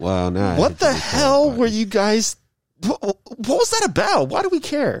Well, now what the hell were you guys? What was that about? Why do we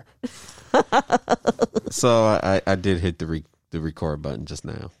care? So I did hit the record button just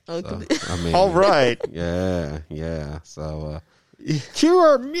now. Okay. So, I mean, All right. Yeah. So cue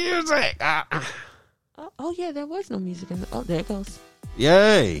our music. Oh yeah, there was no music in the. Oh, there it goes.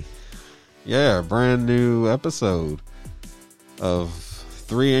 Yay! Yeah, brand new episode of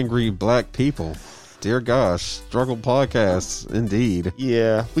Three Angry Black People. Dear gosh, struggle podcasts indeed.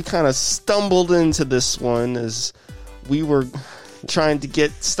 Yeah, we kind of stumbled into this one as we were trying to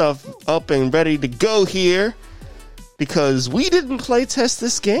get stuff up and ready to go here because we didn't play test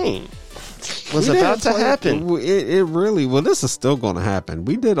this game. Was about to happen. It really, well, this is still going to happen.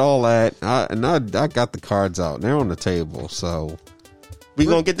 We did all that, and I got the cards out. They're on the table, so we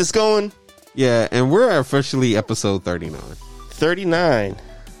going to get this going? Yeah, and we're officially episode 39. 39.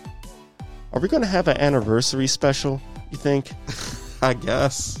 Are we going to have an anniversary special, you think? I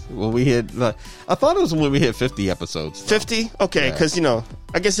guess. When we hit, I thought it was when we hit 50 episodes. 50? Okay, because,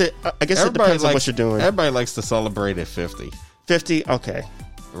 I guess it depends on what you're doing. Everybody likes to celebrate at 50. 50? Okay.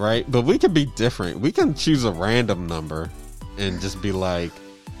 Right? But we can be different. We can choose a random number and just be like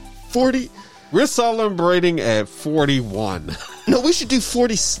 40. We're celebrating at 41. No, we should do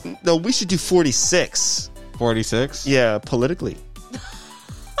 40. No, we should do 46. 46? Yeah, politically.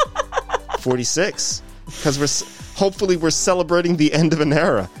 46. Because hopefully we're celebrating the end of an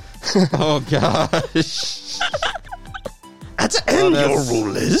era. Oh, gosh. That's an end your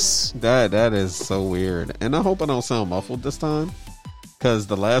rule is. That is so weird. And I hope I don't sound muffled this time. Because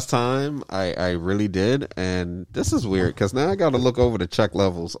the last time I really did. And this is weird. Because now I got to look over to check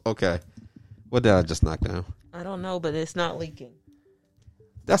levels. Okay. What did I just knock down? I don't know, but it's not leaking.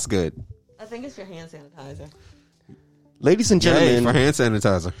 That's good. I think it's your hand sanitizer. Ladies and gentlemen. Yay, for hand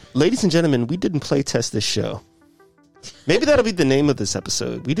sanitizer. Ladies and gentlemen, we didn't play test this show. Maybe that'll be the name of this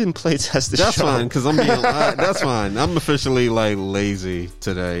episode. We didn't play test this show. That's fine, because I'm being. That's fine. I'm officially like lazy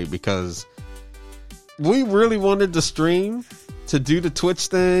today because we really wanted to stream, to do the Twitch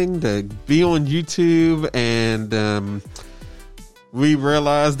thing, to be on YouTube, and we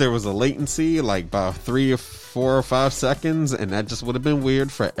realized there was a latency, like about 3 or 4 or 5 seconds, and that just would have been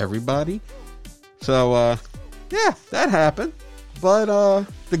weird for everybody. So, yeah, that happened. But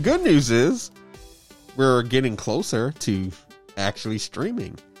the good news is we're getting closer to actually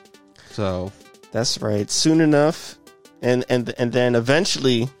streaming. So that's right. Soon enough, and then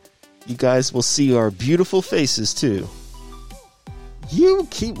eventually, you guys will see our beautiful faces too. You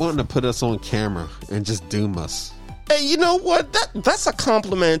keep wanting to put us on camera and just doom us. Hey, you know what? That's a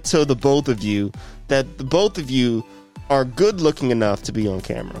compliment to the both of you. That the both of you are good looking enough to be on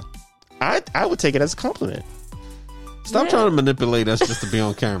camera. I would take it as a compliment. Stop trying to manipulate us just to be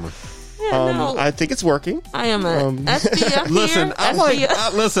on camera. Yeah, no. I think it's working. I am a SBF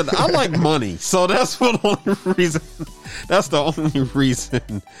listen, I like money, so that's the only reason. That's the only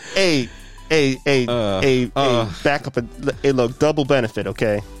reason. Hey, back up. Hey, look, double benefit,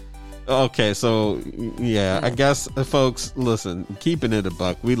 okay? Okay, so yeah, I guess, folks, listen, keeping it a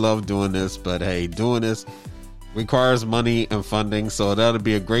buck. We love doing this, but hey, doing this requires money and funding, so that'll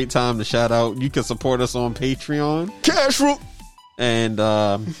be a great time to shout out. You can support us on Patreon. Cash room. And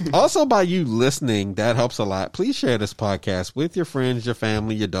also by you listening, that helps a lot. Please share this podcast with your friends, your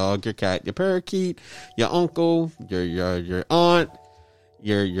family, your dog, your cat, your parakeet, your uncle, your aunt,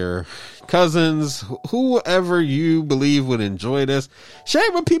 your cousins, whoever you believe would enjoy this. Share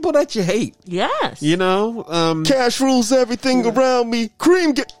it with people that you hate. Yes. You know? Cash rules everything around me.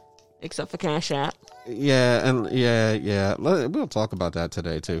 Cream except for Cash App. Yeah, and yeah. We'll talk about that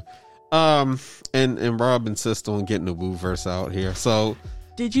today too. And Rob insists on getting the Wooverse out here. So,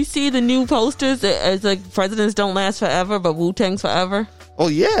 did you see the new posters? It's like presidents don't last forever, but Wu-Tang's forever. Oh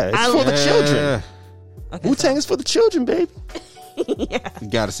yeah, it's for the children. Okay, Wu-Tang is for the children, baby. Yeah, you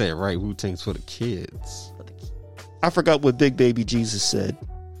gotta say it right. Wu-Tang's for the kids. I forgot what Big Baby Jesus said.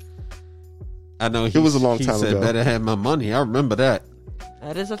 I know it was a long time ago. He said, "Better have my money." I remember that.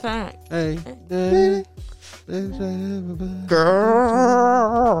 That is a fact. Hey. Girl,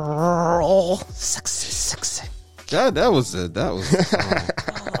 sexy. God, that was a song.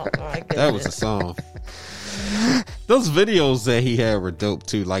 Oh my goodness. That was a song. Those videos that he had were dope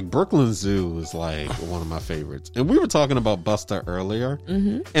too. Like Brooklyn Zoo is like one of my favorites. And we were talking about Busta earlier,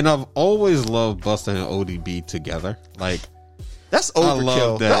 and I've always loved Busta and ODB together. Like that's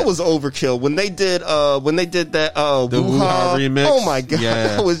overkill. That was overkill when they did that the Wuha remix. Oh my god,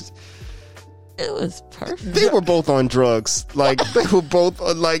 yeah. It was perfect. They were both on drugs. Like they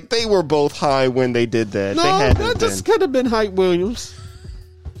were both high when they did that. No, that just could have been Hype Williams.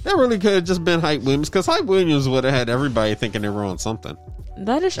 That really could have just been Hype Williams, because Hype Williams would have had everybody thinking they were on something.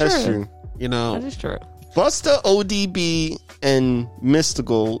 That is true. That's true. You know, That is true. Busta, ODB, and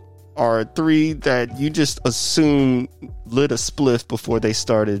Mystical are three that you just assume lit a spliff before they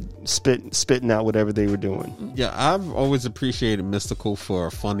started spitting out whatever they were doing. yeah, I've always appreciated Mystical for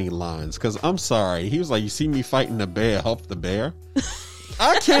funny lines because I'm sorry, he was like, "You see me fighting the bear, help the bear."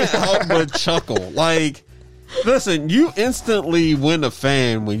 I can't help but chuckle. Like, listen, you instantly win a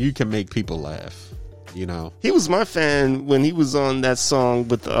fan when you can make people laugh. You know, He was my fan when he was on that song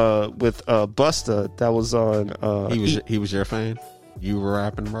with Busta that was on. he was your fan. You were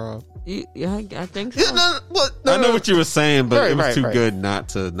rapping, Rob. Yeah, I think so. Yeah, no, I know what you were saying, but Right, it was right, too right. good not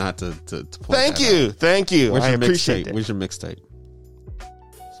to point Thank that you, out. thank you. Where's I your appreciate mixtape? it. Where's your mixtape?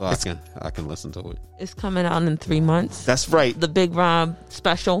 So I can listen to it. It's coming out in 3 months. That's right. The Big Rob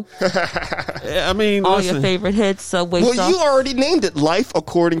special. I mean, All listen, your favorite hits. Subway Well, stuff. you already named it. Life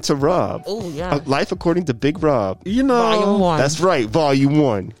According to Rob. Oh yeah. Life According to Big Rob. you know, Volume 1. That's right. Volume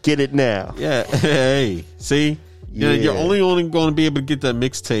 1. Get it now. yeah. Hey, see, Yeah. you're only going to be able to get that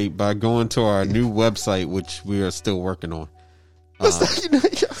mixtape by going to our new website, which we are still working on. Let's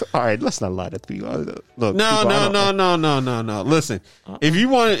not, all right, let's not lie to people. Look, No, people, no. Listen, if you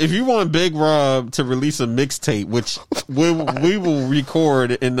want Big Rob to release a mixtape, which we will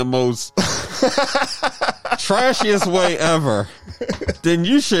record in the most trashiest way ever, then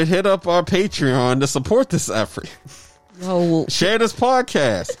you should hit up our Patreon to support this effort. Yo, Share this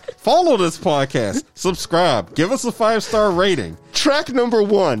podcast, follow this podcast, subscribe, give us a 5-star rating. Track number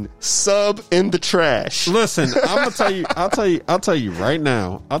 1, Sub in the Trash. Listen, I'm gonna tell you. I'll tell you right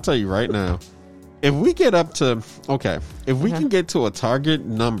now. If we get up to if we can get to a target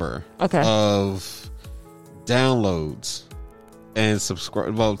number of downloads and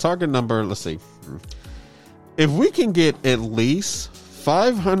subscribe, target number. Let's see. If we can get at least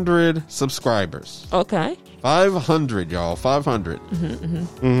 500 subscribers, okay. 500, y'all, 500,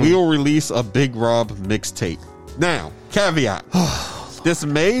 we will release a Big Rob mixtape. Now, caveat. This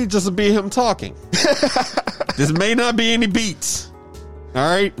may just be him talking. This may not be any beats. All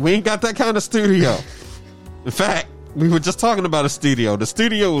right? We ain't got that kind of studio. In fact, we were just talking about a studio. The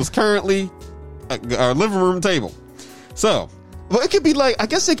studio is currently our living room table. So, Well, it could be like, I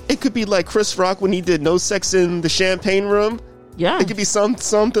guess it could be like Chris Rock when he did No Sex in the Champagne Room. Yeah. It could be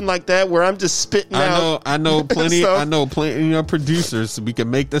something like that where I'm just spitting out. I know plenty. stuff. I know plenty of producers. So we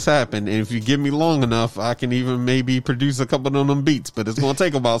can make this happen. And if you give me long enough, I can even maybe produce a couple of them beats. But it's going to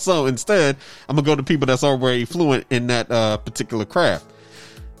take a while. So instead, I'm gonna go to people that's already fluent in that particular craft.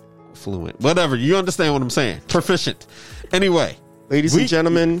 Fluent, whatever. You understand what I'm saying? Proficient. Anyway, Ladies and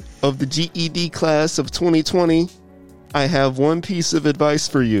gentlemen of the GED class of 2020, I have one piece of advice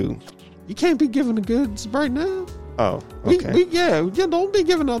for you. you can't be giving the goods right now. Oh, okay. Don't be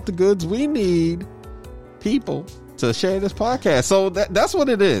giving out the goods. We need people to share this podcast. So that's what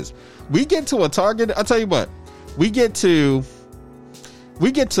it is. We get to a target. I'll tell you what. We get to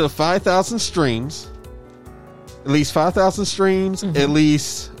 5,000 streams. At least 5,000 streams. At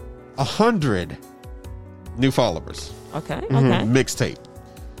least 100 new followers. Okay. Okay. Mixtape.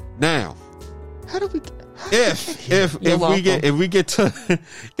 Now, How do we? if You're we get if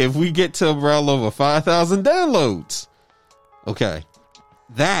we get to well over 5,000 downloads, okay,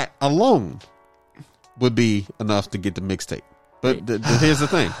 that alone would be enough to get the mixtape. But here's the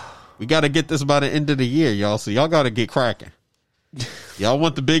thing: we got to get this by the end of the year, y'all. So y'all got to get cracking. Y'all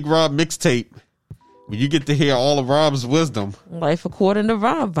want the Big Rob mixtape? When you get to hear all of Rob's wisdom, Life According to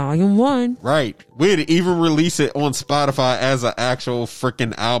Rob, Volume 1. right? We'd even release it on Spotify as an actual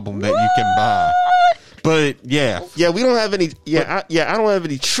freaking album that you can buy. But yeah, Yeah, we don't have any. I don't have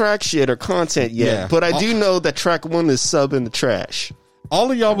any track shit or content yet. Yeah. But I do know that track 1 is Sub in the Trash.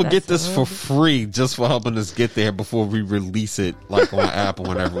 all of y'all would get That's this for free just for helping us get there before we release it like on Apple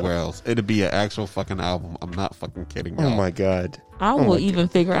and everywhere else. It'd be an actual fucking album. I'm not fucking kidding y'all. Oh my god. I will even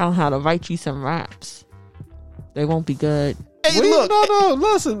figure out how to write you some raps. They won't be good. Hey, Wait, look. no,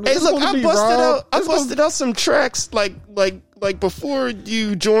 listen. Hey, it's look. gonna I be busted Rob. out. I It's gonna- busted out some tracks like before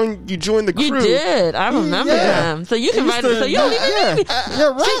you joined the crew. You did. I remember Yeah. them. So you can It write used it. So to- you don't even yeah. need me. Yeah,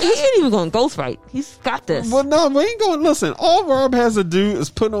 right. He ain't even going to ghostwrite. He's got this. Well, no, we ain't going to listen. All Rob has to do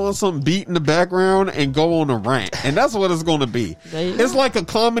is put on some beat in the background and go on a rant. And that's what it's going to be. There you It's go. like a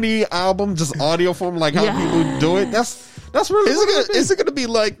comedy album, just audio form, like how people do it. That's really what Is it gonna be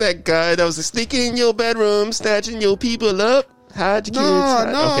like that guy that was sneaking in your bedroom, snatching your people up? Hide your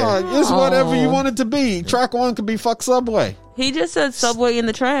kids. No, Okay. it's whatever you Oh. want it to be. Track 1 could be Fuck Subway. He just said Subway in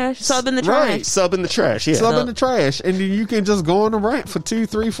the trash. Sub in the trash. Right. Sub in the trash. Yeah. Sub in the trash. And then you can just go on a rant for 2,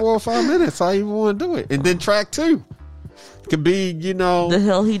 3, 4, or 5 minutes. How you want to do it. And then track 2 could be, The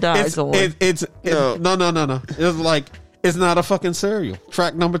hill he dies on. no. It's like It's not a fucking cereal.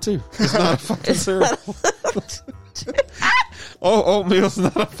 Track number 2. It's not a fucking cereal. Oatmeal's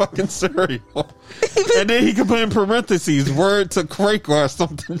not a fucking cereal. And then he can put in parentheses, word to Quaker or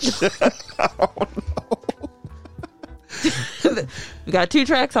something. I don't know. We got 2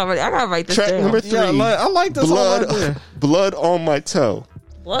 tracks already. I gotta write this Track down. number 3. Yeah, I like this blood, whole idea. blood on my toe.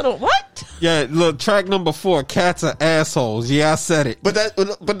 What? What? Yeah, look, track number 4, cats are assholes. Yeah, I said it. But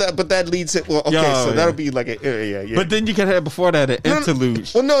that leads it. Well, okay, Yeah, so yeah. that'll be like a yeah. But then you can have before that an interlude.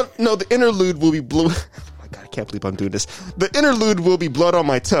 Well, no, the interlude will be blue. Oh my god, I can't believe I'm doing this. The interlude will be blood on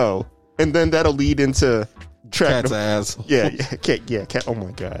my toe, and then that'll lead into track. Cats are assholes. Yeah. Oh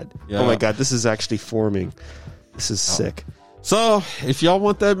my god. Yeah. Oh my god, this is actually forming. This is sick. So, if y'all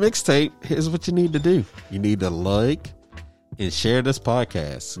want that mixtape, here's what you need to do. You need to like and share this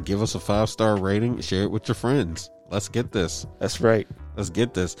podcast. Give us a 5-star rating. Share it with your friends. Let's get this. That's right. Let's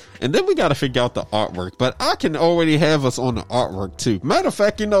get this. And then we got to figure out the artwork. But I can already have us on the artwork too. Matter of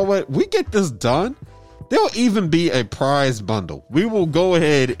fact, you know what? We get this done. There'll even be a prize bundle. We will go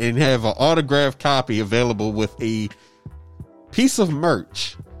ahead and have an autographed copy available with a piece of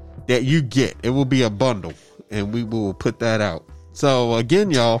merch that you get. It will be a bundle. And we will put that out. So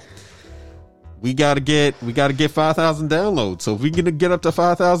again, y'all, we gotta get 5,000 downloads. So if we can get up to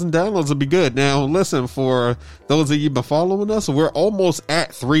 5,000 downloads, it'll be good. Now, listen, for those of you been following us, we're almost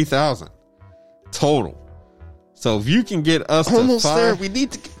at 3,000 total. So if you can get us Almost to there. We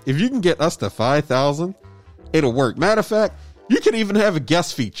need to. if you can get us to 5,000, it'll work. Matter of fact, you can even have a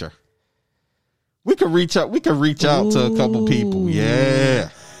guest feature. We could reach out. We could reach out to a couple people. Yeah.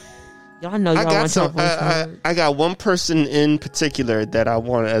 Y'all know y'all I got want some. your voice heard. I got one person in particular that I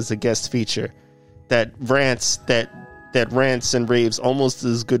want as a guest feature, that rants and raves almost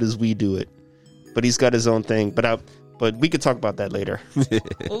as good as we do it, but he's got his own thing. But we could talk about that later.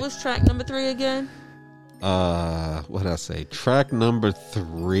 What was track number 3 again? What did I say? Track number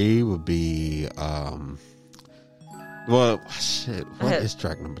 3 would be well, shit. What is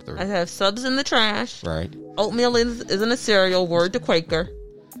track number 3? I have subs in the trash. Right. Oatmeal isn't a cereal. Word to Quaker.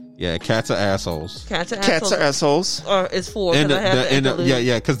 Yeah, cats are assholes. Cats are Cats are assholes. Or it's 4 And because I have the interlude.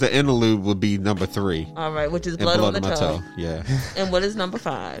 yeah, because the interlude would be number 3. All right, which is And blood on the toe. Yeah. And what is number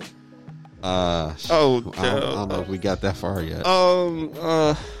 5? I don't know if we got that far yet.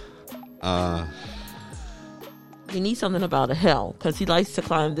 We need something about a hill because he likes to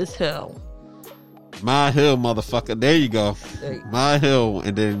climb this hill. My hill, motherfucker. There you go. There you- My hill,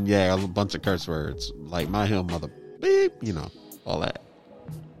 and then a bunch of curse words like my hill, mother beep. All that.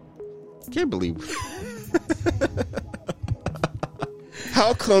 Can't believe.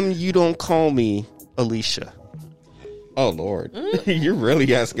 How come you don't call me Alicia? Oh Lord, you're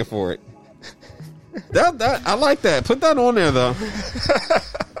really asking for it. That I like that. Put that on there though.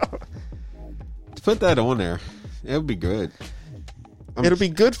 Put that on there. It'll be good. It'll be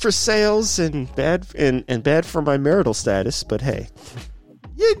good for sales and bad for my marital status. But hey,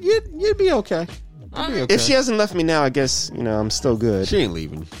 You'd be okay. You'd be okay. if she hasn't left me now, I guess I'm still good. She ain't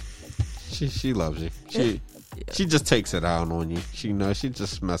leaving. She loves you. She just takes it out on you. She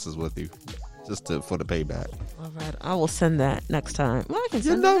just messes with you, just for the payback. All right, I will send that next time. Well, I can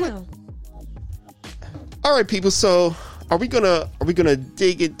send know it it. now. All right, people. So are we gonna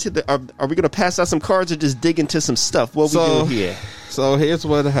dig into the? Are we gonna pass out some cards or just dig into some stuff? What we do here? So here's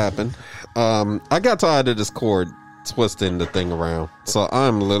what happened. I got tired of this cord twisting the thing around, so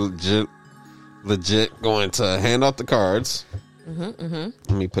I'm legit going to hand out the cards. Let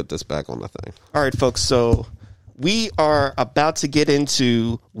me put this back on the thing. All right, folks. So we are about to get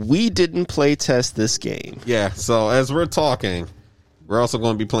into. We didn't play test this game. Yeah. So as we're talking, we're also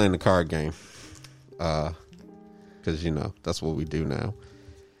going to be playing the card game, because that's what we do now.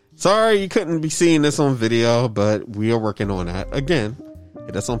 Sorry you couldn't be seeing this on video, but we are working on that. Again,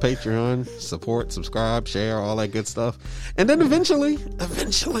 hit us on Patreon, support, subscribe, share, all that good stuff. And then eventually,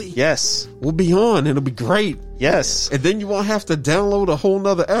 Yes. we'll be on. It'll be great. Yes. And then you won't have to download a whole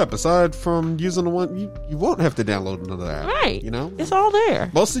nother app. Aside from using the one, you won't have to download another app. Right. You It's all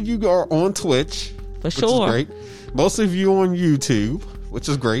there. Most of you are on Twitch, For which sure. is great. Most of you on YouTube, which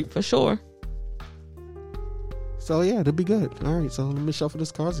is great. For sure. So yeah, it'll be good. All right, so let me shuffle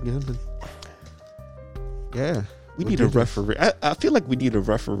this cards again. Yeah, We need a referee. I feel like we need a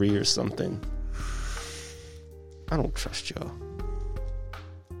referee or something. I don't trust y'all.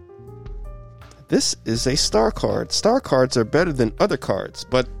 This is a star card. Star cards are better than other cards,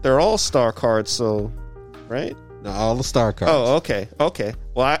 but they're all star cards, so right? Now all the star cards. Oh, okay.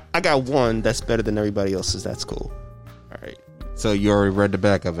 Well, I got one that's better than everybody else's. That's cool. All right. So you already read the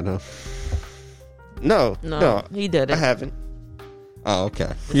back of it, huh? No, No, he did it. I haven't. Oh,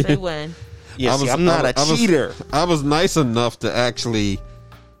 okay. Say when. Yeah, see, I'm not a cheater. I was nice enough to actually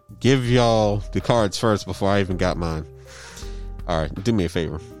give y'all the cards first before I even got mine. All right, do me a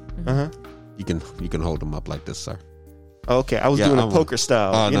favor. You can hold them up like this, sir. Okay, I was doing a poker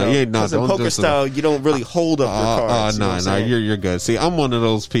style. Oh, no, yeah, no, in poker style, you don't really hold up your cards. No, you're good. See, I'm one of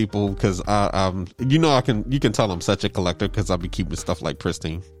those people because you can tell I'm such a collector because I'll be keeping stuff like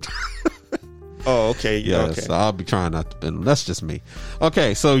pristine. Oh, okay. Yeah, okay. So I'll be trying not to spend. That's just me.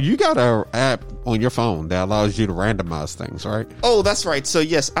 Okay, so you got an app on your phone that allows you to randomize things, right? Oh, that's right. So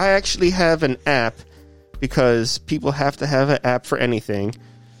yes, I actually have an app because people have to have an app for anything.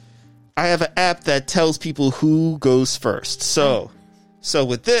 I have an app that tells people who goes first. So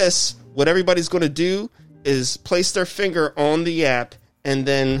with this, what everybody's going to do is place their finger on the app, and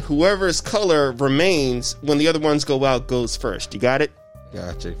then whoever's color remains when the other ones go out goes first. You got it?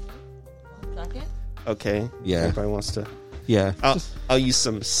 Gotcha. 1 second. Okay. Yeah. Everybody wants to. Yeah. I'll use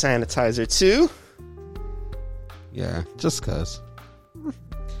some sanitizer too. Yeah. Just cause.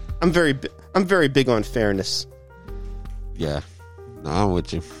 I'm very big on fairness. Yeah. No, I'm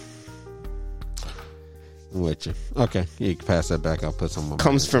with you. Okay, you can pass that back. I'll put some on.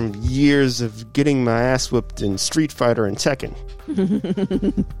 Comes from years of getting my ass whipped in Street Fighter and Tekken.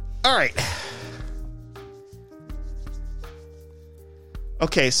 All right.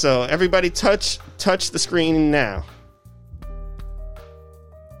 Okay, so everybody touch the screen now.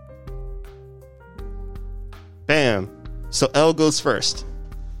 Bam. So L goes first.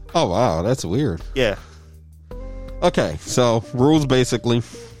 Oh wow, that's weird. Yeah. Okay, so rules basically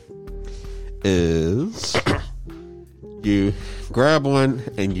is you grab one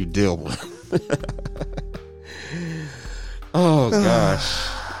and you deal one. Oh gosh.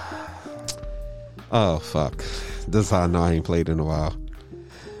 Oh fuck. This is how I know I ain't played in a while.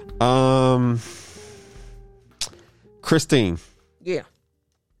 Christine, Yeah.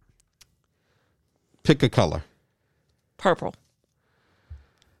 pick a color. Purple.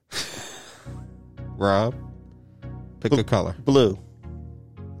 Rob, pick a color. Blue.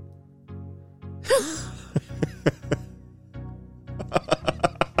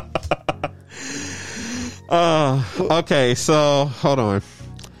 Okay, so hold on.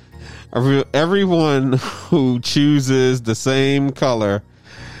 Everyone who chooses the same color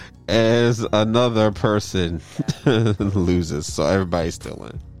as another person loses, so everybody's still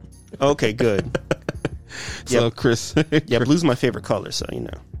in. Okay, good. So Yep. Chris, Yeah, blue's my favorite color, so you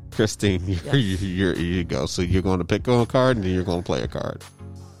know. Christine, you go. So you're going to pick a card and then you're going to play a card.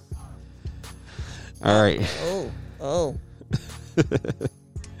 All right. Oh.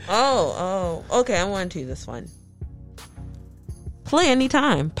 Okay, I want to do this one. Play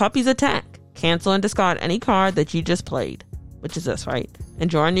anytime. Puppies attack. Cancel and discard any card that you just played, which is this, right? And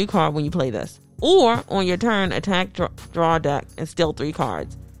draw a new card when you play this. Or, on your turn, attack, draw a deck, and steal 3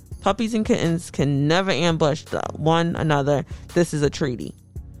 cards. Puppies and kittens can never ambush one another. This is a treaty.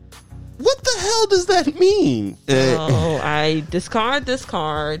 What the hell does that mean? So I discard this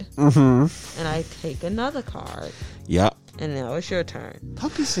card, and I take another card. Yep. And now it's your turn.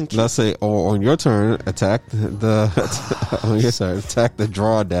 Puppies and kittens. Let's say on your turn, attack the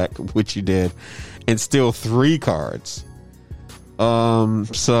draw deck, which you did, and steal 3 cards.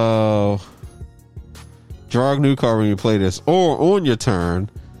 So draw a new card when you play this, or on your turn,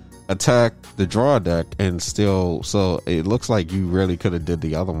 attack the draw deck and steal. So it looks like you really could have did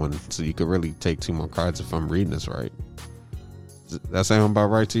the other one, so you could really take 2 more cards if I'm reading this right. Does that sound about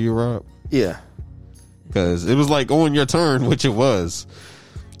right to you, Rob? Yeah. Because it was like on your turn, which it was.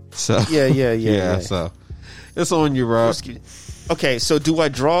 So Yeah. So it's on you, Rob. Okay, so do I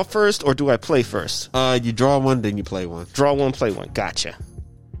draw first or do I play first? You draw one, then you play one. Draw one, play one. Gotcha.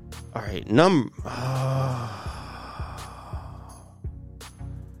 All right,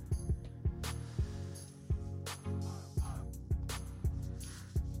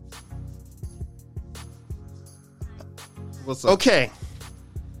 What's up? Okay.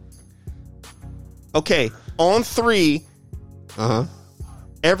 On 3, Uh-huh.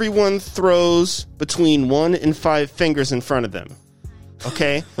 everyone throws between 1 and 5 fingers in front of them.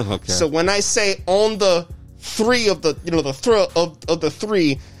 Okay? Okay. So when I say on the 3 of the, the throw of the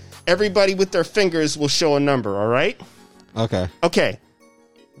 3, everybody with their fingers will show a number, all right? Okay. Okay.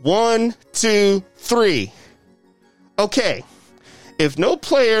 1, 2, 3. Okay. If no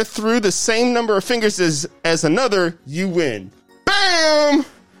player threw the same number of fingers as another, you win. Bam!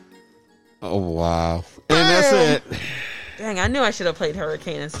 Oh, wow. And that's it. Dang, I knew I should have played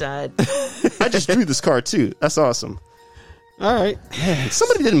Hurricane instead. I just drew this card too. That's awesome. All right.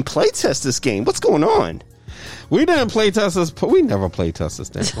 Somebody didn't play test this game. What's going on? We didn't play test this. We never play test this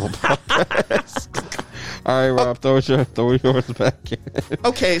damn podcast. All right, Rob, throw yours back in.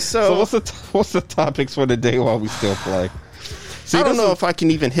 Okay, So what's the topics for the day while we still play? See, I don't know if I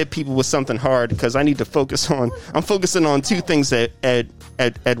can even hit people with something hard because I need to focus on. I'm focusing on two things at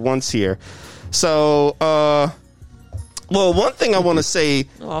once here. So, well, one thing I want to say.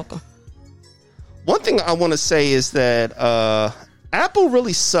 You're welcome. One thing I want to say is that Apple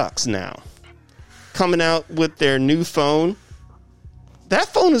really sucks now. Coming out with their new phone. That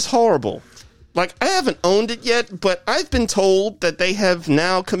phone is horrible. Like, I haven't owned it yet, but I've been told that they have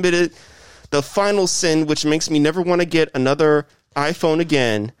now committed the final sin, which makes me never want to get another iPhone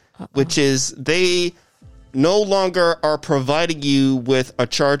again, which is they no longer are providing you with a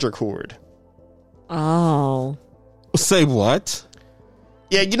charger cord. Oh. Say what?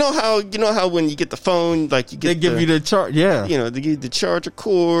 Yeah, you know how when you get the phone, like you get They give you the chart. Yeah. they give you the charger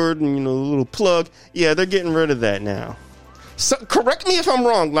cord and the little plug. Yeah, they're getting rid of that now. So correct me if I'm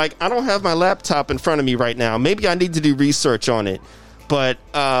wrong. Like, I don't have my laptop in front of me right now. Maybe I need to do research on it. But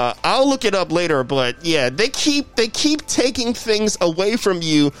I'll look it up later. But yeah, they keep taking things away from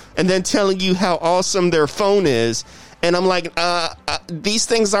you and then telling you how awesome their phone is. And I'm like, these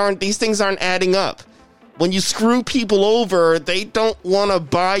things aren't adding up. When you screw people over, they don't want to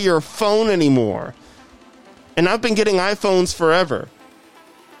buy your phone anymore. And I've been getting iPhones forever.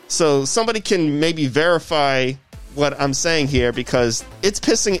 So somebody can maybe verify what I'm saying here, because it's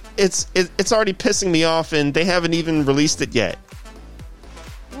already pissing me off and they haven't even released it yet.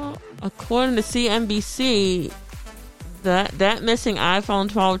 Well, according to CNBC, that missing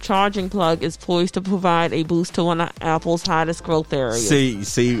iPhone 12 charging plug is poised to provide a boost to one of Apple's hottest growth areas.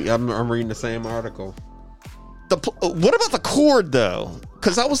 See, I'm reading the same article. What about the cord, though?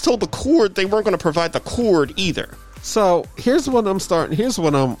 Because I was told the cord, they weren't going to provide the cord either. So here's what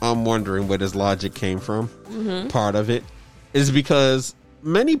I'm wondering where this logic came from. Mm-hmm. Part of it is because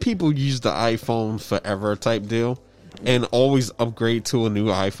many people use the iPhone forever type deal and always upgrade to a new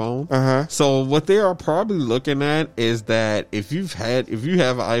iPhone. Uh-huh. So what they are probably looking at is that if you have an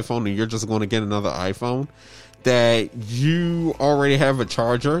iPhone and you're just going to get another iPhone, that you already have a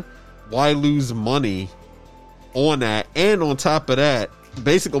charger, why lose money on that? And on top of that,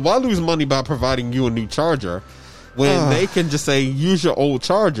 basically, why lose money by providing you a new charger when they can just say use your old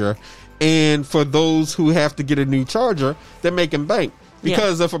charger? And for those who have to get a new charger, they're making bank.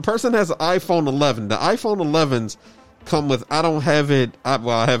 Because if a person has an iPhone 11, the iPhone 11s come with, I don't have it,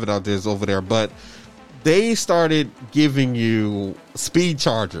 I have it out there, it's over there, but they started giving you speed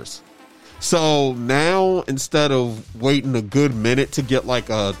chargers. So now, instead of waiting a good minute to get like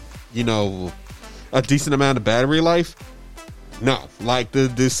a decent amount of battery life, no, like the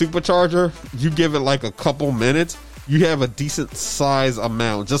supercharger, you give it like a couple minutes, you have a decent size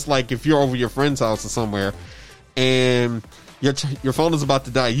amount. Just like if you're over your friend's house or somewhere and your phone is about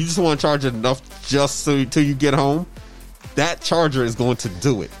to die, you just want to charge it enough just till you get home, that charger is going to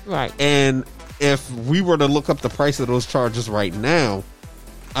do it. Right. And if we were to look up the price of those chargers right now,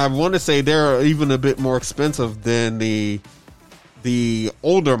 I want to say they're even a bit more expensive than the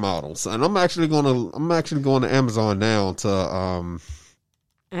older models. And I'm actually going to Amazon now to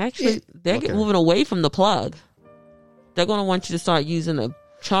they're moving away from the plug. They're going to want you to start using a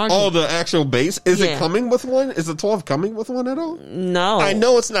charger. Oh, the actual base? Is it coming with one? Is the 12 coming with one at all? No. I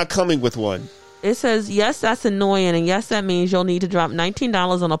know it's not coming with one. It says, yes, that's annoying, and yes, that means you'll need to drop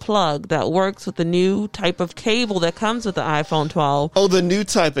 $19 on a plug that works with the new type of cable that comes with the iPhone 12. Oh, the new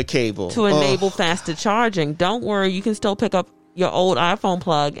type of cable. To enable faster charging. Don't worry, you can still pick up your old iPhone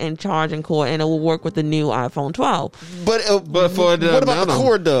plug and charging cord, and it will work with the new iPhone 12. But for what about the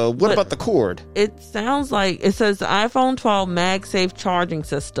cord, though? What about the cord? It sounds like it says the iPhone 12 MagSafe charging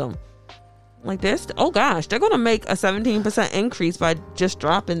system. Like this, oh gosh, they're going to make a 17% increase by just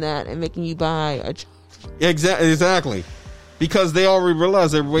dropping that and making you buy a charger. Exactly. Because they already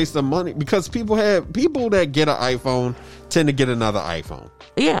realize they're wasting money. Because people that get an iPhone tend to get another iPhone.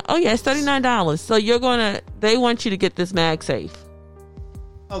 Yeah. Oh yeah, it's $39. So they want you to get this MagSafe.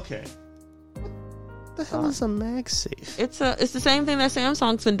 Okay. What the hell is a MagSafe? It's the same thing that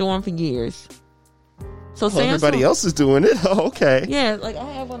Samsung's been doing for years. So everybody else is doing it. Oh, okay. Yeah, like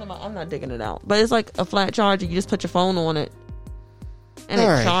I have one of I'm not digging it out, but it's like a flat charger. You just put your phone on it, and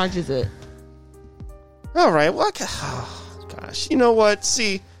it charges it. All right. Well, gosh, you know what?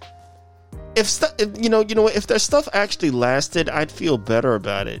 See, if their stuff actually lasted, I'd feel better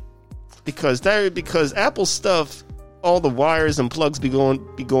about it, because Apple stuff, all the wires and plugs be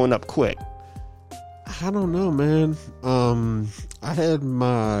going up quick. I don't know, man. I had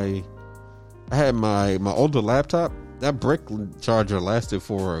my older laptop. That brick charger lasted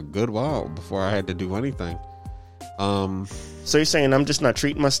for a good while before I had to do anything. So you're saying I'm just not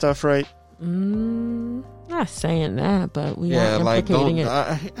treating my stuff right? Not saying that, but we Yeah, are like implicating don't.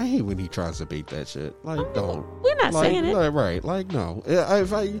 it. I hate when he tries to beat that shit. Like, don't. We're not Like, saying it. right? Like, no.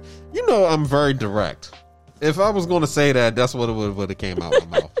 If I, you know, I'm very direct. If I was going to say that, that's what it would have came out of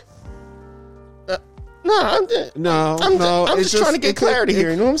my mouth. No, I'm it's just trying to get clarity here.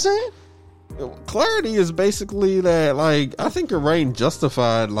 You know what I'm saying? Clarity is basically that, like, I think your rating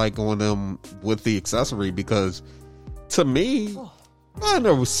justified, like, on them with the accessory, because to me, I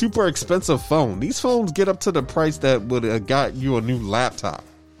know, super expensive phone. These phones get up to the price that would have got you a new laptop.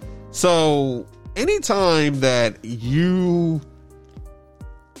 So anytime that you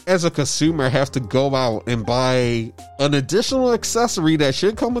as a consumer have to go out and buy an additional accessory that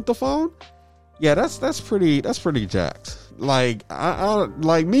should come with the phone, yeah, that's pretty jacked. Like, I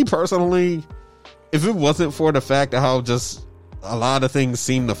like, me personally, if it wasn't for the fact of how just a lot of things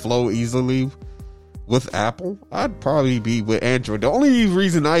seem to flow easily with Apple, I'd probably be with Android. The only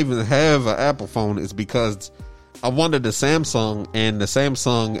reason I even have an Apple phone is because I wanted the Samsung, and the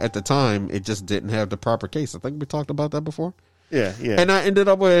Samsung at the time, it just didn't have the proper case. I think we talked about that before. Yeah. And I ended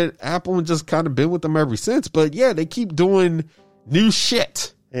up with Apple and just kind of been with them ever since. But yeah, they keep doing new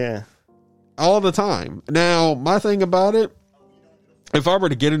shit. Yeah. All the time. Now, my thing about it, if I were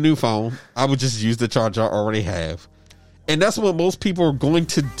to get a new phone, I would just use the charger I already have. And that's what most people are going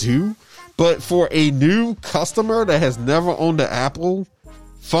to do. But for a new customer that has never owned an Apple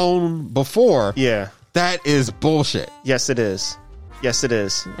phone before, Yeah. that is bullshit. Yes, it is. Yes, it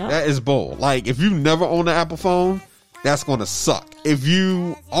is. Yep. That is bull. Like, if you never owned an Apple phone, that's going to suck. If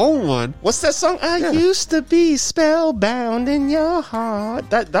you own one, What's that song? I used to be spellbound in your heart.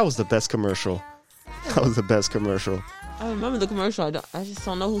 That was the best commercial. That was the best commercial. I remember the commercial. I just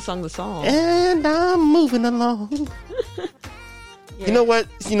don't know who sung the song. And I'm moving along. Yeah. You know what?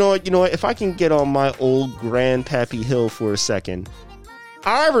 If I can get on my old Grandpappy Hill for a second,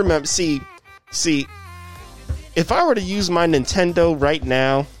 I remember. See, if I were to use my Nintendo right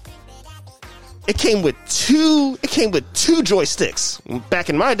now, it came with two joysticks. Back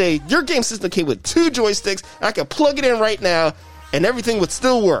in my day, your game system came with 2 joysticks. I could plug it in right now, and everything would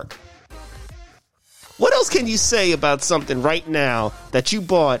still work. What else can you say about something right now that you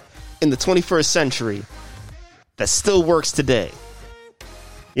bought in the 21st century that still works today?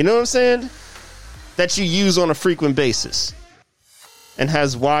 You know what I'm saying? That you use on a frequent basis and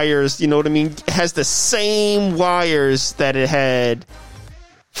has wires, you know what I mean? It has the same wires that it had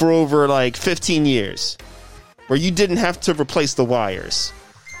for over like 15 years, where you didn't have to replace the wires.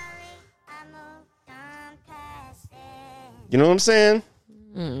 You know what I'm saying?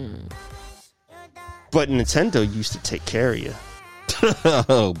 But Nintendo used to take care of you.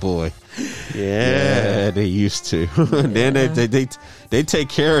 oh boy, yeah, they used to. Then they take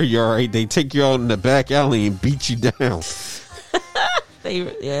care of you, all right. They take you out in the back alley and beat you down.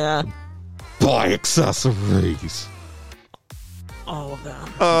 Yeah, Buy accessories. all of them.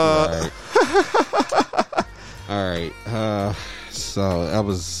 All right. So that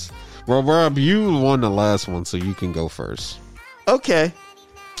was, well, Rob, you won the last one, so you can go first. Okay.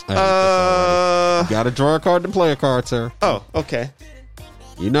 All right, you got to draw a card to play a card, sir. Oh, okay.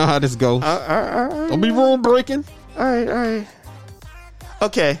 You know how this goes. Don't be rule breaking. All right.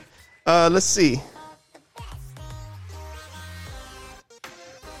 Okay. Let's see.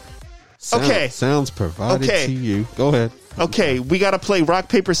 Okay. Sounds provided Okay. to you. Go ahead. Okay, we got to play rock,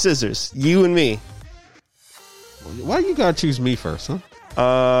 paper, scissors. You and me. Why you got to choose me first,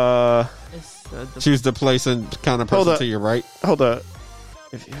 huh? It's, Choose the place and kind of Hold person up. to your right. Hold up.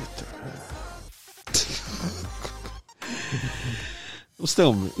 If you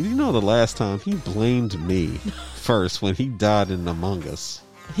Still, you know, the last time he blamed me first when he died in Among Us.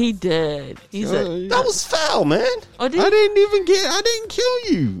 he did. He said, that was foul, man. "Oh, did I didn't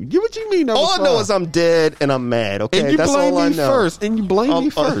kill you. What you mean? That All was I know foul? is I'm dead and I'm mad. Okay, and you that's blame all I me know. first, and you blame me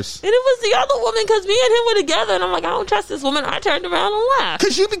first. And it was the other woman because me and him were together, and I'm like, I don't trust this woman. I turned around and left.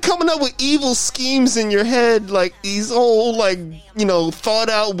 Cause you be coming up with evil schemes in your head, like these whole, like, you know, thought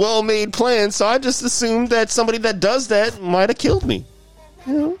out, well made plans. So I just assumed that somebody that does that might have killed me.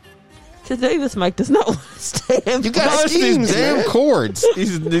 You know? Today, this mic does not want to stay in. You got Gosh, schemes, these damn man. chords.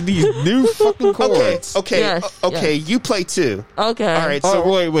 These new fucking chords. Okay, Yes, okay. yes. You play too. Okay. All right. Oh,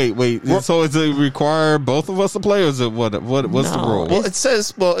 So wait. So is it require both of us to play, or is it what's the No. rule?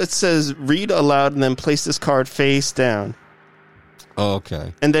 well, it says read aloud and then place this card face down, Oh,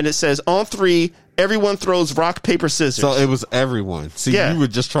 okay. and then it says on 3, everyone throws rock, paper, scissors. So it was everyone. See, Yeah. you were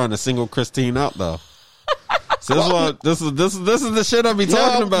just trying to single Christine out, though. So this is the shit I be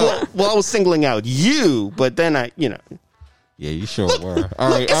talking about. Well, I was singling out you, but then I. Yeah, Yeah, you sure were. Look,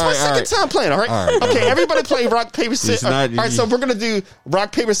 it's my second time playing, all right? Okay, everybody play rock, paper, scissors. All right, so we're going to do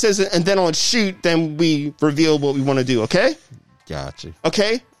rock, paper, scissors, and then on shoot, then we reveal what we want to do, okay? Gotcha.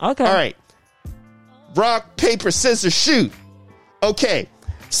 Okay? Okay. All right. Rock, paper, scissors, shoot. Okay.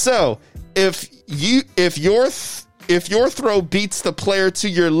 So, if your throw beats the player to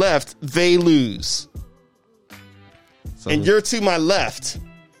your left, they lose. So, And you're to my left,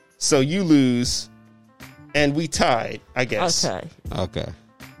 so you lose. And we tied, I guess. Okay.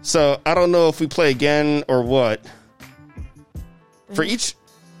 So I don't know if we play again or what. For each,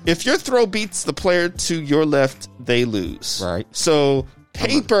 if your throw beats the player to your left, they lose. Right. So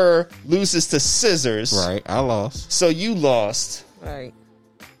paper loses to scissors. Right. I lost. So you lost. Right.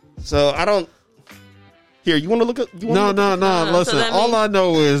 So I don't. Here, you want to look at? No. Listen, that all means- I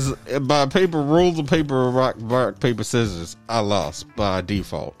know is by rules of paper, rock, paper, scissors, I lost by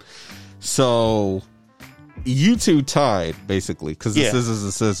default. So you two tied basically because the scissors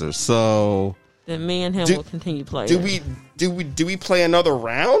are scissors. So Then me and him will continue playing. Do we play another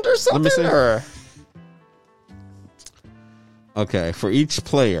round or something? see. Or? okay, for each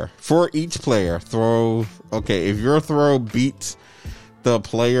player, throw. Okay, if your throw beats the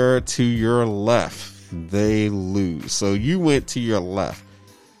player to your left, they lose. So you went to your left.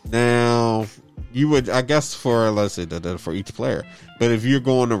 Now you would, I guess, let's say for each player. But if you're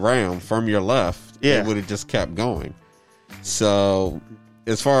going around from your left, it would have just kept going. So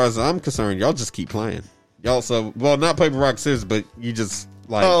as far as I'm concerned, y'all just keep playing. Y'all not paper rock scissors, but you just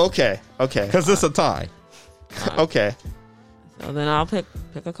like. Oh, okay, because it's a tie. Okay. So then I'll pick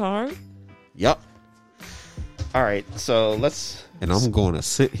a card. Yep. All right. So let's. And I'm going to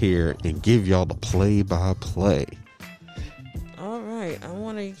sit here and give y'all the play-by-play. All right. I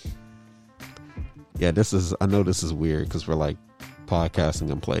want to. Yeah, I know this is weird because we're like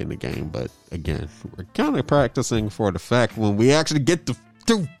podcasting and playing the game, but again, we're kind of practicing for the fact when we actually get to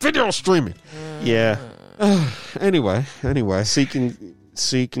do video streaming. Yeah. Anyway. So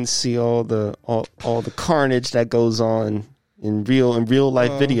you can see all the carnage that goes on in real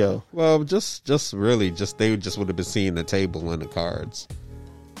life video. Well, just really they just would have been seeing the table and the cards.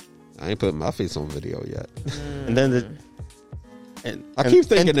 I ain't putting my face on video yet. And then I keep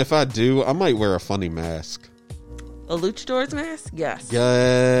thinking if I do, I might wear a funny mask. A luchador's mask? Yes.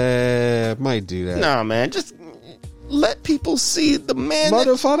 Yeah, I might do that. Nah, man, just let people see the man. But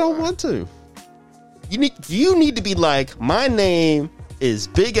if I don't want to, you need to be like, my name is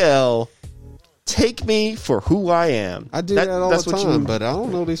Big L. Take me for who I am. I do that all the time, but I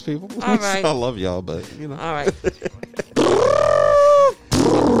don't know these people. All right. I love y'all, but All right.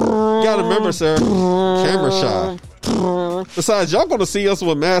 You gotta remember, sir, camera shy. Besides, y'all gonna see us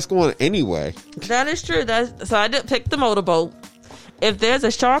with masks on anyway. That is true. So I did pick the motorboat. If there's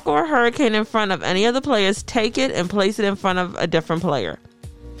a shark or a hurricane in front of any of the players, take it and place it in front of a different player.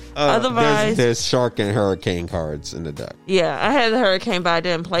 Otherwise, there's shark and hurricane cards in the deck. Yeah, I had the hurricane, but I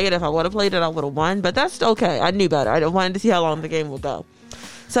didn't play it. If I would have played it, I would have won. But that's okay. I knew better. I wanted to see how long the game would go.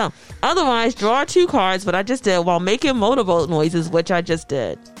 So, otherwise, draw 2 cards, but I just did while making motorboat noises, which I just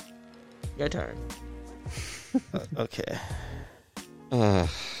did. Your turn. Okay.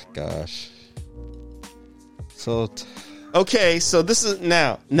 Gosh. So. Okay, so this is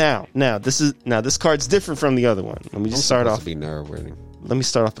now. This card's different from the other one. Let me just start off. To be nerve-wracking. Let me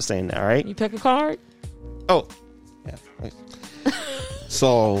start off by saying that. All right. You pick a card. Oh. Yeah. Right.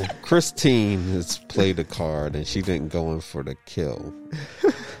 So Christine has played a card and she didn't go in for the kill.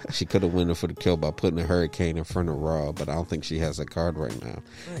 She could have went in for the kill by putting a hurricane in front of Rob, but I don't think she has a card right now.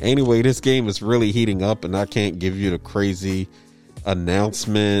 Anyway, this game is really heating up and I can't give you the crazy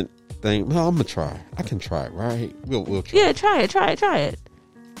announcement thing. Well, I'm gonna try. I can try it, right? We'll try. Yeah, try it.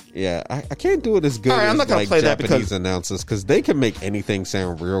 Yeah, I can't do it as good All right, as I'm not gonna like play that Japanese because announcers because they can make anything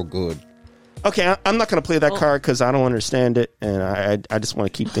sound real good. Okay, I'm not going to play that card because I don't understand it, and I just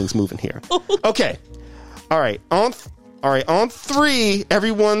want to keep things moving here. Okay, all right. On 3,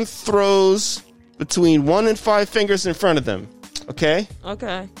 everyone throws between 1 and 5 fingers in front of them. Okay.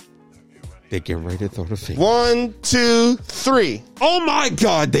 Okay. They get ready to throw the finger. 1, 2, 3. Oh my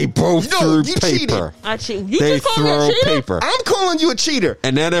God! They both threw you paper. cheated. I cheat. You They just called me a throw cheater? paper, I'm calling you a cheater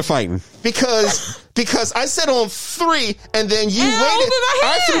and now they're fighting. because I said on 3, and then you And I waited. opened my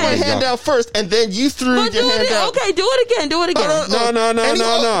I threw my hand. hand out first, and then you threw But your hand out. Okay, do it again. No.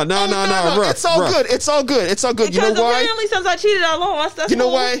 It's all good. It's all good. You know Because why? apparently since I cheated, I lost. That's You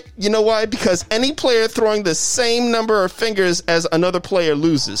know cool. why? Because any player throwing the same number of fingers as another player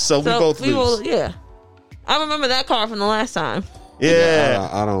loses. So we both lose. Yeah. I remember that card from the last time. Yeah,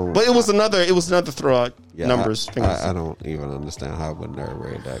 I don't. but it was another throw-out Yeah, numbers. I don't even understand how I would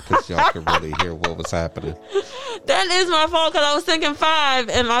narrate that because y'all could really hear what was happening. That is my fault because I was thinking 5,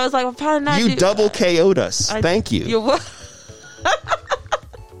 and I was like, I'm probably not. You double KO'd us. Thank you. You're what?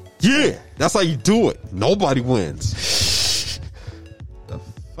 Yeah, that's how you do it. Nobody wins. The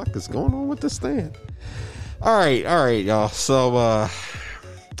fuck is going on with this stand? All right, y'all. So,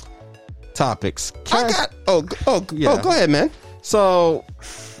 topics. Yeah. Oh, go ahead, man. So,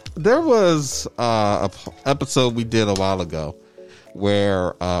 there was a episode we did a while ago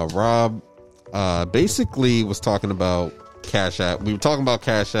where Rob basically was talking about Cash App. We were talking about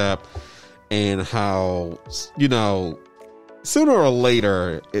Cash App and how, sooner or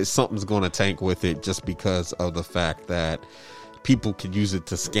later something's going to tank with it just because of the fact that people could use it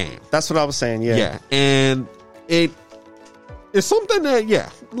to scam. That's what I was saying. Yeah. And it's something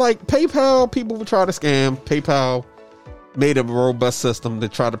that, like PayPal, people would try to scam. PayPal made a robust system to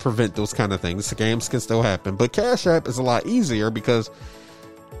try to prevent those kind of things. Scams can still happen, but Cash App is a lot easier because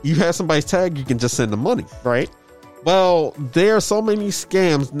you have somebody's tag, you can just send them money. Right. Well, there are so many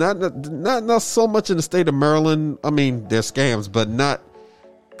scams, not so much in the state of Maryland. I mean, there's scams, but not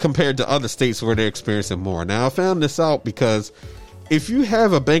compared to other states where they're experiencing more. Now, I found this out because if you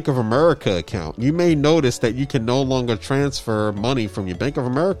have a Bank of America account, you may notice that you can no longer transfer money from your Bank of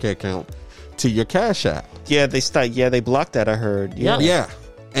America account to your Cash App. Yeah, they blocked that, I heard. Yeah.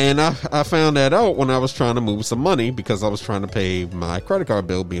 And I found that out when I was trying to move some money because I was trying to pay my credit card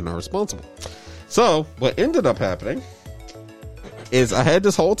bill being irresponsible. So what ended up happening is I had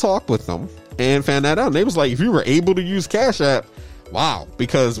this whole talk with them and found that out. And they was like, if you were able to use Cash App, wow,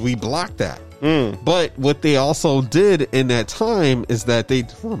 because we blocked that. But what they also did in that time is that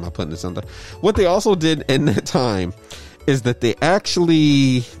where am I putting this under? What they also did in that time is that they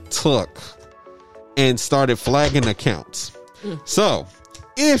actually took and started flagging accounts. So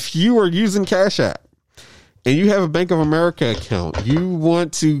if you are using Cash App and you have a Bank of America account, you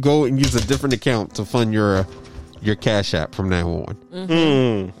want to go and use a different account to fund your Cash App from now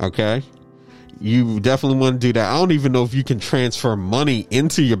on. Okay? You definitely want to do that. I don't even know if you can transfer money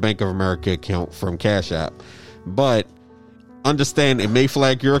into your Bank of America account from Cash App, but understand it may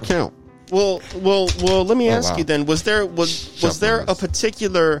flag your account. Well, let me ask you then, was there a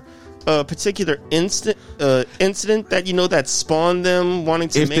particular incident that that spawned them wanting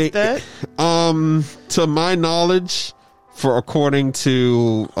to make that? To my knowledge, according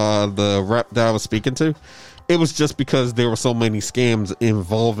to the rep that I was speaking to, it was just because there were so many scams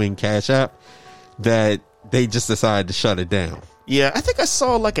involving Cash App that they just decided to shut it down. Yeah, I think I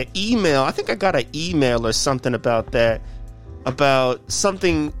saw like an email. I think I got an email or something about that. About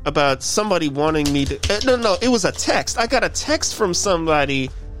somebody wanting me to. No, it was a text. I got a text from somebody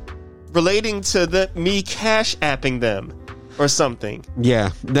relating to me Cash Apping them or something.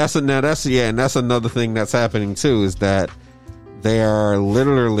 Yeah, that's another thing that's happening too, is that they are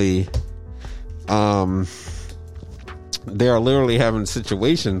literally having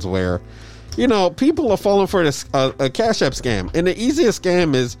situations where people are falling for this a Cash App scam, and the easiest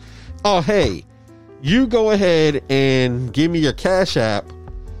scam is, oh hey, you go ahead and give me your Cash App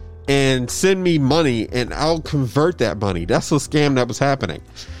and send me money and I'll convert that money. That's the scam that was happening.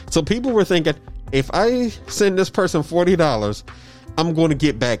 So people were thinking, if I send this person $40, I'm going to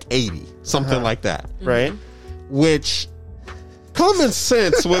get back 80, something like that. Right. Which common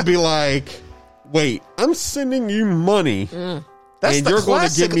sense would be like, wait, I'm sending you money and you're going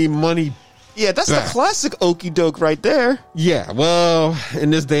to give me money. Yeah, that's back. The classic okie doke right there. Yeah, well, in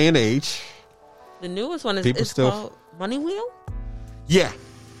this day and age. The newest one is called Money Wheel? Yeah.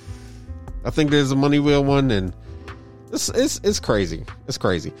 I think there's a Money Wheel one, and it's crazy. It's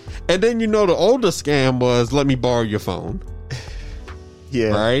crazy. And then the older scam was, let me borrow your phone. Yeah.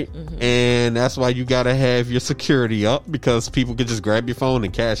 Right? Mm-hmm. And that's why you got to have your security up, because people could just grab your phone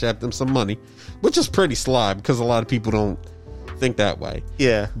and Cash App them some money, which is pretty sly because a lot of people don't think that way.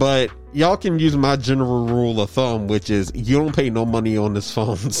 Yeah. But y'all can use my general rule of thumb, which is you don't pay no money on this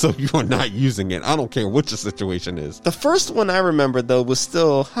phone, so you are not using it. I don't care what your situation is. The first one I remember though was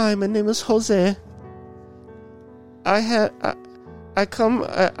still, hi, my name is Jose. I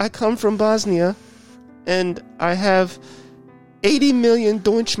come from Bosnia, and I have 80 million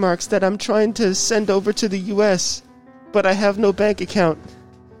Deutschmarks that I'm trying to send over to the US, but I have no bank account.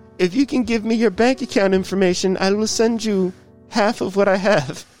 If you can give me your bank account information, I will send you half of what I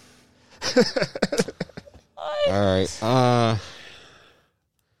have. All right.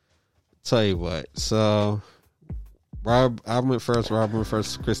 Tell you what. So, I went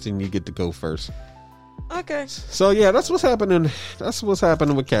first. Christine, you get to go first. Okay. So yeah, that's what's happening. That's what's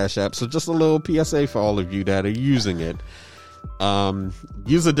happening with Cash App. So just a little PSA for all of you that are using it.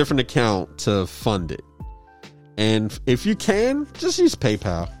 use a different account to fund it. And if you can, just use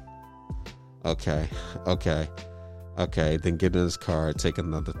PayPal. Okay. Then get in his card, take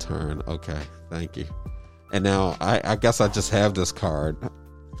another turn. Okay, thank you. And now I guess I just have this card.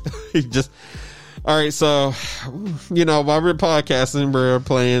 All right, so while we're podcasting, we're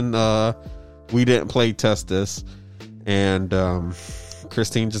playing We Didn't Play Test This, and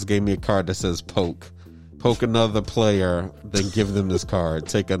Christine just gave me a card that says poke another player, then give them this card,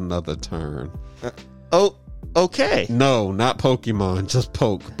 take another turn. Okay. No, not Pokemon, just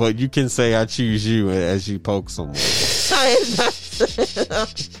poke. But you can say I choose you as you poke someone.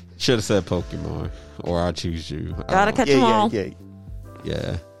 Should have said Pokemon or I choose you. Gotta catch them all.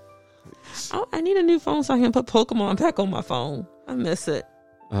 Yeah. Oh, I need a new phone so I can put Pokemon back on my phone. I miss it.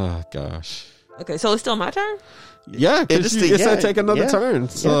 Oh gosh. Okay, so it's still my turn? Yeah, because it said take another turn.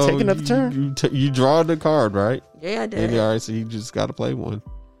 So take another turn. You draw the card, right? Yeah, I did. All right, so you just got to play one.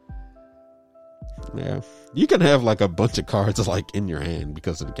 Yeah, you can have like a bunch of cards like in your hand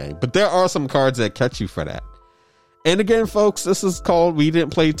because of the game, but there are some cards that catch you for that. And again, folks, this is called We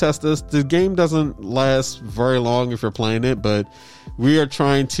Didn't Play Test This. The game doesn't last very long if you're playing it, but we are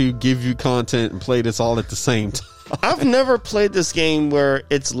trying to give you content and play this all at the same time. I've never played this game where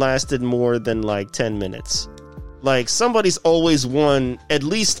it's lasted more than like 10 minutes. Like somebody's always won at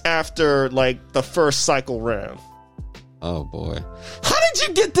least after like the first cycle round. Oh boy. How did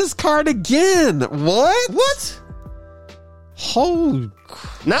you get this card again? What? Holy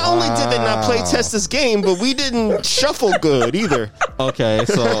crap. Not only did they not play test this game, but we didn't shuffle good either. Okay,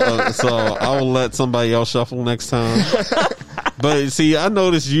 so I will let somebody else shuffle next time. But see, I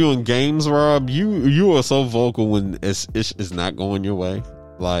noticed you in games, Rob. You are so vocal when it's not going your way.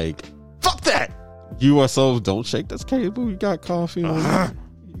 Like, fuck that. You are so don't shake this table. You got coffee. I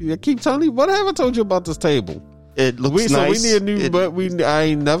keep telling you, what have I told you about this table? It looks nice. So we need a new, but I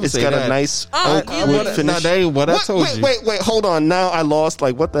ain't never say that. It's got a nice oak wood finish. Nah, that ain't what I told you. Wait, hold on. Now I lost.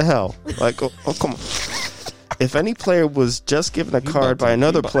 Like, what the hell? Like, oh come on. If any player was just given a card by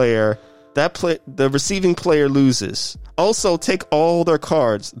another player, the receiving player loses. Also, take all their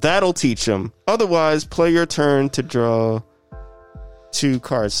cards. That'll teach them. Otherwise, play your turn to draw 2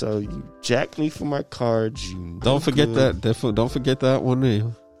 cards. So you jack me for my cards. Don't forget that. Don't forget that one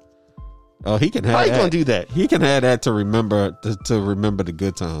there. Oh, he can have. How you gonna do that? He can have that to remember the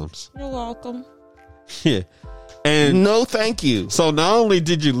good times. You're welcome. Yeah, and no, thank you. So not only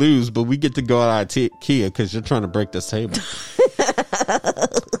did you lose, but we get to go out IKEA because you're trying to break this table.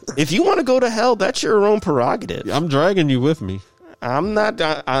 If you want to go to hell, that's your own prerogative. I'm dragging you with me. I'm not.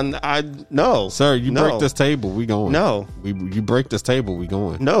 No, sir. You break this table, we going. No, you break this table, we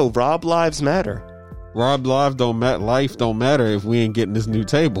going. No, Rob lives matter. Rob life don't matter if we ain't getting this new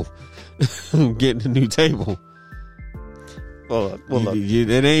table. Getting a new table. Well, look.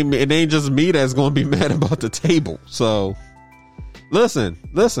 It ain't just me that's going to be mad about the table. So, listen.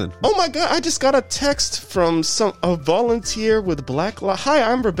 Oh my God! I just got a text from a volunteer with Black Lives. Hi,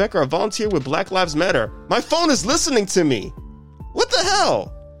 I'm Rebecca, a volunteer with Black Lives Matter. My phone is listening to me. What the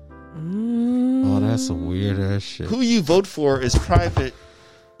hell? Oh, that's some weird ass shit. Who you vote for is private.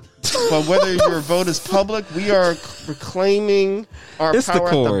 But whether your vote is public, we are reclaiming our power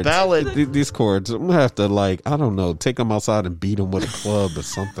at the ballot. These cords, I'm going to have to, I don't know, take them outside and beat them with a club or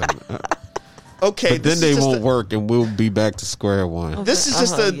something. Okay, but then they won't work, and we'll be back to square one. Okay. This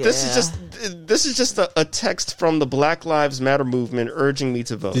is just a text from the Black Lives Matter movement urging me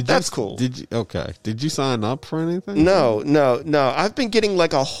to vote. That's cool. Did you sign up for anything? No. I've been getting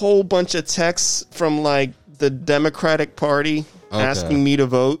a whole bunch of texts from the Democratic Party asking me to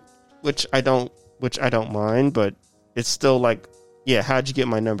vote. Which I don't mind, but it's still how'd you get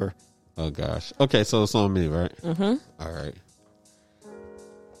my number? Oh gosh. Okay, so it's on me, right? Mm-hmm. All right.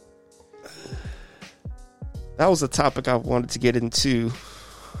 That was a topic I wanted to get into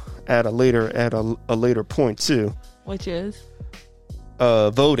at a later point too. Which is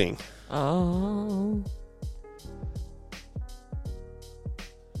voting. Oh.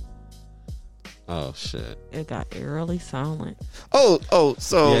 Oh shit! It got eerily silent.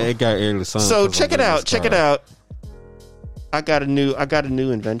 So yeah, it got eerily silent. So check it out. I got a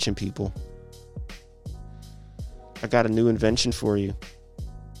new invention, people. I got a new invention for you.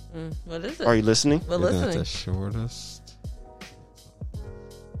 What is it? Are you listening? We're listening. The shortest.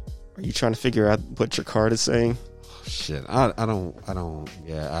 Are you trying to figure out what your card is saying? Oh, shit, I don't.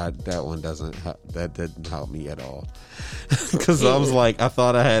 Yeah, that one doesn't. That didn't help me at all. Because I was I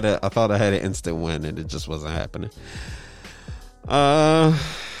thought I had an instant win, and it just wasn't happening.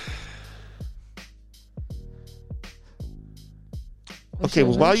 Okay,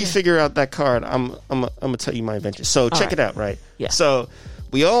 well, while you figure out that card, I'm gonna tell you my invention. So check it out, right? Yeah. So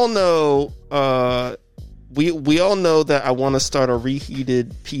we all know, we all know that I want to start a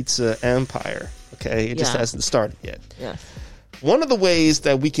reheated pizza empire. Okay, it just hasn't started yet. Yes. One of the ways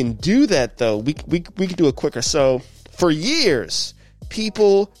that we can do that, though, we can do it quicker. So for years,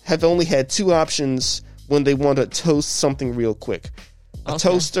 people have only had two options when they want to toast something real quick: a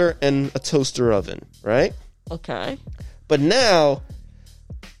toaster and a toaster oven, right? Okay. But now,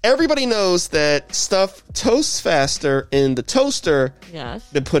 everybody knows that stuff toasts faster in the toaster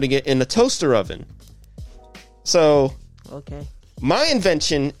than putting it in the toaster oven. So, my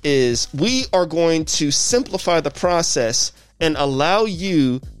invention is we are going to simplify the process and allow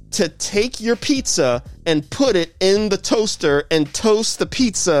you to take your pizza and put it in the toaster and toast the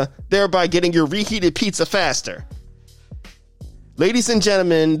pizza, thereby getting your reheated pizza faster. Ladies and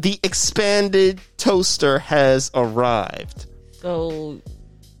gentlemen, the expanded toaster has arrived. So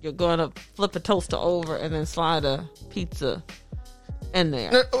you're going to flip a toaster over and then slide a pizza in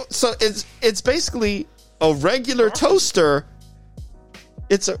there. So it's basically a regular toaster.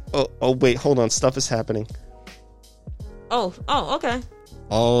 It's a wait, hold on, stuff is happening. Oh, okay.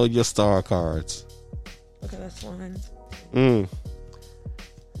 All your star cards. Okay, that's fine.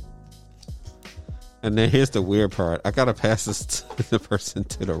 And then here's the weird part. I gotta pass this to the person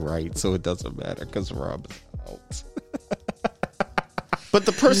to the right, so it doesn't matter because Rob is out. But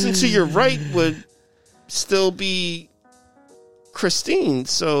the person to your right would still be Christine,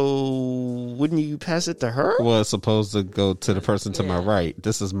 so wouldn't you pass it to her? Well, it's supposed to go to the person to my right.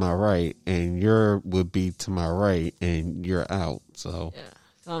 This is my right, and your would be to my right, and you're out. So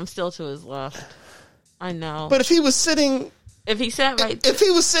I'm still to his left. I know. But if he was sitting... If he sat right... If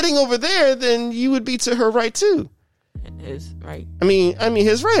he was sitting over there, then you would be to her right, too. His right. I mean,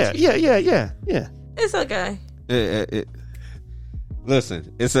 his right. Yeah. It's okay.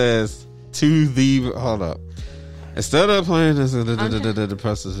 Listen, it says to the... Hold up. Instead of playing this, give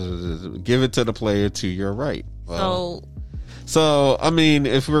it to the player to your right. Well, so, I mean,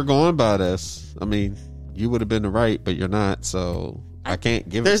 if we're going by this, I mean, you would have been the right, but you're not, so I can't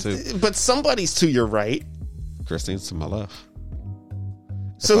give it to... But somebody's to your right. Christine's to my left.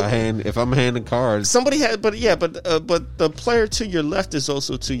 So if I'm handing cards, somebody had, but the player to your left is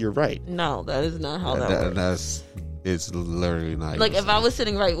also to your right. No, that is not how that works. It's literally not. Like if I was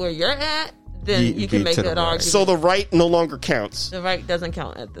sitting right where you're at, then you can make that argument. So the right no longer counts. The right doesn't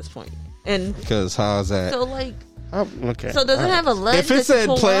count at this point. And because how's that? So like. Okay. So does it have a ledge? If it said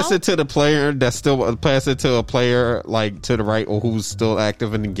pass it to the player, that's still pass it to a player like to the right or who's still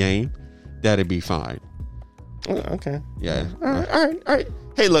active in the game, that'd be fine. Okay. Yeah. All right.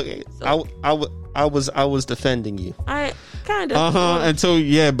 Hey, look, so, I was defending you. I kind of. Until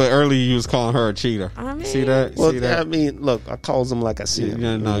but earlier you was calling her a cheater. I mean, see that? Well, see that? I mean, look, I calls them like I see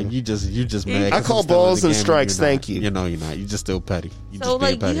them. No, you just mad. I call balls and strikes. Thank you. You know you're not. You just still petty. You so just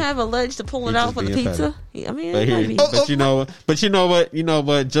like petty. you have a ledge to pull it out for the pizza. Petty. I mean, but you know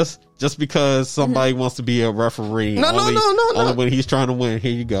what? Just because somebody wants to be a referee, only when he's trying to win.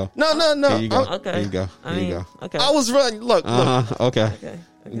 Here you go. No. Here you go. Okay. Here you go. Here you go. Okay. I was running. Look. Okay.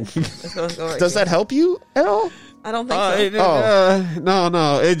 Let's go right Does that help you at all? I don't think so.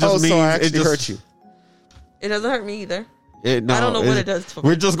 No. It just means so I actually it hurt you. It doesn't hurt me either. No, I don't know what it does for me.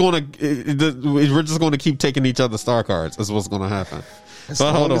 We're just going to keep taking each other's star cards. That's what's going to happen.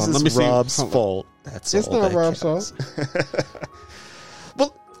 But hold on, let me see. Rob's fault. That's it's all not that Rob's counts. fault.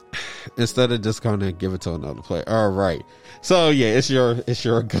 Well, instead of just going to give it to another player. All right. So yeah, it's your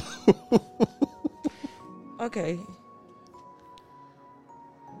go. Okay.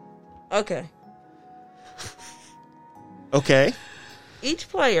 Okay. Each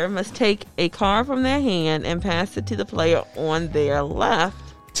player must take a card from their hand and pass it to the player on their left.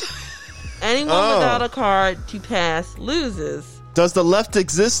 Anyone without a card to pass loses. Does the left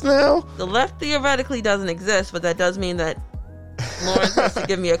exist now? The left theoretically doesn't exist, but that does mean that Lawrence has to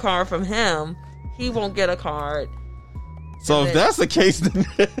give me a card from him. He won't get a card. So if that's the case, then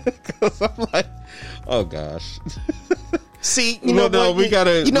because I'm like, oh gosh. See, we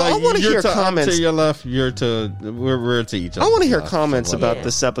gotta. I want to hear comments. I'm to your left, we're to each other. I want to hear comments about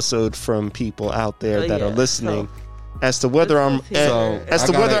this episode from people out there that are listening, as to whether I'm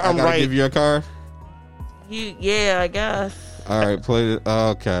right. Give you a card. I guess. All right, play it.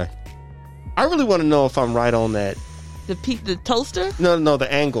 Okay. I really want to know if I'm right on that. The toaster? No,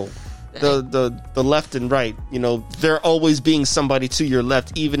 the angle. The left and right, there always being somebody to your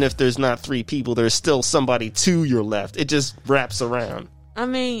left, even if there's not three people, there's still somebody to your left. It just wraps around. I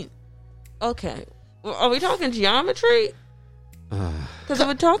mean, okay. Are we talking geometry? Because if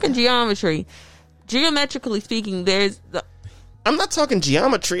we're talking geometrically speaking, there's I'm not talking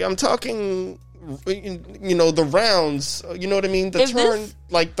geometry. I'm talking, the rounds. You know what I mean? The If turn, this-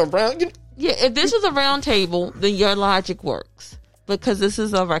 like the round. Yeah, if this is a round table, then your logic works. Because this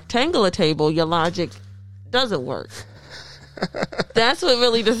is a rectangular table, your logic doesn't work. That's what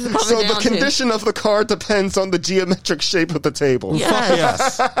really this is coming So down the condition of the card depends on the geometric shape of the table. to. Yes.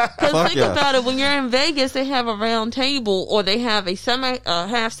 Yes. Because Fuck think yes. about it, when you're in Vegas, they have a round table, or they have a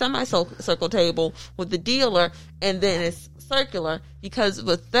half semicircle table with the dealer, and then it's circular. Because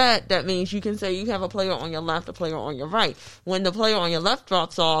with that means you can say you have a player on your left, a player on your right. When the player on your left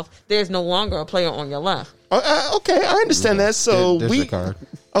drops off, there's no longer a player on your left. Okay, I understand that. So There's your card.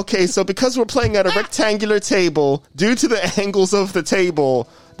 Okay, so because we're playing at a rectangular table, due to the angles of the table,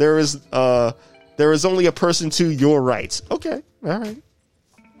 there is only a person to your right. Okay, all right.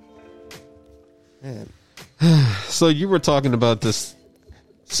 Man. So you were talking about this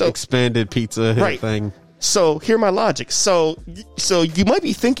So expanded pizza Right. thing. So hear my logic. So you might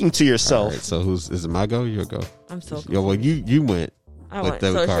be thinking to All yourself, right, so is it my go? Your go? I'm so Yeah, well, you went I with went.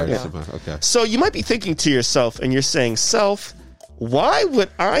 those So it's your cards. go. Okay. So you might be thinking to yourself, and you're saying, self, why would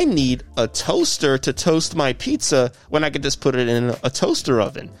I need a toaster to toast my pizza when I could just put it in a toaster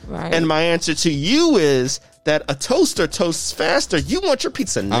oven? Right. And my answer to you is that a toaster toasts faster. You want your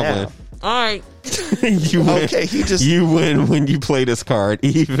pizza I now. win. All right. You win. Okay, You win when you play this card,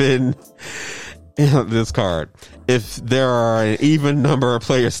 even this card. If there are an even number of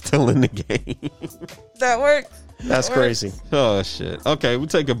players still in the game. That works. That's crazy. Oh shit. Okay, we'll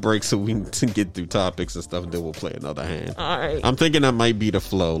take a break so we can get through topics and stuff, and then we'll play another hand. All right. I'm thinking that might be the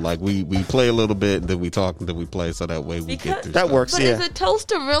flow. Like we play a little bit, and then we talk, and then we play, so that way we Because- get through. That stuff. works, But yeah. is a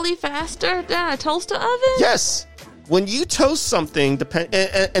toaster really faster than a toaster oven? Yes. When you toast something,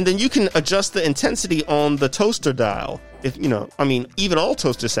 and then you can adjust the intensity on the toaster dial. If even all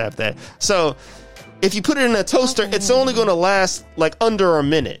toasters have that. So if you put it in a toaster, it's only going to last like under a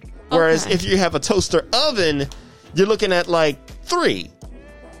minute. Whereas Okay. if you have a toaster oven, you're looking at like 3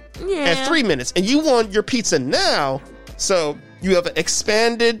 Yeah. at 3 minutes, and you want your pizza now. So you have an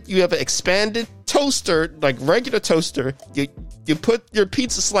expanded toaster, like regular toaster. You put your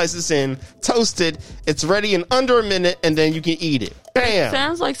pizza slices in, toast it. It's ready in under a minute, and then you can eat it. Bam.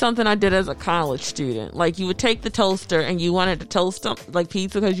 Sounds like something I did as a college student. Like you would take the toaster and you wanted to toast like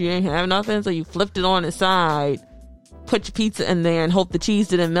pizza because you didn't have nothing, so you flipped it on the side, put your pizza in there, and hope the cheese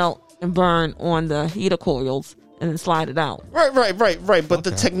didn't melt and burn on the heater coils, and then slide it out. Right. But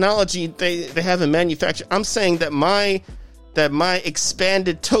the technology they haven't manufactured. I'm saying that my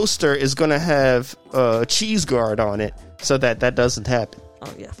expanded toaster is going to have a cheese guard on it, so that doesn't happen.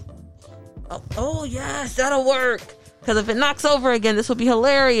 Oh yes. Oh yes, that'll work. Because if it knocks over again, this will be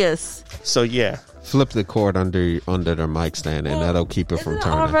hilarious. So yeah. Flip the cord under their mic stand, and that'll keep it from Isn't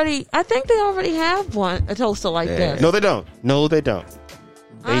turning. I think they already have a toaster like Yeah. this. No, they don't.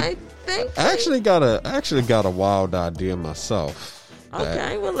 I think. I actually got a wild idea myself.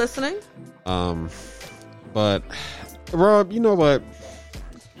 Okay, we're listening. But Rob, you know what?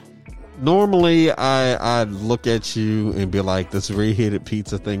 Normally, I look at you and be like, "This reheated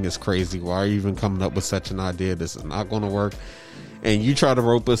pizza thing is crazy. Why are you even coming up with such an idea? This is not going to work." And you try to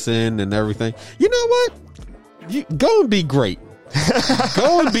rope us in and everything. You know what? You go and be great.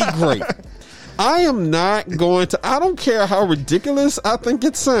 Go and be great. I am not going to. I don't care how ridiculous I think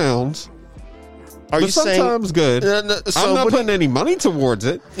it sounds. Are But you saying sometimes good. so I'm not what do putting any money towards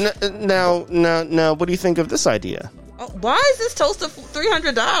it. now? What do you think of this idea? Oh, why is this toaster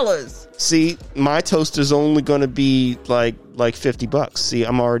 $300? See, my toaster's only going to be like $50. See,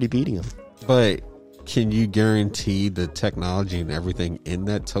 I'm already beating him. But can you guarantee the technology and everything in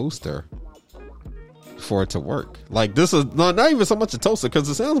that toaster for it to work? Like, this is not even so much a toaster, because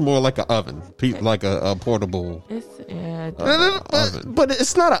it sounds more like an oven, like a portable oven. But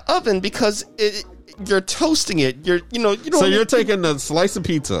it's not an oven because you're toasting it. You don't. So you're taking a slice of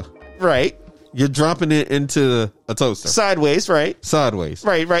pizza, right you're dropping it into a toaster sideways, right sideways.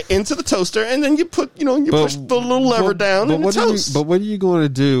 right into the toaster, and then you put push the little lever down and it toasts. But what are you going to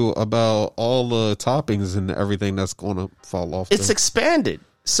do about all the toppings and everything that's going to fall off? It's expanded,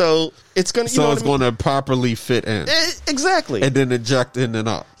 so it's going to. So it's going to properly fit in, exactly, and then eject in and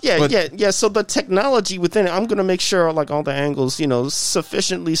out. Yeah. So the technology within it, I'm going to make sure like all the angles,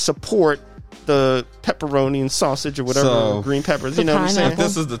 sufficiently support the pepperoni and sausage or whatever, So- green peppers. The You know what I'm saying? pineapple.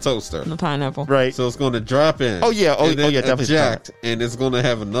 This is the toaster. The pineapple. Right. So it's going to drop in. Oh, yeah. and then Definitely. eject, and it's going to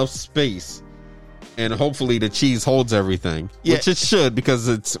have enough space, and hopefully the cheese holds everything, Yeah. which it should because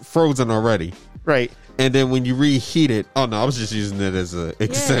it's frozen already. Right. And then when you reheat it, oh no, I was just using it as an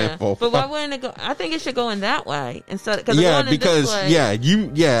example. Yeah, but why wouldn't it go? I think it should go in that way instead. Cause Yeah, going in because this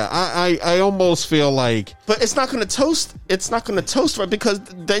way, I almost feel like, But it's not going to toast. It's not going to toast right because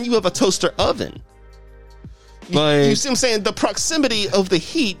then you have a toaster oven. but You see what I'm saying? The proximity of the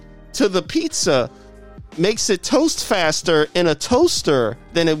heat to the pizza makes it toast faster in a toaster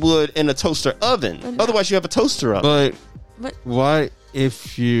than it would in a toaster oven. Otherwise, you have a toaster oven. But why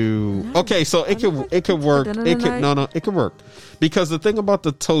if you okay? So it could work. It could work because the thing about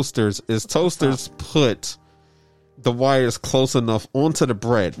the toasters is toasters put the wires close enough onto the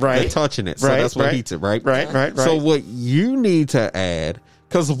bread, Right. they're touching it, so Right, that's what right. heats it, right? Right. So what you need to add,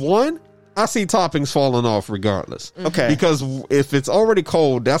 because one, I see toppings falling off regardless. Okay. Because if it's already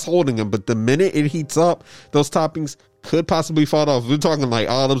cold, that's holding them. But the minute it heats up, those toppings could possibly fall off. We're talking like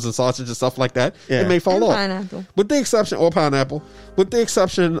olives and sausage and stuff like that. Yeah. It may fall and off. pineapple. With the exception, or pineapple, with the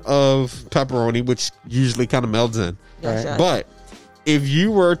exception of pepperoni, which usually kind of melts in. Yes, yes. But if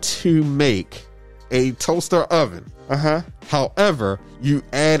you were to make a toaster oven, however, you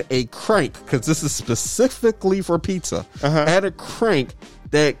add a crank, because this is specifically for pizza, add a crank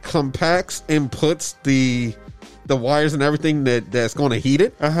that compacts and puts the wires and everything that's going to heat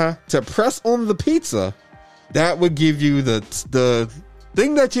it to press on the pizza. That would give you the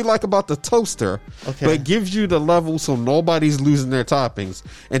thing that you like about the toaster, but gives you the level so nobody's losing their toppings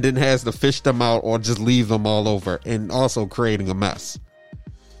and then has to fish them out or just leave them all over and also creating a mess.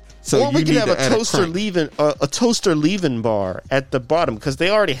 So Or we you can need have to a add toaster crank. leave-in bar at the bottom because they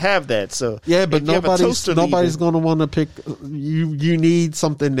already have that. So Yeah, but if you have a toaster nobody's leave-in- going to want to pick. You need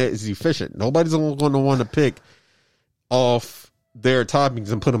something that is efficient. Nobody's going to want to pick off their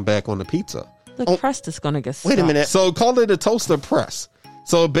toppings and put them back on the pizza. The crust is going to get Wait a stuck. minute. So call it a toaster press.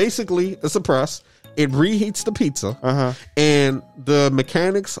 So basically, it's a press. It reheats the pizza, and the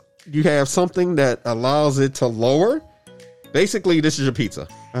mechanics. You have something that allows it to lower. Basically, this is your pizza.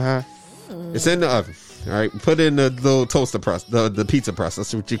 It's in the oven. All right, put in the little toaster press, the pizza press.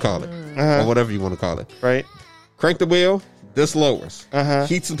 That's what you call it, or whatever you want to call it. Right. Crank the wheel. This lowers.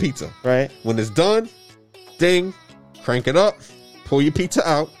 Heats the pizza. Right. When it's done, ding, crank it up, pull your pizza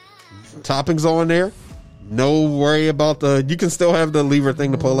out, toppings on there. No worry about you can still have the lever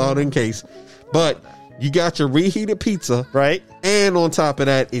thing to pull out in case, but you got your reheated pizza, Right. and on top of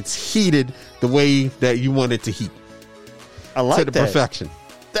that, it's heated the way that you want it to heat I like to the that. perfection.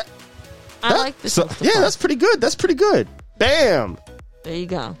 I like this. So- Yeah, that's pretty good. That's pretty good. Bam. There you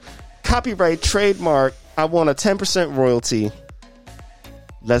go. Copyright, trademark. I want a 10% royalty.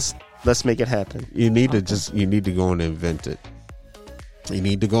 Let's make it happen. You need to go and invent it. You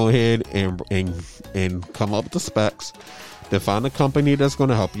need to go ahead and come up with the specs. Then find a company that's going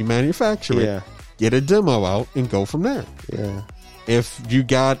to help you manufacture it. Yeah. Get a demo out and go from there. Yeah. If you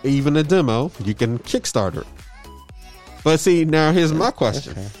got even a demo, you can Kickstarter it. But see, now here's my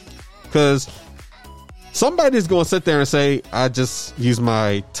question. Because somebody's going to sit there and say, I just use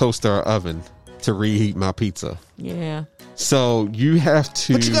my toaster or oven to reheat my pizza. Yeah. So you have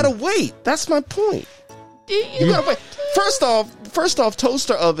to... But you gotta wait. That's my point. You gotta wait. First off,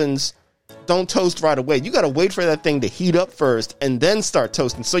 toaster ovens don't toast right away. You gotta wait for that thing to heat up first and then start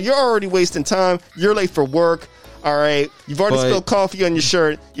toasting. So you're already wasting time. You're late for work. All right. You've already But- spilled coffee on your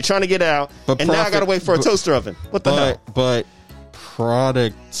shirt. You're trying to get out. But And now I profit- gotta wait for a but- toaster oven. What the hell? But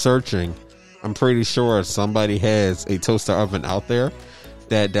product searching, I'm pretty sure somebody has a toaster oven out there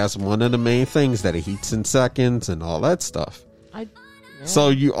that's one of the main things that it heats in seconds and all that stuff. So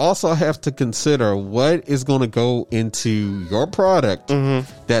you also have to consider what is going to go into your product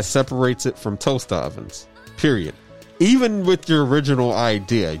that separates it from toaster ovens. Period. Even with your original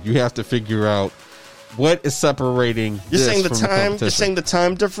idea, you have to figure out what is separating. You're this saying the from time. You're competition. saying the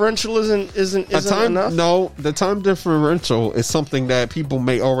time differential isn't enough. No, the time differential is something that people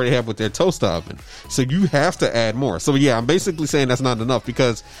may already have with their toaster oven. So you have to add more. So yeah, I'm basically saying that's not enough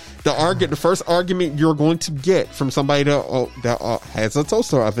because the first argument you're going to get from somebody that has a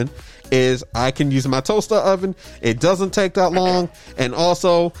toaster oven is I can use my toaster oven. It doesn't take that long, and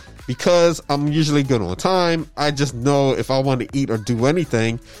also because I'm usually good on time, I just know if I want to eat or do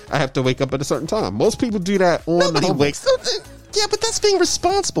anything, I have to wake up at a certain time. Most people do that on Nobody the wakes. Yeah, but that's being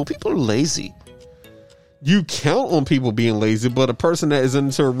responsible. People are lazy. You count on people being lazy, but a person that is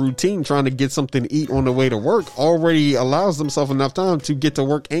into a routine trying to get something to eat on the way to work already allows themselves enough time to get to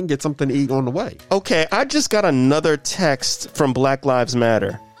work and get something to eat on the way. Okay, I just got another text from Black Lives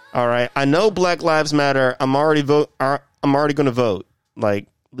Matter. All right, I know Black Lives Matter. I'm already going to vote. Like,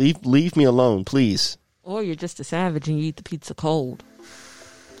 leave me alone, please. Or you're just a savage and you eat the pizza cold.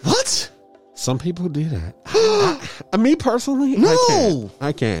 What? Some people do that. Me personally, No!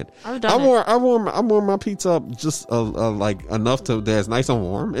 I can't. I've done it. I warm my pizza up just like enough to that it's nice and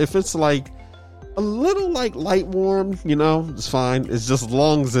warm. If it's like a little like light warm, it's fine. It's just as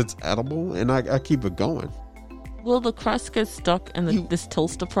long as it's edible, and I keep it going. Will the crust get stuck in this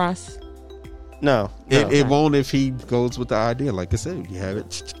toaster press? No. It won't if he goes with the idea. Like I said, you have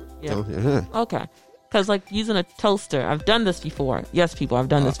it. Yeah. Uh-huh. Okay. Because, like, using a toaster, I've done this before. Yes, people, I've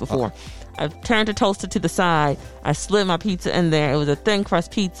done this before. I've turned the toaster to the side. I slid my pizza in there. It was a thin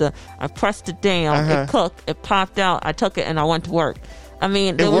crust pizza. I pressed it down. It cooked. It popped out. I took it and I went to work. I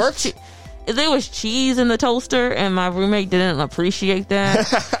mean, it worked? There was cheese in the toaster, and my roommate didn't appreciate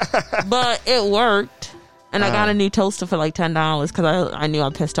that. But it worked. And I got a new toaster for like $10 because I knew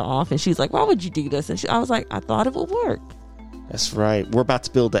I pissed her off. And she's like, why would you do this? And I was like, I thought it would work. That's right. We're about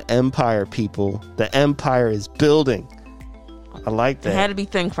to build the empire, people. The empire is building. I like that. It had to be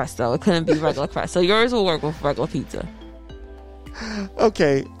thin crust, though. It couldn't be regular crust. So yours will work with regular pizza.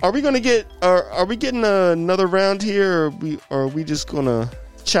 Okay. Are we going to get... Are we getting another round here, or are we just going to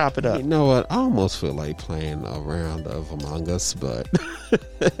chop it up? You know what? I almost feel like playing a round of Among Us, but...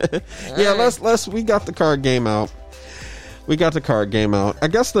 yeah, let's... We got the card game out. I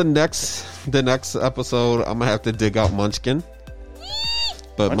guess the next episode, I'm going to have to dig out Munchkin.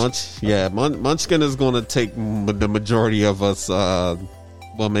 But Munchkin is going to take the majority of us.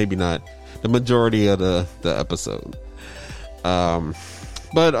 Well, maybe not the majority of the episode.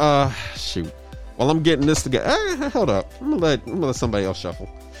 But shoot. While I'm getting this together, hold up. I'm gonna let somebody else shuffle.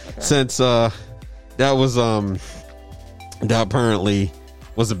 Okay. Since that apparently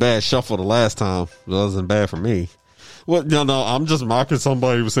was a bad shuffle the last time. It wasn't bad for me. Well, no, I'm just mocking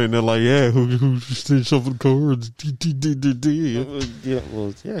somebody who was saying they're like, yeah, who shuffled cards?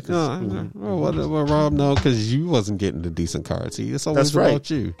 Well, Rob, no, because you wasn't getting the decent cards. See, it's always about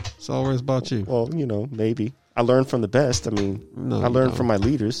you. It's always about you. Well, maybe I learned from the best. I mean, I learned from my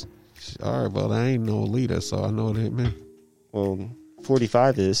leaders. All right, well, I ain't no leader, so I know it ain't me. Well,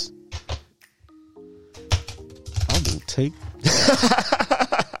 45 is. I will take.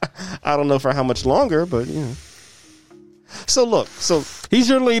 I don't know for how much longer, but So look, he's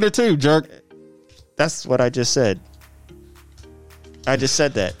your leader too, jerk. That's what I just said. I just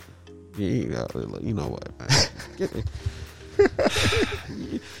said that. Yeah, you know what, man.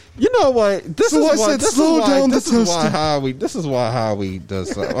 You know what? This is why Howie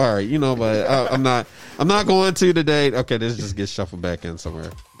does. All right, you know what? I'm not going to today. Okay, this just gets shuffled back in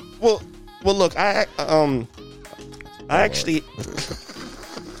somewhere. Well, look, I actually.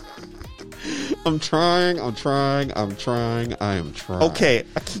 I'm trying. I am trying. Okay,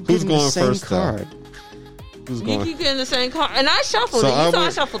 I keep Who's going the same first? Card. Who's going? You keep getting the same card, and I shuffled it. I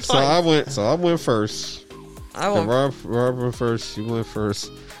shuffled twice. So I went first. Rob went first. You went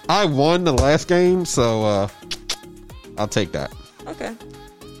first. I won the last game, so I'll take that. Okay.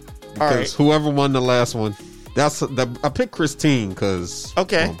 Because right. Whoever won the last one, I picked Christine because.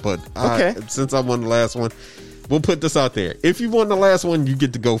 Okay. Since I won the last one, we'll put this out there. If you won the last one, you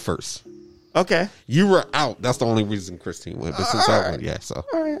get to go first. Okay. You were out. That's the only reason Christine went. But since I won, yeah. So.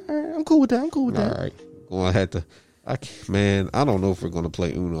 All right. I'm cool with that. All right. Well, I had to. I don't know if we're going to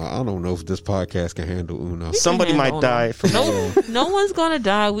play Uno. I don't know if this podcast can handle Uno. Somebody might die from No one's going to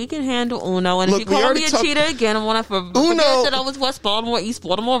die. We can handle Uno. And look, if you call me a cheater again, I want to forget that I was West Baltimore, East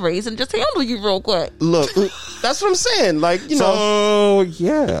Baltimore raised, and just handle you real quick. Look, that's what I'm saying. Like, so,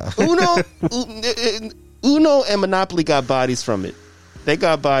 yeah. Uno and Monopoly got bodies from it. They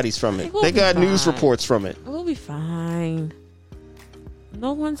got bodies from it. They got news reports from it. We'll be fine.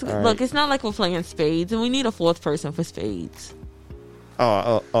 No one's right. Look, it's not like we're playing spades, and we need a fourth person for spades.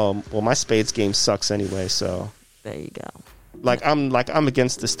 Well, my spades game sucks anyway, so there you go. I'm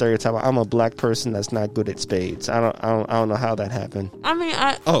against the stereotype. I'm a black person that's not good at spades. I don't know how that happened. I mean,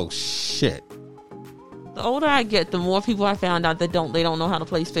 oh shit. The older I get, the more people I found out that they don't know how to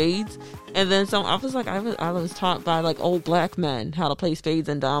play spades. And then I was taught by like old black men how to play spades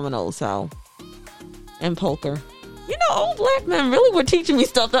and dominoes, and poker. You know, old black men really were teaching me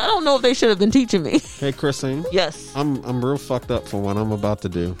stuff that I don't know if they should have been teaching me. Hey, Christine. Yes. I'm real fucked up for what I'm about to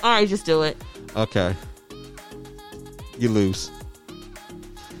do. All right, just do it. Okay. You lose.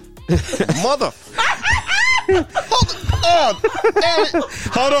 Mother.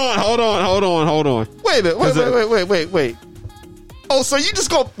 Hold on. Wait a minute. Wait. Oh, so you just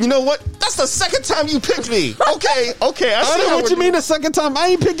go, you know what? That's the second time you picked me. Okay. I don't know what you mean the second time. I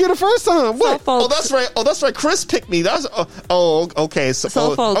ain't picked you the first time. What? Oh, that's right. Chris picked me. Okay. So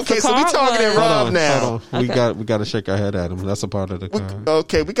we targeting Rob now. Hold on. We got to shake our head at him. That's a part of the card.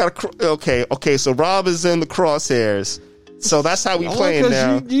 Okay. So Rob is in the crosshairs. So that's how we playing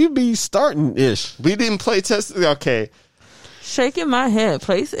now. You be starting ish. We didn't play test. Okay. Shaking my head.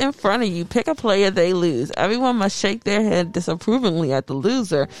 Place in front of you. Pick a player they lose. Everyone must shake their head disapprovingly at the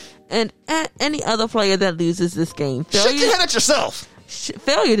loser and at any other player that loses this game. Shake your head at yourself.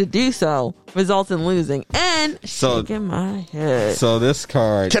 Failure to do so results in losing. And shaking my head. So this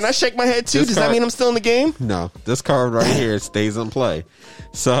card... Can I shake my head too? Does that mean I'm still in the game? No. This card right here stays in play.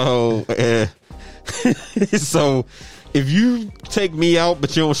 So... so... If you take me out,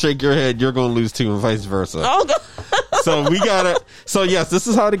 but you don't shake your head, you're going to lose too, and vice versa. Oh, God. So we gotta. So yes, this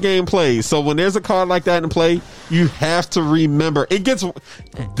is how the game plays. So when there's a card like that in play, you have to remember. It gets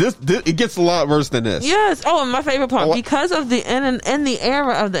it gets a lot worse than this. Yes. Oh, and my favorite part, because of the in the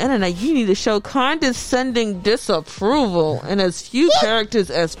era of the internet, you need to show condescending disapproval in as few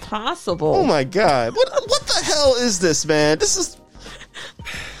characters as possible. Oh my God! What the hell is this, man? This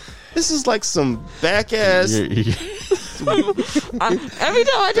is like some back ass. Every time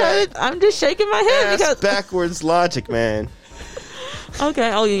I try it, I'm just shaking my head because backwards logic, man.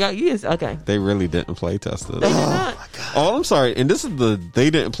 Okay. Oh, you got okay. They really didn't play test this. They did not. My God. Oh, I'm sorry. And this is they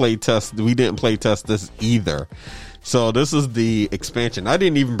didn't play test. We didn't play test this either. So this is the expansion. I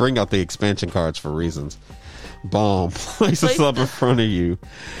didn't even bring out the expansion cards for reasons. Bomb places up in front of you,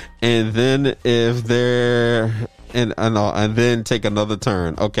 and then if they're and then take another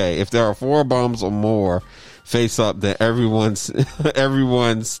turn. Okay, if there are 4 bombs or more face up, then everyone's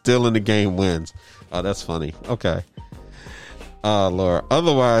still in the game wins. Oh, that's funny. Okay. Lord.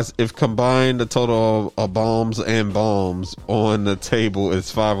 Otherwise, if combined the total of bombs and bombs on the table is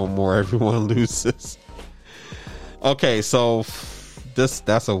 5 or more, everyone loses. Okay, so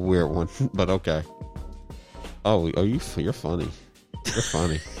that's a weird one, but okay. Oh, you're funny. You're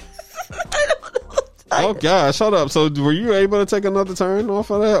funny. Oh gosh, hold up. So were you able to take another turn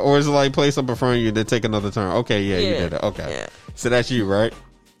off of that? Or is it like place up in front of you to take another turn? Okay, yeah, you did it. Okay. Yeah. So that's you, right?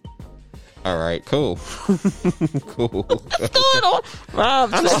 All right, cool. Cool. What's going on?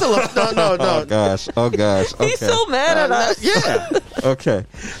 Rob, I'm still no. Oh gosh. Okay. he's so mad at us. Yeah. Okay.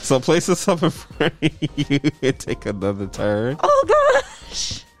 So place this up in front of you and take another turn. Oh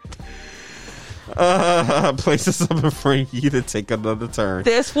gosh. Place this up in front of you to take another turn.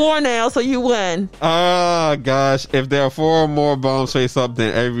 There's 4 now, so you win. Oh gosh. If there are 4 or more bombs face up,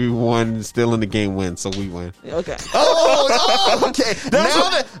 then everyone still in the game wins, so we win. Okay. Oh, okay.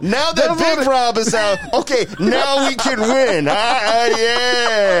 Now that Big Rob is out, okay, now we can win.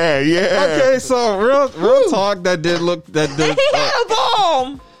 Yeah. Okay, so real talk. That did. He had a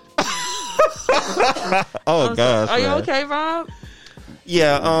bomb. Oh gosh. Are you man. okay, Rob?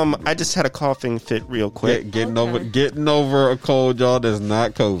 Yeah, I just had a coughing fit real quick. Getting over a cold, y'all. That's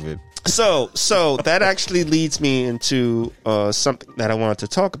not COVID. So that actually leads me into something that I wanted to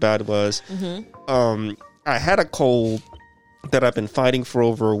talk about. Was I had a cold that I've been fighting for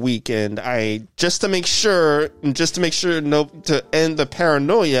over a week, and to end the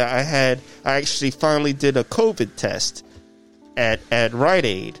paranoia, I actually finally did a COVID test at Rite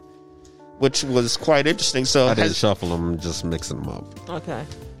Aid, which was quite interesting. So I didn't shuffle them, just mixing them up. Okay.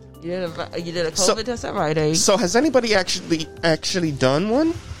 You did a COVID test at Rite Aid. So has anybody actually done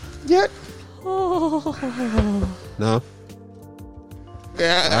one yet? Oh. No.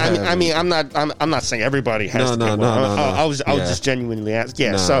 Yeah, I mean, I'm not saying everybody has to get one. I was just genuinely asking.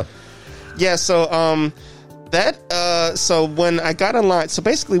 Yeah. No. So when I got online, so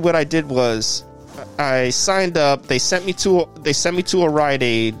basically what I did was I signed up. They sent me to a Rite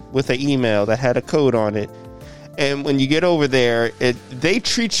Aid with an email that had a code on it. And when you get over there, they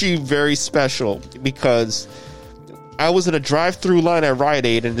treat you very special, because I was in a drive-through line at Rite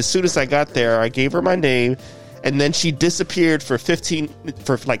Aid, and as soon as I got there, I gave her my name, and then she disappeared for 15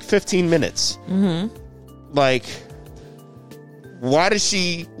 minutes. Mm-hmm. Like, why did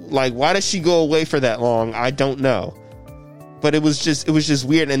she go away for that long? I don't know. But it was just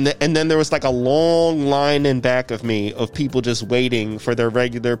weird, and then there was like a long line in back of me of people just waiting for their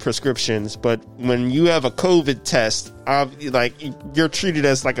regular prescriptions. But when you have a COVID test, you're treated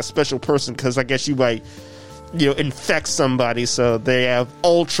as like a special person, because I guess you might, infect somebody, so they have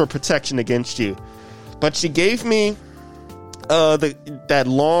ultra protection against you. But she gave me that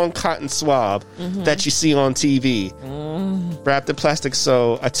long cotton swab that you see on TV, wrapped in plastic.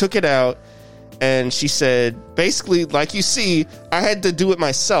 So I took it out. And she said, basically, like you see, I had to do it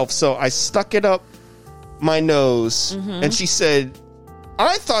myself. So I stuck it up my nose. And she said,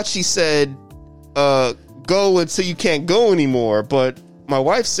 I thought she said, go until you can't go anymore. But my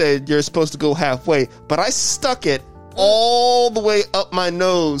wife said, you're supposed to go halfway. But I stuck it all the way up my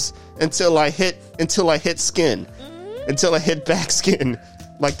nose until I hit skin. Until I hit back skin,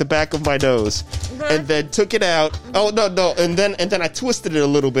 like the back of my nose. and then took it out. Oh no, and then I twisted it a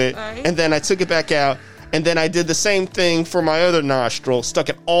little bit, Right. and then I took it back out, and then I did the same thing for my other nostril, stuck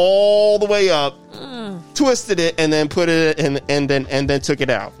it all the way up, twisted it, and then put it in, and then took it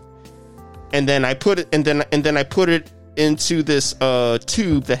out, and then I put it, and then I put it into this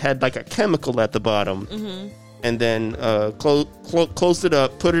tube that had like a chemical at the bottom. And then closed it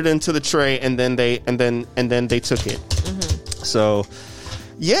up, put it into the tray, and then they took it. So,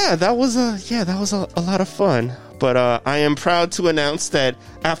 yeah, that was a lot of fun. But I am proud to announce that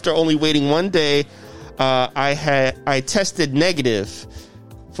after only waiting 1 day, I tested negative.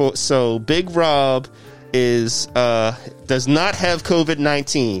 So Big Rob does not have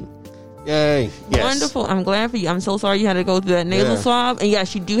COVID-19. Yay. Yes. Wonderful. I'm glad for you. I'm so sorry you had to go through that nasal swab. And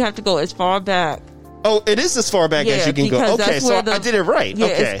yes, you do have to go as far back. Oh, it is as far back as you can go. because Okay, that's so where I did it right. Yeah,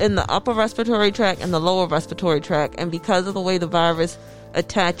 Okay. it's in the upper respiratory tract and the lower respiratory tract. And because of the way the virus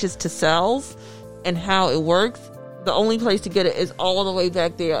attaches to cells and how it works, the only place to get it is all the way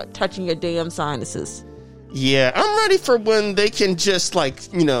back there, touching your damn sinuses. Yeah, I'm ready for when they can just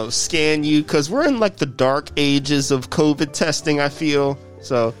scan you, because we're in like the dark ages of COVID testing, I feel.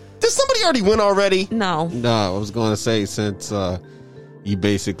 So, did somebody already win already? No. No, I was going to say, since you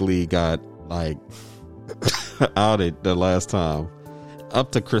basically got like outed the last time,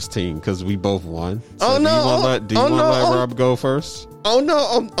 up to Christine, because we both won. So do you want to let Rob go first? Oh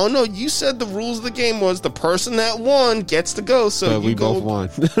no! You said the rules of the game was the person that won gets to go. So But we both won.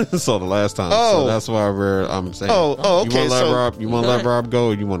 So the last time. So that's why I'm saying. Okay. You want to let Rob go,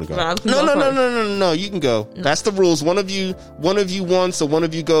 or you want to go? Rob can No. go first. No. You can go. That's the rules. One of you won, so one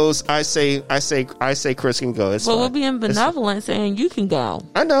of you goes. I say Chris can go. It's Well, fine. we're being benevolent, saying you can go.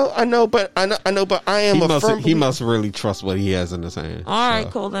 I know, but I am He must really trust what he has in his hand. All right,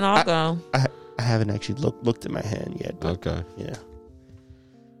 cool. Then I'll go. I haven't actually looked at my hand yet. But Okay. Yeah.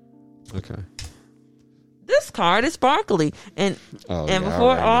 Okay. This card is sparkly, and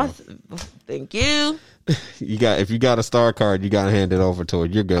before thank you. If you got a star card, you got to hand it over to her.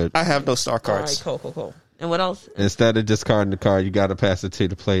 You're good. I have no star All right, cards. cool. And what else? Instead of discarding the card, you got to pass it to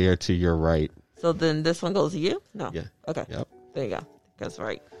the player to your right. So then this one goes to you? No. Yeah. Okay. Yep. There you go. That's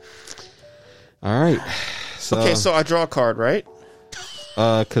right. All right. Okay, so I draw a card, right?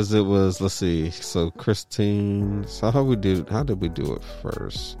 Because it was, let's see. So Christine. So how did we do it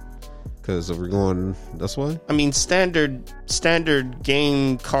first? Because we're going this way. I mean, standard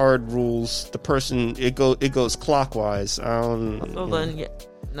game card rules. The person it goes clockwise. So then, yeah,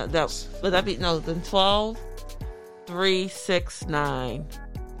 no, then 12, 3, 6, 9,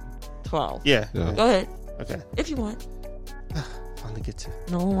 12. Yeah. Go ahead Okay. if you want. Finally get to.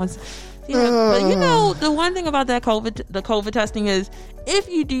 No one wants. But the one thing about that the COVID testing is, if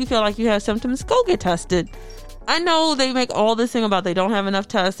you do feel like you have symptoms, go get tested. I know they make all this thing about they don't have enough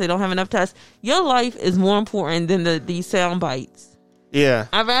tests. Your life is more important than these sound bites. Yeah.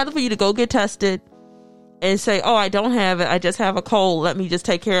 I'd rather for you to go get tested and say, oh, I don't have it, I just have a cold, let me just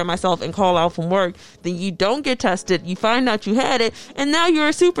take care of myself and call out from work, than you don't get tested, you find out you had it, and now you're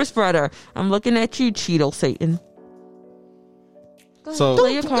a super spreader. I'm looking at you, Cheeto Satan. Go So- ahead,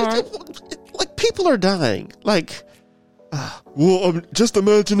 play your card. Like, people are dying. Like, just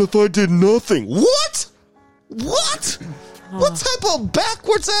imagine if I did nothing. What? What type of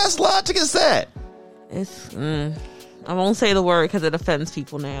backwards ass logic is that? I won't say the word because it offends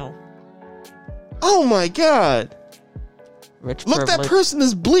people now. Oh my god! Rich Look, privilege. that person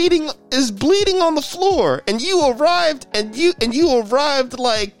is bleeding on the floor, and you arrived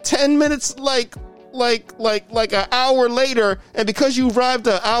like 10 minutes, like an hour later, and because you arrived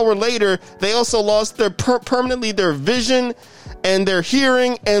an hour later, they also lost their permanently their vision and their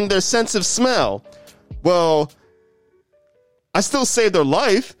hearing and their sense of smell. Well, I still saved their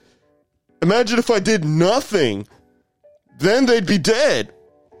life. Imagine if I did nothing. Then they'd be dead.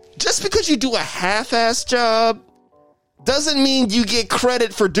 Just because you do a half-ass job doesn't mean you get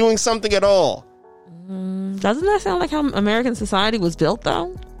credit for doing something at all. Doesn't that sound like how American society was built,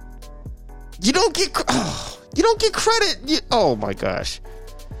 though? You don't get credit. Oh my gosh.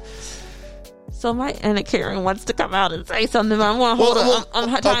 So my Anna Karen wants to come out and say something. But I want to hold on.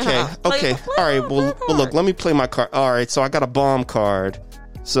 I'm trying to Okay. All right. Well, look. Let me play my card. All right. So I got a bomb card.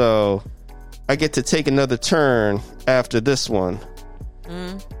 So I get to take another turn after this one.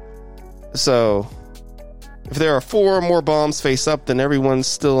 So if there are 4 more bombs face up, then everyone's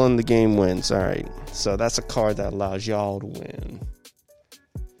still in the game wins. All right. So that's a card that allows y'all to win.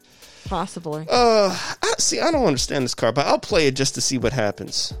 Possibly. I don't understand this card, but I'll play it just to see what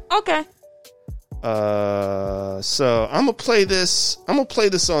happens. Okay. So I'm gonna play this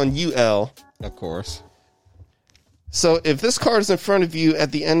on UL. Of course. So if this card is in front of you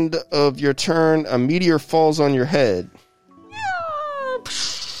at the end of your turn, a meteor falls on your head.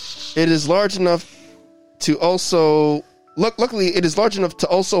 It is large enough to also... Luckily, it is large enough to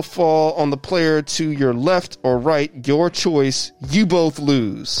also fall on the player to your left or right. Your choice. You both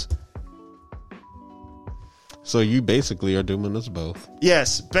lose. So you basically are doing us both.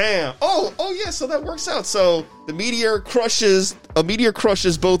 Yes, bam. Oh yeah, so that works out. So a meteor crushes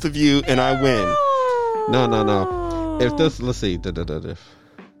both of you and I win. No. If this, let's see.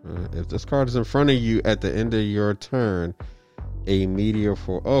 If this card is in front of you at the end of your turn, a meteor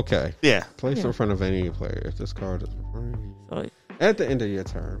for Yeah. Place in front of any player. If this card is in front of you at the end of your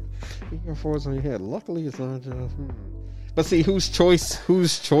turn, meteor falls on your head. Luckily, it's not just. But see, whose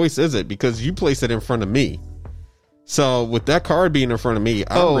choice is it? Because you place it in front of me. So with that card being in front of me,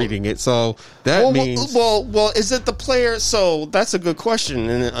 I'm reading it. So that means well, is it the player? So that's a good question,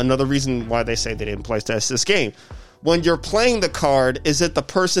 and another reason why they say they didn't play test this game. When you're playing the card, is it the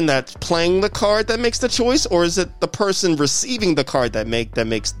person that's playing the card that makes the choice, or is it the person receiving the card that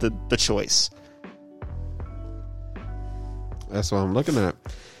makes the choice? That's what I'm looking at.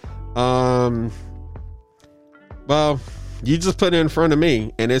 Well, you just put it in front of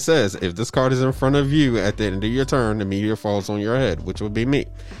me, and it says, if this card is in front of you at the end of your turn, the meteor falls on your head, which would be me.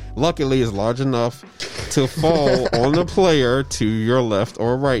 Luckily, it's large enough to fall on the player to your left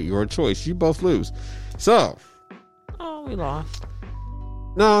or right, your choice. You both lose. So... Oh, we lost.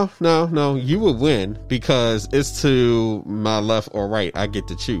 No. You would win because it's to my left or right. I get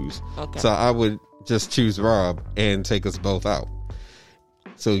to choose. Okay. So I would just choose Rob and take us both out.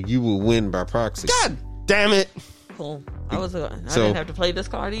 So you will win by proxy. God damn it. Cool. I didn't have to play this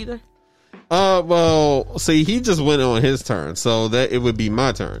card either. Well, see, he just went on his turn, so that it would be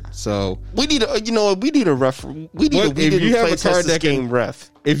my turn. So we need a ref. We didn't play test this game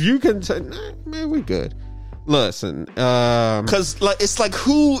ref. If you can, man, we good. Listen, because it's like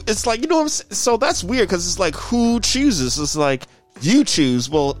you know what I'm saying? So that's weird because it's like who chooses? It's like you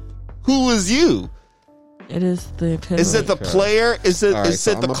choose. Well, who is you? It is the pillar. Is it the player? Is it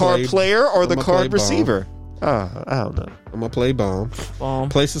the card player or the card receiver? I don't know. I'm gonna play bomb.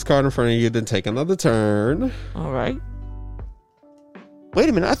 Place this card in front of you, then take another turn. All right. Wait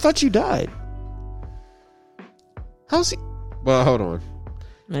a minute. I thought you died. How's he? Well, hold on.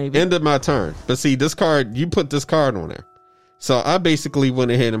 Maybe. End of my turn. But see, this card, you put this card on there. So I basically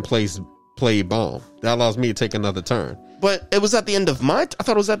went ahead and played bomb. That allows me to take another turn. But it was at the end of I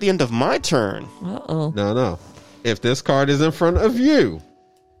thought it was at the end of my turn. Uh-oh. No. If this card is in front of you.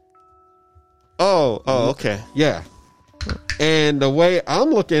 Oh, okay. Yeah. And the way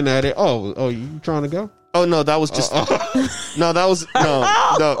I'm looking at it, you trying to go? Oh, no, that was just... No, that was...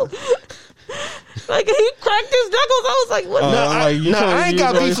 No. Like he cracked his knuckles. I was like, "What?" I ain't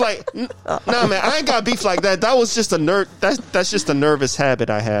got beef like. No, man, I ain't got beef like that. That was just a That's just a nervous habit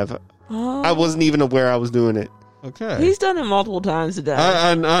I have. I wasn't even aware I was doing it. Okay, he's done it multiple times today.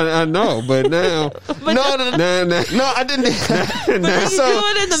 I know, but now, no, I didn't. But you do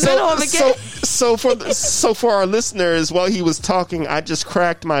it in the middle of a game. So for our listeners, while he was talking, I just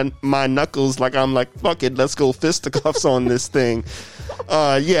cracked my knuckles. I'm like, fuck it, let's go fisticuffs on this thing.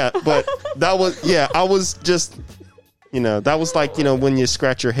 But that was I was just that was like when you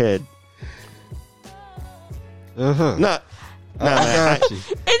scratch your head. Not. I got you.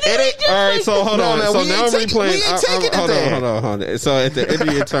 All right, so hold on. So now I'm replaying. Hold on. So at the end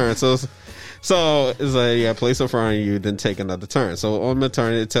of your turn, so it's place in front of you, then take another turn. So on my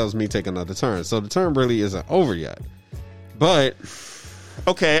turn, it tells me take another turn. So the turn really isn't over yet. But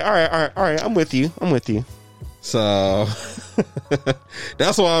okay, all right. I'm with you. So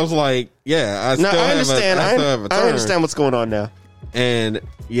that's why I was like, I understand. I understand what's going on now. And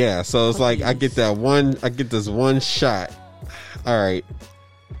so it's like I get this one shot. All right.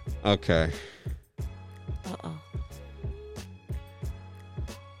 Okay.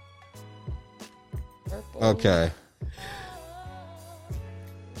 Okay.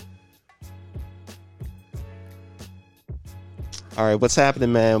 All right, what's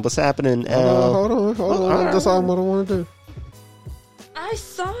happening, man? What's happening? Hold on. That's all what I want to do. I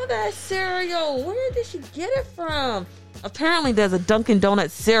saw that cereal. Where did she get it from? Apparently, there's a Dunkin'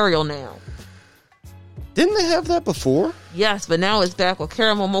 Donuts cereal now. Didn't they have that before? Yes, but now it's back with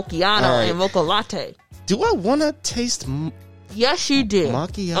caramel macchiato and mocha latte. Do I want to taste? Yes, you do.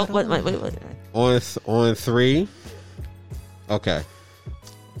 Macchiato. Oh, wait. On 3. Okay.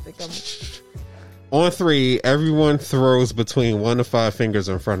 On 3, everyone throws between 1 to 5 fingers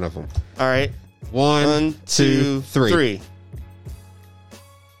in front of them. All right. 1, 2, 3.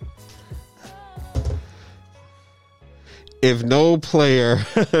 If no player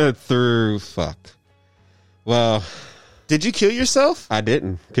threw Well, Did you kill yourself? I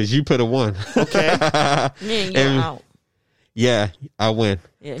didn't because you put a 1. Okay. Me and you are out. Yeah, I win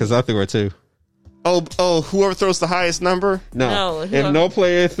Yeah. because I threw a 2. Oh, whoever throws the highest number? No, if whoever- no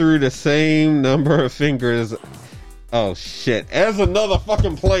player threw the same number of fingers, oh shit, as another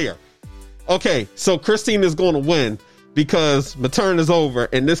fucking player. Okay, so Christine is going to win because my turn is over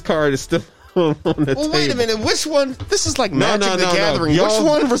and this card is still on the table. Well, wait a minute. Which one? This is like Magic the no. Gathering. Y'all-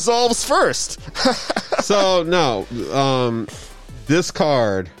 Which one resolves first? So no, this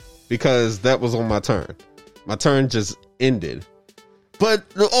card, because that was on my turn. My turn just ended. But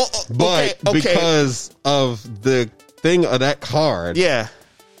But okay. because of the thing of that card, Yeah.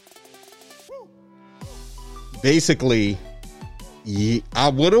 basically, I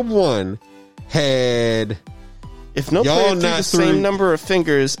would have won had If no Y'all player threw not the through- same number of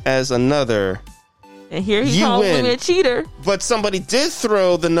fingers as another, And here he You calls win. me a cheater. but somebody did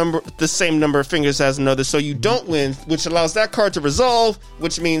throw the same number of fingers as another, so you don't win, which allows that card to resolve,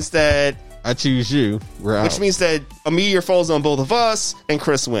 which means that I choose you. We're out. which means that a meteor falls on both of us and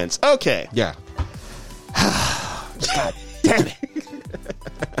Chris wins. Okay. Yeah. Damn it.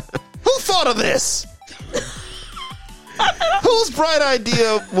 Who thought of this? Whose bright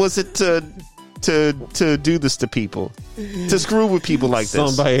idea was it to do this to people? To screw with people like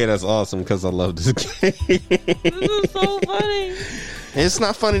this? Somebody that's awesome because I love this game. This is so funny. It's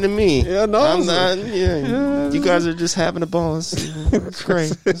not funny to me. Yeah, no, I'm it's- not. Yeah, you guys are just having a ball. It's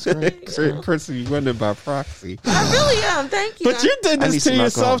great. It's great. Chris, you winning by proxy. I really am. Thank you. But you did I need this to some alcohol.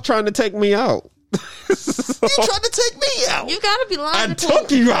 yourself trying to take me out. You tried to take me out. You gotta be I logical.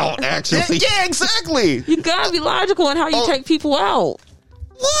 took you out, actually. Yeah, exactly. You gotta be logical in how you Oh. take people out.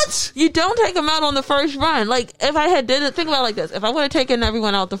 What? You don't take them out on the first run. Like, if I had did it, think about it like this. If I would have taken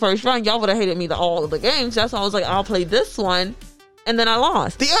everyone out the first run, y'all would have hated me all of the games. That's why I was like, I'll play this one. And then I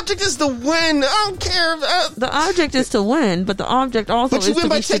lost. The object is to win. I don't care. The object is to win, but the object also But you is win to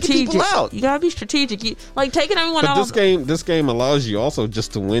by be taking strategic. people out. You gotta be strategic. You like taking everyone But out. this game allows you also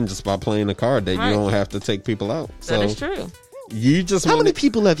just to win just by playing a card that Right. you don't have to take people out. So That is true. you just How want many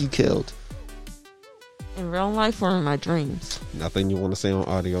people have you killed? In real life or in my dreams. nothing you want to say on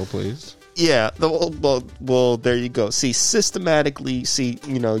audio, please. Yeah. Well, there you go. See, systematically,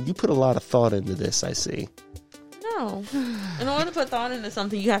 you put a lot of thought into this. I see. No. In order to put thought into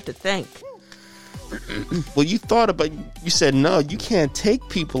something, you have to think. Well, you thought about. You said no. You can't take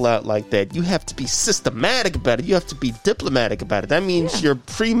people out like that. You have to be systematic about it. You have to be diplomatic about it. That means you're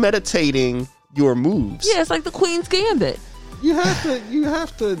premeditating your moves. Yeah, it's like the Queen's Gambit. You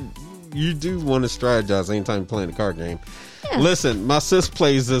have to. You do want to strategize anytime playing a card game. Yeah. Listen, my sis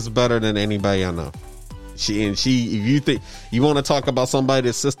plays this better than anybody I know. She if you think you want to talk about somebody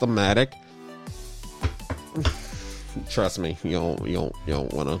that's systematic, trust me, you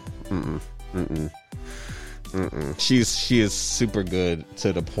don't want to. She is super good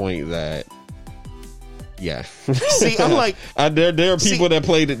to the point that, yeah. See, I'm like, there are See- people that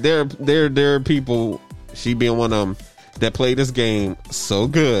played it. There are people. She being one of them that play this game so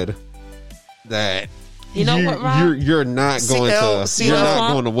good that You know what, Rob? you're not going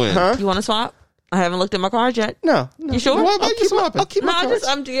to win. Huh? You want to swap? I haven't looked at my cards yet. No. You sure? Why about you swapping? I'll keep my cards.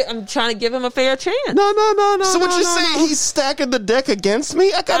 I'm trying to give him a fair chance. No. So what no, you're no, saying? no. He's stacking the deck against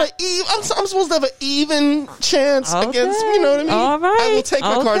me? I got I'm supposed to have an even chance Okay. against me. You know what I mean? All right. I will take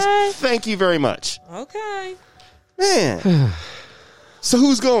my Okay. cards. Thank you very much, Okay. man. So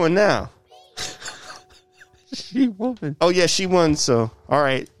who's going now? She won. Oh yeah, she won. So all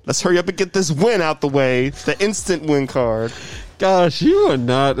right, let's hurry up and get this win out the way. The instant win card. Gosh, you are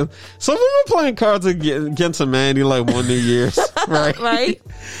not. So we were playing cards against a man he like one New Year's, right? Right?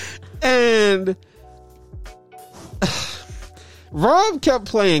 And Rob kept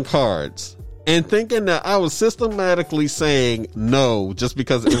playing cards and thinking that I was systematically saying no just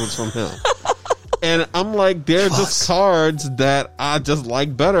because it was from him. And I'm like, they're just cards that I just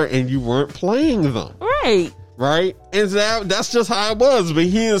like better, and you weren't playing them. Right. Right? And that's just how it was. But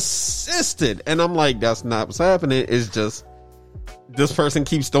he insisted. And I'm like, that's not what's happening. It's just this person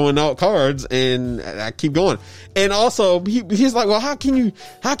keeps throwing out cards and I keep going. And also he's like, well, how can you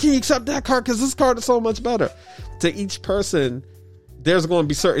accept that card? Because this card is so much better. To each person, there's going to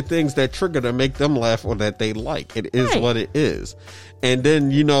be certain things that trigger to make them laugh or that they like. It is Right. what it is. And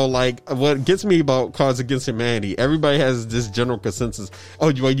then, like what gets me about Cards Against Humanity, everybody has this general consensus. Oh,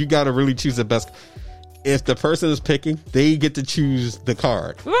 you got to really choose the best. If the person is picking, they get to choose the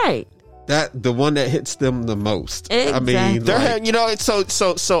card. Right. That the one that hits them the most. I mean, Exactly. like,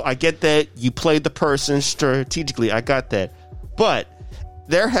 So I get that you played the person strategically. I got that, but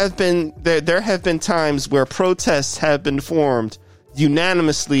there have been times where protests have been formed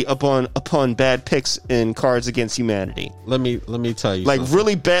unanimously upon bad picks in Cards Against Humanity. Let me tell you, Like something.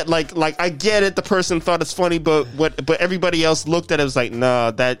 really bad. Like I get it. The person thought it's funny, but everybody else looked at it was like,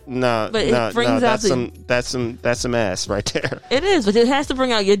 that's some ass right there. It is, but it has to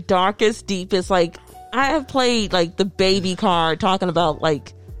bring out your darkest, deepest. Like, I have played like the baby card talking about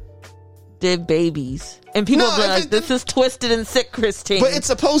like dead babies, and people No, be like, "This is twisted and sick, Christine." But it's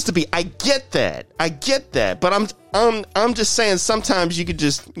supposed to be. I get that. But I'm just saying sometimes you could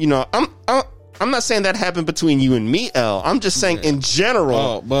just, I'm not saying that happened between you and me, L. I'm just saying in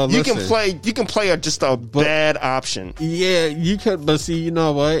general, you can play just a bad option. Yeah, you could, but see, you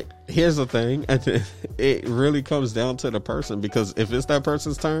know what? Here's the thing. It really comes down to the person, because if it's that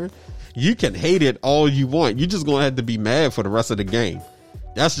person's turn, you can hate it all you want. You're just gonna have to be mad for the rest of the game.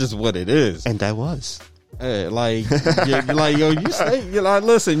 That's just what it is. And I was. Hey, listen,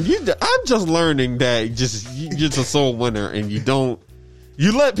 I'm just learning that you're just a sole winner, and you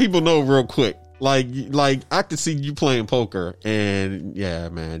let people know real quick. Like I could see you playing poker, and yeah,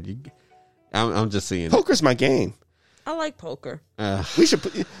 man, I'm just seeing Poker's my game. I like poker. We should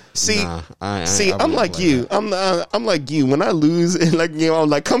I'm like you. I'm like you. When I lose, and I'm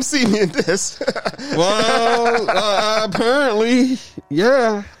like, come see me in this. Well, apparently,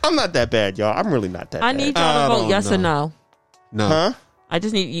 yeah. I'm not that bad, y'all. I'm really not that bad. I need y'all to vote yes or no. No. Huh? I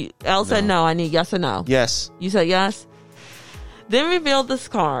just need you. Elle said no. I need yes or no. Yes. You said yes. Then reveal this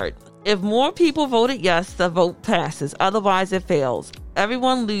card. If more people voted yes, the vote passes. Otherwise, it fails.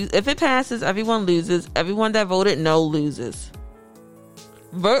 If it passes, everyone loses. Everyone that voted no loses.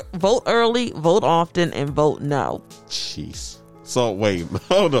 Vote early, vote often, and vote no. Jeez. So wait,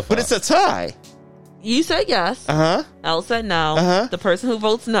 hold up. But it's a tie. You said yes. Elle said no. The person who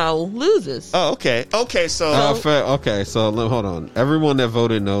votes no loses. Oh, okay. Okay, so okay. So hold on. Everyone that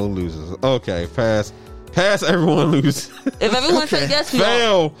voted no loses. Okay, pass. Everyone loses. If everyone said yes, we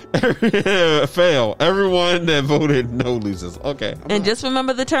fail. Fail. Everyone that voted no loses. Okay. And just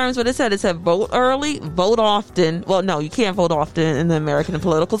remember the terms. What it said. It said vote early, vote often. Well, no, you can't vote often in the American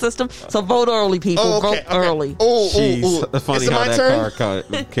political system. So vote early, people. Vote early. Jeez, It's funny how my that card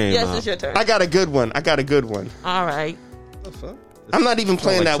came Yes, out. it's your turn. I got a good one. All right. I'm not even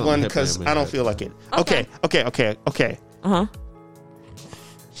playing like that one something because happened in I don't my feel like it. Okay. Okay.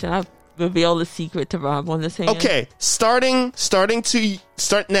 Should I reveal the secret to Rob on this hand? Okay, starting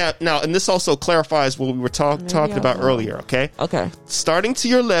now, and this also clarifies what we were talking about earlier. Okay, starting to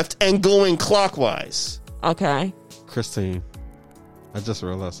your left and going clockwise. Okay. Christine, I just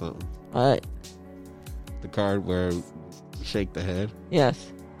realized something. What? The card where you shake the head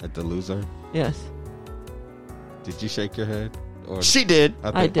Yes. at the loser. Yes. Did you shake your head? Or She did.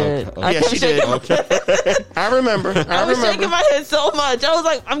 I did. Okay. I Yeah, kept she did. shaking my head. I remember. I was shaking my head so much. I was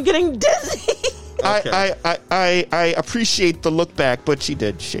like, I'm getting dizzy. I appreciate the look back, but she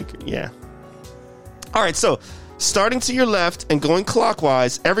did shake it. Yeah. All right. So, starting to your left and going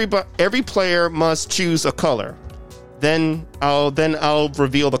clockwise, every player must choose a color. Then I'll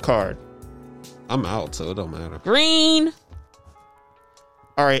reveal the card. I'm out, so it don't matter. Green.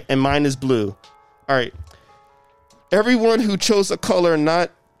 All right, and mine is blue. All right. Everyone who chose a color not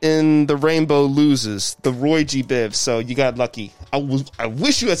in the rainbow loses. The Roy G. Biv. So you got lucky. I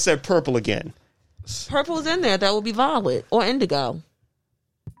wish you had said purple again. Purple's in there. That would be violet or indigo.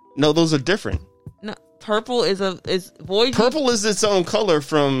 No, those are different. No, purple is Roy G. Purple is its own color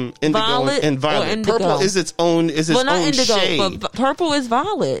from indigo Violet and or violet. indigo? Purple is its own not own indigo, shade. but purple is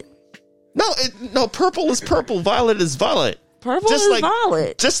violet. No, purple is purple. Violet is violet. Purple is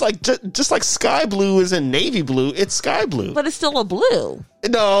violet. Just like sky blue isn't navy blue, it's sky blue. But it's still a blue.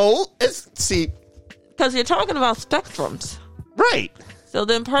 No, Because you're talking about spectrums. right. So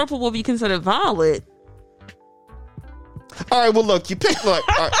then purple will be considered violet. All right, well, look, you pick, all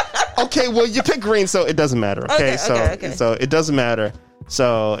right. Okay, well, you pick green, so it doesn't matter. Okay, Okay. So it doesn't matter.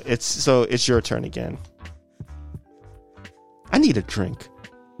 So it's your turn again. I need a drink.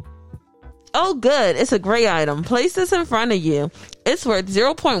 Oh, good. It's a great item. Place this in front of you. It's worth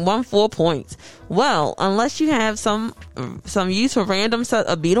 0.14 points. Well, unless you have some use for random set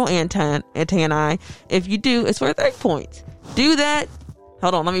of beetle antennae. If you do, it's worth 8 points. Do that.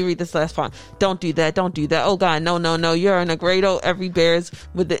 Hold on, let me read this last part. Don't do that. Oh God, no. You're an aggrado.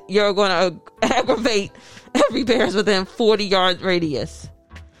 You're going to aggravate every bears within 40-yard radius.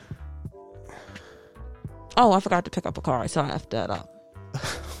 Oh, I forgot to pick up a card, so I effed that up.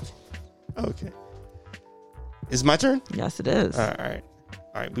 Okay. Is it my turn? Yes, it is. All right.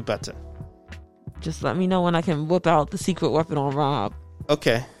 We about to. Just let me know when I can whip out the secret weapon on Rob.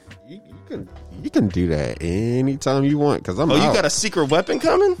 Okay. You can do that anytime you want, because I'm out. You got a secret weapon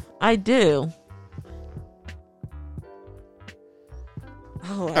coming? I do.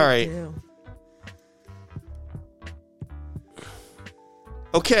 Oh, All right. do.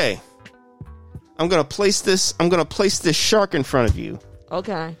 Okay. I'm gonna place this shark in front of you.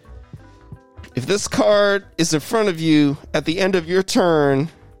 Okay. If this card is in front of you at the end of your turn,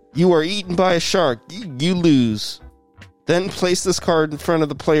 you are eaten by a shark. You lose. Then place this card in front of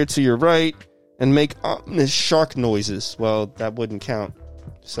the player to your right and make ominous shark noises. Well, that wouldn't count.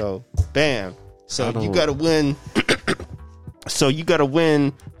 So, bam. So you gotta win. So you gotta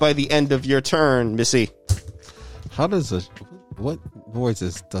win by the end of your turn, Missy. What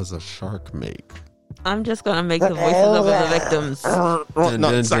noises does a shark make? I'm just gonna make the voices of the victims. I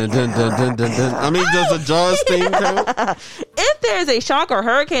mean, does the Jaws theme count? If there's a shark or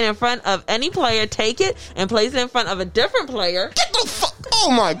hurricane in front of any player, take it and place it in front of a different player. Get the fuck!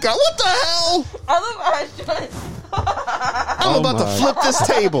 Oh my god! What the hell? Otherwise, I'm about to flip this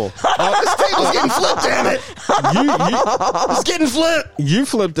table. This table's getting flipped. Damn it! It's getting flipped. You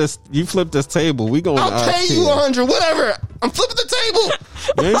flip this table. We going. I'll pay you 100. Whatever. I'm flipping the table.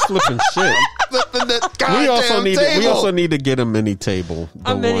 You ain't flipping shit. Flipping the We table. also need to get a mini table.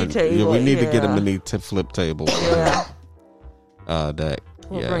 Table. Yeah, we need to get a yeah. mini flip table. Yeah.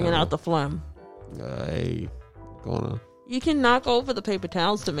 We're bringing out the phlegm. Hey, gonna. You can knock over the paper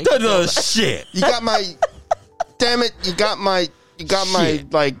towels to make The shit. You got my. Damn it! You got my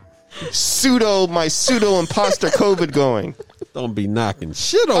like pseudo imposter COVID going. Don't be knocking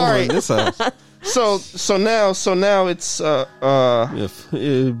shit over right. in this house. So now it's If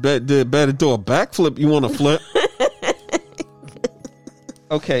you better do a backflip, you want to flip.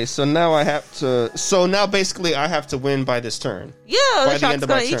 okay. So now basically I have to win by this turn. Yeah, By the the shark's end of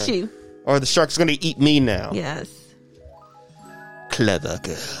gonna my eat turn. you. Or the shark's gonna eat me now. Yes. Clever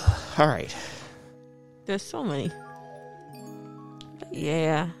girl. All right. There's so many.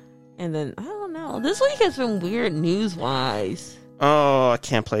 Yeah. And then, I don't know. This week has been weird news-wise. Oh, I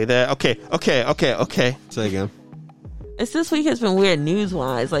can't play that. Okay. Say again. This week has been weird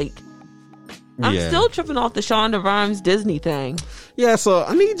news-wise. Like, I'm still tripping off the Shonda Rhimes Disney thing. Yeah, so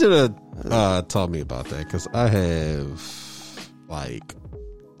I need you to tell me about that because I have like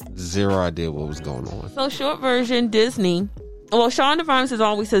zero idea what was going on. So, short version, Disney. Well, Shonda Rhimes has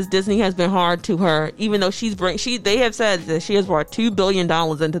always says Disney has been hard to her, even though they have said that she has brought $2 billion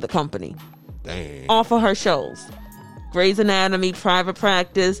into the company. Dang. Off of her shows. Grey's Anatomy, Private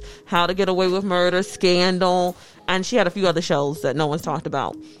Practice, How to Get Away with Murder, Scandal, and she had a few other shows that no one's talked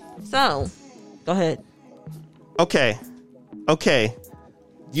about. So, go ahead. Okay.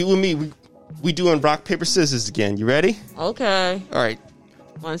 You and me, we doing rock, paper, scissors again. You ready? Okay. All right.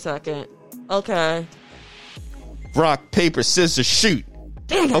 1 second. Okay. Rock, paper, scissors, shoot.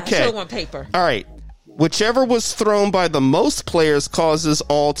 Dang it, Okay. I should've won paper. All right. Whichever was thrown by the most players causes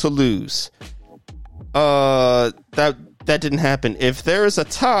all to lose. That didn't happen. If there is a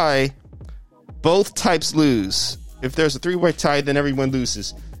tie, both types lose. If there's a three-way tie, then everyone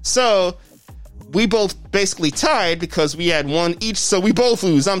loses. So we both basically tied because we had one each, so we both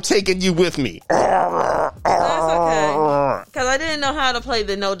lose. I'm taking you with me. That's okay. Because I didn't know how to play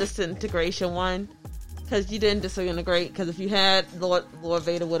the no disintegration one. Because you didn't disintegrate. Because if you had, Lord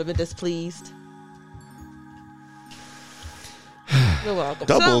Vader would have been displeased. You're welcome.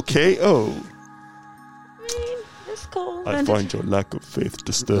 Double KO. I mean, it's cool. I find your lack of faith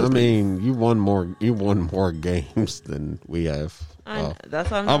disturbing. I mean, you won more games than we have. That's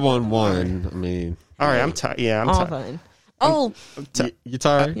what I won one. I mean, All right, I'm tired. Yeah, I'm all tired. fine. Oh, you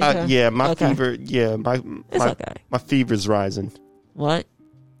tired? Yeah. Yeah, my Okay. fever. Yeah, it's okay. my fever's rising. What?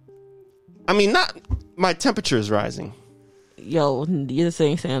 I mean, not my temperature is rising. Yo, you're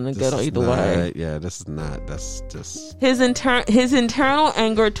saying something good This is either not- way. Yeah, this is not. That's just. His internal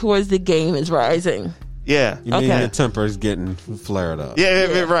anger towards the game is rising. Yeah, You mean Okay. your temper is getting flared up? yeah,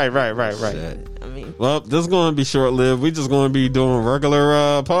 Yeah. right. Shit. I mean, Well, this is going to be short lived. We just going to be doing regular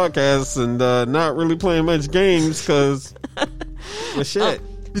podcasts and not really playing much games because. Well, shit.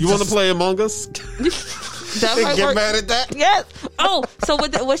 You want to play Among Us? that might Get work. mad at that? Yes. Oh, so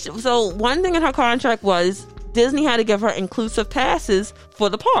so one thing in her contract was Disney had to give her inclusive passes for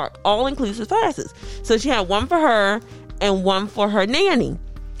the park, all inclusive passes. So she had one for her and one for her nanny.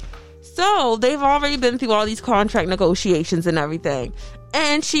 So they've already been through all these contract negotiations and everything.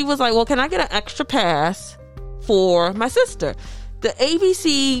 And she was like, well, can I get an extra pass for my sister? The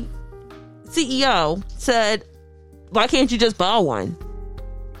ABC CEO said, why can't you just buy one?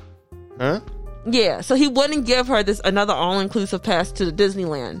 Huh? Yeah, so he wouldn't give her another all-inclusive pass to the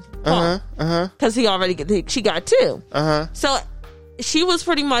Disneyland because she got two. So she was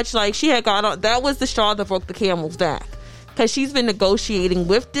pretty much like she had got on. That was the straw that broke the camel's back. because she's been negotiating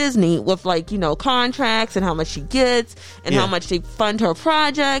with Disney with like, you know, contracts and how much she gets and how much they fund her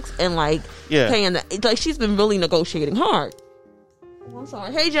projects and like paying the, like she's been really negotiating hard. I'm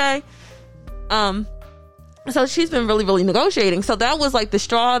sorry. Hey Jay. So she's been really negotiating. So that was like the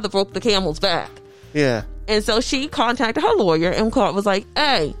straw that broke the camel's back. Yeah. And so she contacted her lawyer and was like,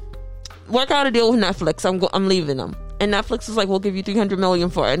 hey, work out a deal with Netflix. I'm leaving them. And Netflix was like, we'll give you $300 million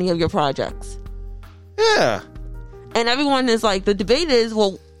for any of your projects. Yeah. And everyone is like, the debate is,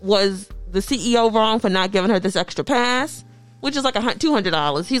 well, was the CEO wrong for not giving her this extra pass? Which is like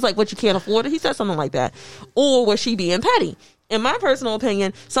 $200. He's like, what, you can't afford it? He said something like that. Or was she being petty? In my personal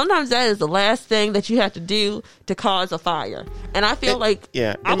opinion, sometimes that is the last thing that you have to do to cause a fire. And I feel I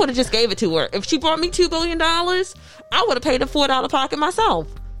would have just gave it to her. If she brought me $2 billion, I would have paid a $4 pocket myself.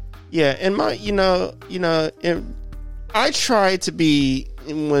 Yeah, and I try to be,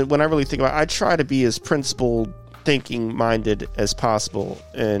 when I really think about it, I try to be as principled thinking minded as possible.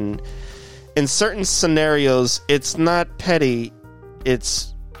 And in certain scenarios, it's not petty.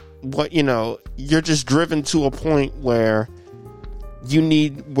 It's what, you're just driven to a point where you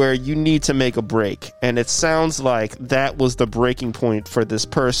need to make a break. And it sounds like that was the breaking point for this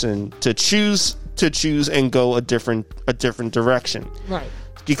person to choose and go a different direction. Right.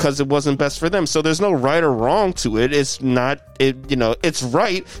 Because it wasn't best for them. So there's no right or wrong to it. It's it's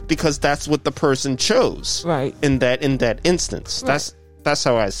right because that's what the person chose. Right. In that instance. Right. That's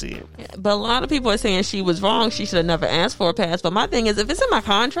how I see it. Yeah, but a lot of people are saying she was wrong. She should have never asked for a pass. But my thing is, if it's in my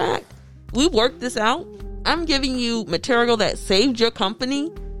contract, we worked this out. I'm giving you material that saved your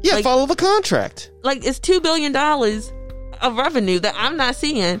company. Yeah, follow the contract. Like, it's $2 billion of revenue that I'm not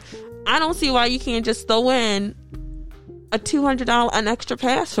seeing. I don't see why you can't just throw in a $200 an extra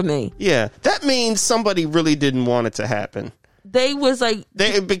pass for me. Yeah, that means somebody really didn't want it to happen.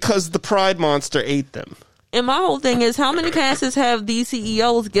 Because the pride monster ate them. And my whole thing is, how many passes have these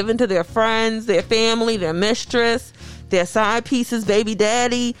CEOs given to their friends, their family, their mistress, their side pieces, baby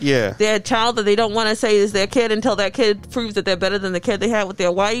daddy, their child that they don't want to say is their kid until that kid proves that they're better than the kid they had with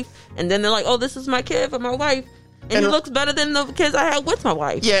their wife, and then they're like, oh, this is my kid for my wife. And he looks better than the kids I had with my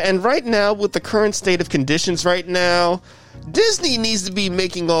wife. Yeah, and right now, with the current state of conditions right now, Disney needs to be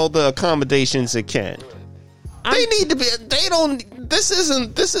making all the accommodations it can. This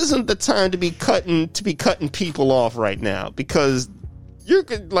isn't the time to be cutting people off right now, because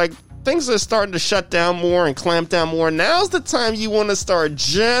things are starting to shut down more and clamp down more. Now's the time you want to start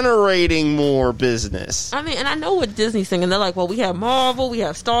generating more business. I mean, and I know what Disney's thinking. They're like, well, we have Marvel, we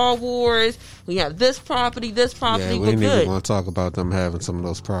have Star Wars, we have this property. Yeah, we didn't even want to talk about them having some of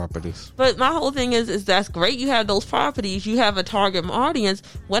those properties. But my whole thing is that's great. You have those properties. You have a target audience.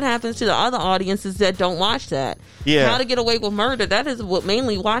 What happens to the other audiences that don't watch that? Yeah. How to Get Away with Murder. That is what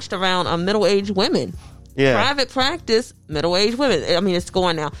mainly watched around middle-aged women. Yeah. Private Practice, middle-aged women. I mean, it's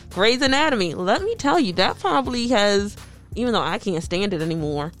going now. Grey's Anatomy. Let me tell you, that probably has, even though I can't stand it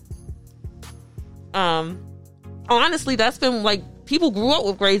anymore. Honestly, that's been like, people grew up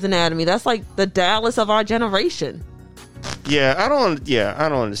with Grey's Anatomy. That's like the Dallas of our generation. Yeah, I don't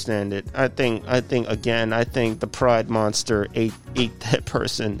understand it. I think the pride monster ate that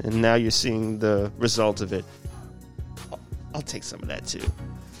person, and now you're seeing the result of it. I'll take some of that too.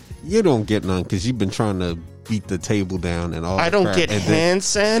 You don't get none because you've been trying to beat the table down and all. I don't get hand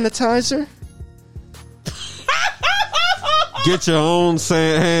sanitizer. Get your own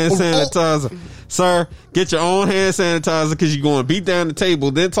hand sanitizer, sir. Get your own hand sanitizer because you're going to beat down the table.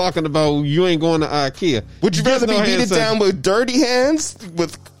 Then talking about you ain't going to IKEA. Would you rather be beat down with dirty hands,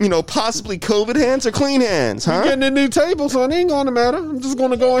 with possibly COVID hands, or clean hands? Huh? You're getting a new table, so it ain't going to matter. I'm just going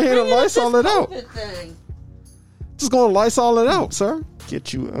to go ahead and Lysol it out. Just going to Lysol it out, sir.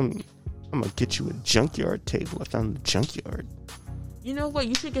 I'm gonna get you a junkyard table. I found the junkyard. You know what?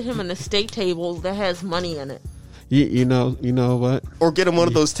 You should get him an estate table that has money in it. You know what? Or get him one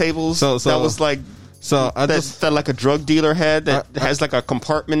of those tables that was like that like a drug dealer had that has like a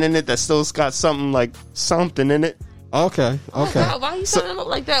compartment in it that still's got something in it. Okay. Oh God, why are you setting up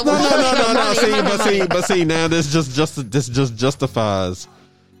like that? No. See, now this just justifies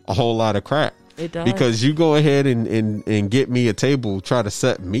a whole lot of crap. It does. Because you go ahead and get me a table, try to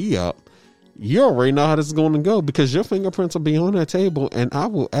set me up. You already know how this is going to go because your fingerprints will be on that table, and I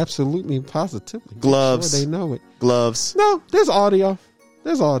will absolutely positively gloves. Sure they know it. Gloves. No, there's audio.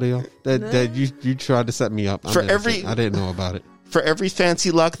 That you tried to set me up. I didn't know about it. For every fancy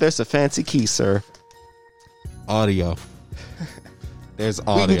lock, there's a fancy key, sir. Audio. There's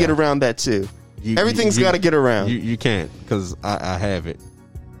audio. We can get around that too. Everything's got to get around. You can't because I have it.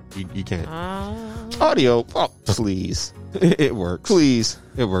 You can't. Audio, oh, please. It works. Please.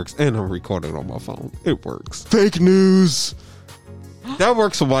 It works. And I'm recording on my phone. It works. Fake news. That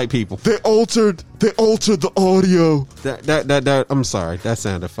works for white people. They altered the audio. That I'm sorry. That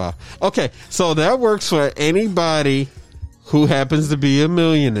sounded foul. Okay, so that works for anybody who happens to be a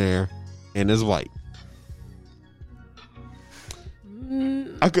millionaire and is white.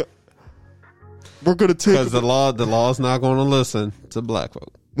 We're gonna take because the law's not going to listen to black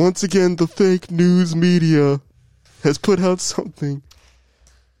folk. Once again, the fake news media has put out something.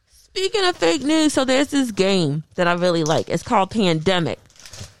 Speaking of fake news, so there's this game that I really like. It's called Pandemic.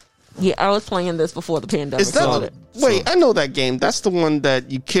 Yeah, I was playing this before the pandemic started. Wait, I know that game. That's the one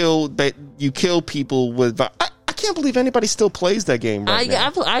that you kill people with. I can't believe anybody still plays that game right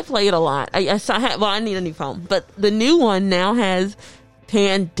now. I play it a lot. I need a new phone, but the new one now has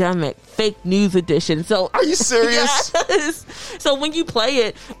Pandemic Fake News Edition. So are you serious? Yes. So when you play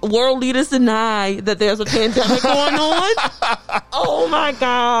it, world leaders deny that there's a pandemic going on. Oh my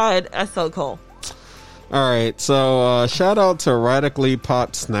god, that's so cool. All right, so shout out to Radically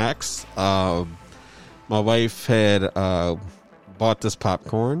Popped Snacks. My wife had bought this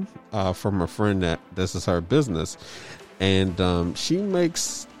popcorn from a friend that this is her business, and she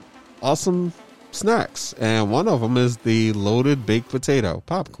makes awesome snacks, and one of them is the loaded baked potato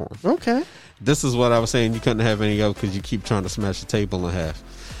popcorn. Okay, this is what I was saying. You couldn't have any of because you keep trying to smash the table in half.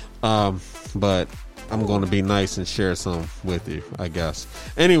 But I'm going to be nice and share some with you, I guess.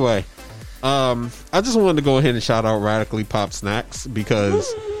 Anyway. I just wanted to go ahead and shout out Radically Pop Snacks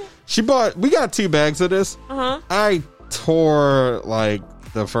because we got 2 bags of this. I tore like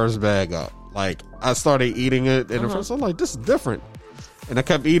the first bag up. Like I started eating it and at first I'm like, this is different. And I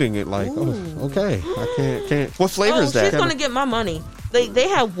kept eating it like, okay. I can't. What flavor is that? She's going to get my money. They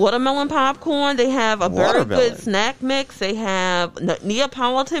have watermelon popcorn. They have a very good snack mix. They have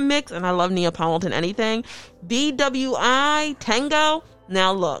Neapolitan mix, and I love Neapolitan anything. BWI Tango.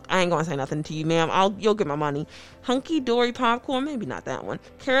 Now look, I ain't gonna say nothing to you, ma'am. You'll get my money. Hunky Dory popcorn, maybe not that one.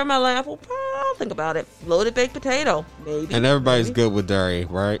 Caramel apple, I'll think about it. Loaded baked potato, maybe. And everybody's good with dairy,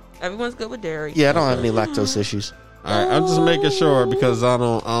 right? Everyone's good with dairy. Yeah, I don't have any lactose issues. All right, I'm just making sure because I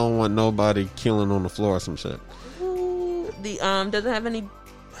don't want nobody killing on the floor or some shit. Does it have any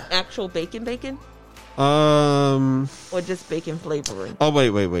actual bacon? Or just bacon flavoring? Oh wait.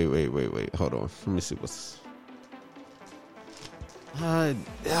 Hold on. Let me see what's.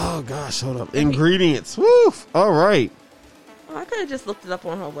 Oh gosh, hold up. Ingredients. Woo! All right. Oh, I could have just looked it up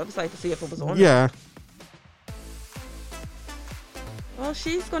on her website to see if it was on there. Well,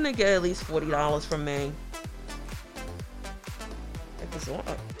 she's gonna get at least $40 from me. If it's on.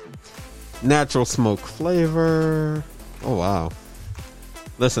 Natural smoke flavor. Oh wow.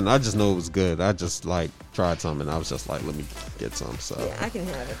 Listen, I just know it was good. I just tried some and I was just like, let me get some. So yeah, I can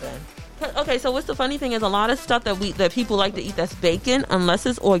have it then. Okay, so what's the funny thing is a lot of stuff that people like to eat that's bacon, unless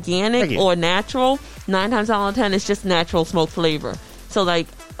it's organic or natural, 9 times out of 10 it's just natural smoke flavor. So like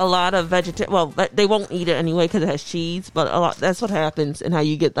a lot of they won't eat it anyway because it has cheese, but that's what happens and how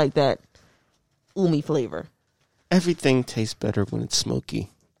you get like that umami flavor. Everything tastes better when it's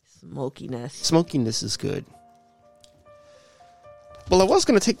smoky. Smokiness is good. Well, I was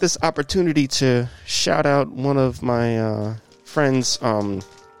going to take this opportunity to shout out one of my friends'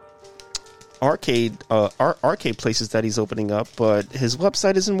 arcade places that he's opening up, but his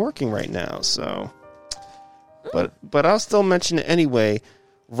website isn't working right now. So, but I'll still mention it anyway.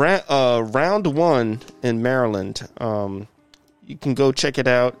 Round One in Maryland. You can go check it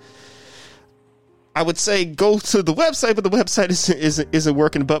out. I would say go to the website, but the website isn't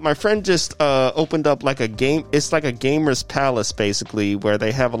working. But my friend just opened up like a game. It's like a gamer's palace, basically, where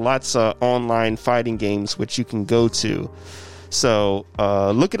they have lots of online fighting games which you can go to. So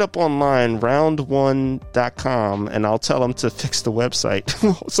look it up online, round1.com, and I'll tell them to fix the website.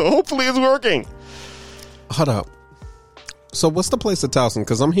 So hopefully it's working. Hold up. So what's the place at Towson?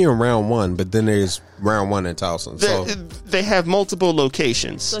 Because I'm hearing Round One, but then there's Round One in Towson. So they have multiple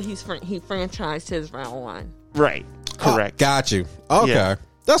locations. So he franchised his Round One. Right. Correct. Got you. Okay. Yeah.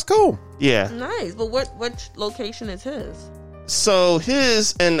 That's cool. Yeah. Nice. But which location is his? So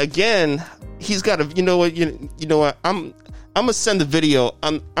his, and again, he's got a. You know what? I'm gonna send the video.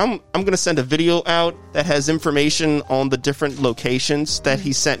 I'm gonna send a video out that has information on the different locations that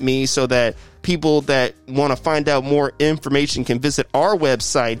he sent me, so that people that want to find out more information can visit our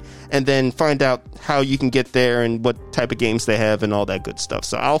website and then find out how you can get there and what type of games they have and all that good stuff.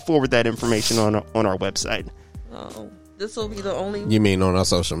 So I'll forward that information on our website. Oh, this will be the only. You mean on our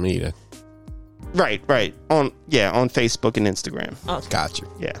social media? Right. On Facebook and Instagram. Okay. Got you.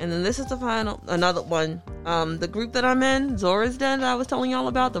 Yeah. And then this is another one. The group that I'm in, Zora's Den, that I was telling y'all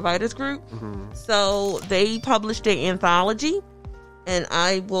about, the writers group. So they published an anthology, and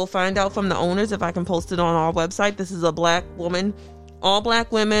I will find out from the owners if I can post it on our website. This is a black woman, all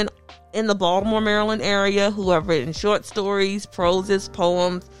black women in the Baltimore, Maryland area who have written short stories, proses,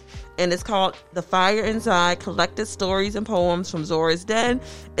 poems, and it's called The Fire Inside, Collected Stories and Poems from Zora's Den.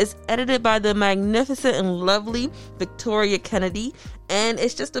 It's edited by the magnificent and lovely Victoria Kennedy, and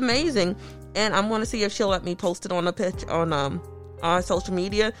it's just amazing. And I'm going to see if she'll let me post it on a pitch on our social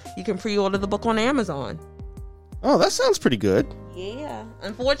media. You can pre-order the book on Amazon. Oh, that sounds pretty good. Yeah.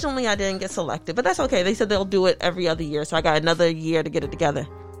 Unfortunately, I didn't get selected, but that's okay. They said they'll do it every other year, so I got another year to get it together.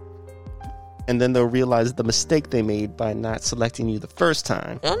 And then they'll realize the mistake they made by not selecting you the first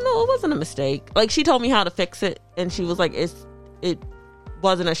time. Oh, no, it wasn't a mistake. Like, she told me how to fix it, and she was like, it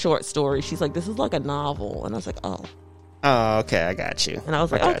wasn't a short story. She's like, this is like a novel. And I was like, oh. Oh, okay, I got you. And I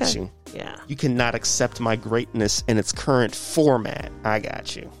was like, got okay. you. Yeah. You cannot accept my greatness in its current format. I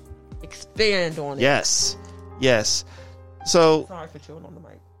got you. Expand on it. Yes. So, Sorry for chewing on the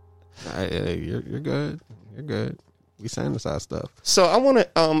mic. You're good. You're good. We sanitize stuff. so I wanted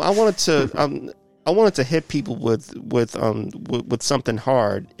to hit people with something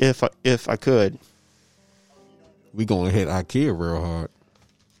hard if I could. We gonna hit IKEA real hard.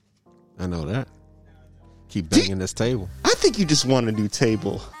 I know that. Keep banging this table. I think you just want a new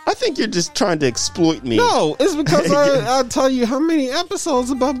table. I think you're just trying to exploit me. No, it's because I tell you how many episodes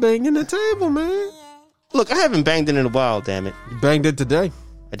about banging the table, man. Look, I haven't banged it in a while, damn it. You banged it today.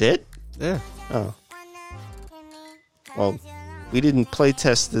 I did? Yeah. Oh. Well, we didn't play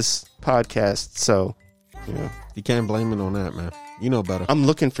test this podcast, so, you know. You can't blame it on that, man. You know better. I'm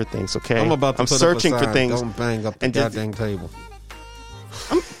looking for things, okay? I'm about to I'm put searching up a for sign, things. Don't bang up the and just- goddamn table.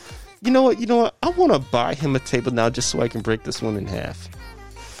 You know what? I want to buy him a table now just so I can break this one in half.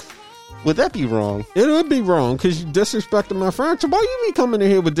 Would that be wrong? It would be wrong because you disrespected my furniture. Why you be coming in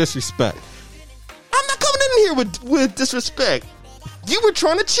here with disrespect? I'm not coming in here with disrespect. You were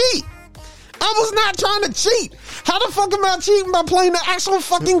trying to cheat. I was not trying to cheat. How the fuck am I cheating by playing the actual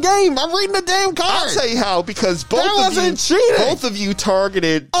fucking game? I'm reading the damn card. I'll tell you how, because That wasn't cheating. both of you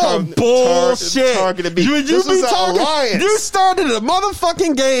targeted. Bullshit. Targeted me. You This was be an targeting. alliance. You started a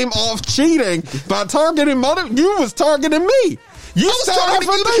motherfucking game off cheating by targeting You was targeting me. You I was targeting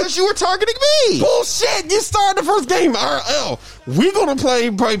you because you were targeting me. Bullshit. You started the first game, RL. We gonna play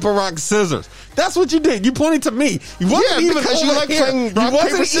paper, rock, scissors. That's what you did. You pointed to me. You wasn't even because you over like here. playing rock, you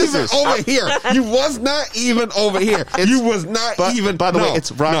wasn't paper, scissors. even over here. You was not even over here. You was not even. By the way, no,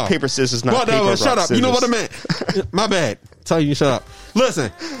 it's rock, no. paper, scissors, not paper, rock, shut up. scissors. You know what I meant. My bad. Tell you shut up.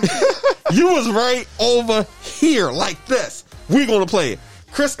 Listen. You was right over here like this. We gonna play it.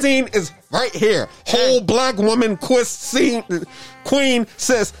 Christine is right here. Whole black woman queen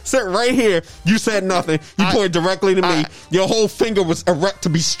says sit right here. You said nothing. You pointed directly to me. Your whole finger was erect to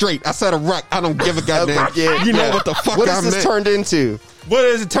be straight. I said erect. I don't give a goddamn. You know what the fuck What I has meant. this turned into? What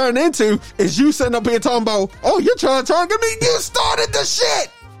is it turned into is you sitting up here talking about, oh, you're trying to target me. You started the shit.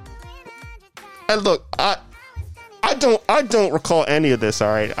 And look, I don't recall any of this. All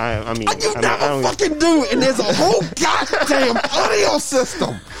right, You never fucking do, and there's a whole goddamn audio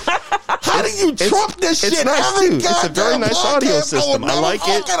system. How do you trump this shit? It's nice every too. It's a very goddamn nice audio podcast? system. I like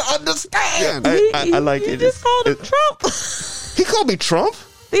it. I understand. I like You it. just called him It- Trump. He called me Trump.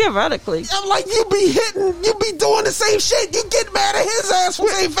 Theoretically. I'm like, you be doing the same shit. You get mad at his ass for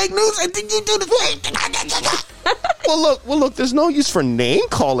saying fake news, and then you do the same thing. Well, look. There's no use for name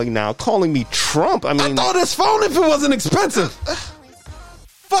calling now. Calling me Trump. I mean, I thought his phone if it wasn't expensive.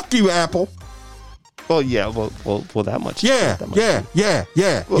 Fuck you, Apple. well, yeah. Well, that much. Yeah, That much.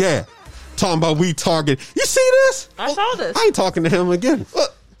 yeah. Talking about we target. You see this? I saw this. I ain't talking to him again.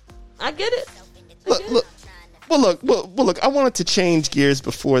 I get it. Look. I wanted to change gears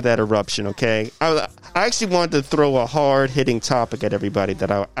before that eruption. Okay, I actually wanted to throw a hard hitting topic at everybody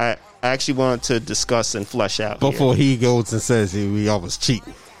that I actually wanted to discuss and flesh out here. Before he goes and says we always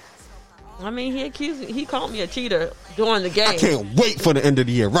cheating. I mean, he called me a cheater during the game. I can't wait for the end of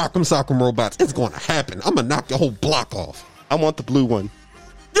the year. Rock'em Sock'em Robots. It's going to happen. I'm going to knock your whole block off. I want the blue one.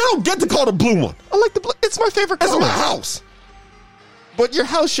 You don't get to call the blue one. I like the blue. It's my favorite It's color. my house. But your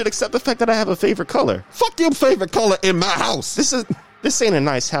house should accept the fact that I have a favorite color. Fuck your favorite color in my house. This ain't a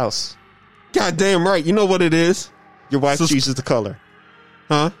nice house. Goddamn right. You know what it is? Your wife So- chooses the color.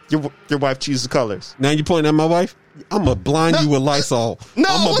 Huh? Your wife chooses colors. Now you pointing at my wife? I'm going to blind you with Lysol. No,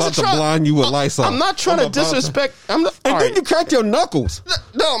 I'm I wasn't about to trying- blind you with Lysol. I'm not trying to disrespect. I'm not. And all then right. you crack your knuckles.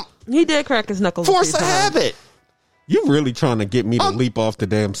 No, He did crack his knuckles. a force few a times. habit. You really trying to get me to leap off the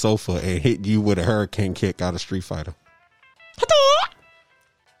damn sofa and hit you with a hurricane kick out of Street Fighter?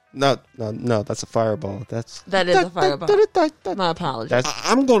 No, that's a fireball. That is a fireball. My apologies. That's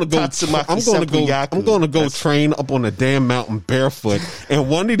I'm gonna go. Tatsumaki I'm gonna go train up on a damn mountain barefoot, and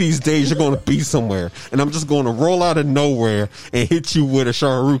one of these days you're gonna be somewhere, and I'm just gonna roll out of nowhere and hit you with a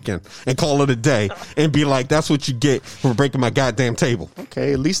Sharuken and call it a day, and be like, "That's what you get for breaking my goddamn table."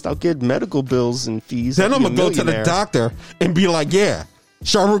 okay. At least I'll get medical bills and fees. Then I'll I'm be gonna a go to the millionaire. doctor and be like, "Yeah,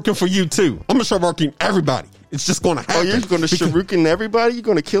 Sharuken for you too." I'm gonna Sharuken everybody. It's just gonna happen. Oh, you're going to Shuriken everybody? You're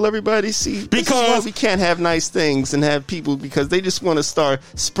going to kill everybody? See, this is Because- why we can't have nice things and have people, because they just want to start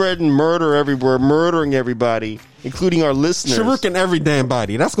spreading murder everywhere, murdering everybody, including our listeners. Sharuken every damn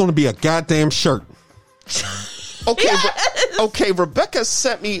body. That's gonna be a goddamn shirt. Okay, okay. Rebecca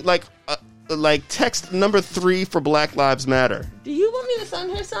sent me like text number 3 for Black Lives Matter. Do you want me to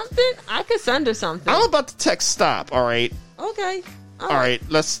send her something? I could send her something. I'm about to text stop. All right, Okay. all right.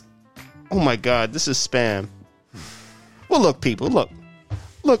 Let's. Oh my God, this is spam. Well, look, people,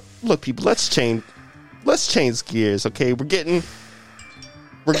 look, people. Let's change gears. Okay, we're getting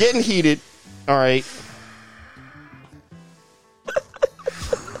heated. All right.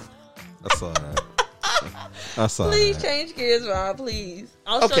 That's all right. That's all Please right. change gears, Rob. Please.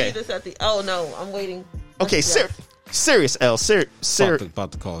 I'll show Okay. you this at the. Oh no, I'm waiting. Okay, Yes. serious L,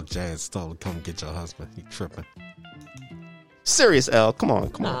 About to call Jazz Stone to come get your husband. He tripping. serious L. Come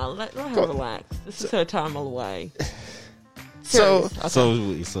on. Nah, let her Go- relax. This is her time away. So-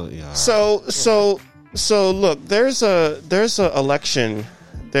 Serious. Okay. Yeah. So look, there's a election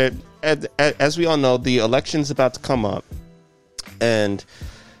that, as we all know, the election's about to come up, and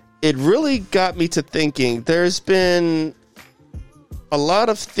it really got me to thinking. There's been a lot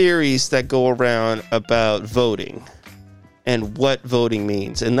of theories that go around about voting and what voting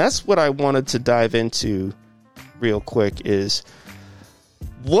means, and that's what I wanted to dive into real quick. Is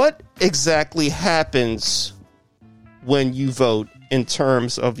what exactly happens when you vote in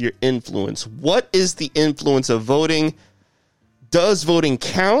terms of your influence? What is the influence of voting? Does voting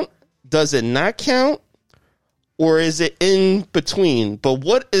count? Does it not count? Or is it in between? But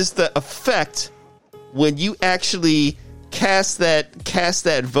what is the effect when you actually cast that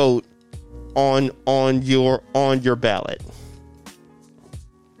vote on your ballot?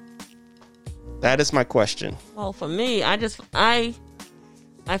 That is my question. Well, for me, I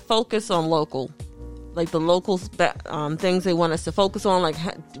focus on local, like the local things they want us to focus on. Like,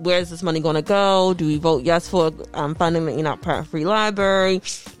 where's this money going to go? Do we vote yes for funding the Enoch Pratt Free Library?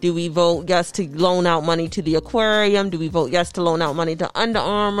 Do we vote yes to loan out money to the aquarium? Do we vote yes to loan out money to Under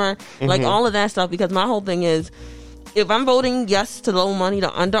Armour? Like all of that stuff. Because my whole thing is, if I'm voting yes to loan money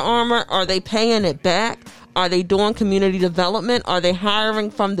to Under Armour, are they paying it back? Are they doing community development? Are they hiring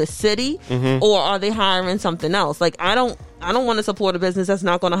from the city, or are they hiring something else? Like, I don't want to support a business that's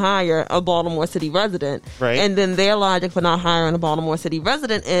not going to hire a Baltimore City resident. Right. And then their logic for not hiring a Baltimore City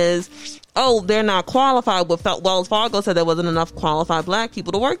resident is, oh, they're not qualified. But Wells Fargo said there wasn't enough qualified black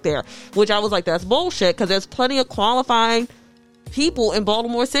people to work there, which I was like, that's bullshit, because there's plenty of qualified people in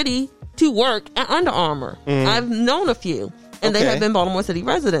Baltimore City to work at Under Armour. I've known a few, and they Okay. have been Baltimore City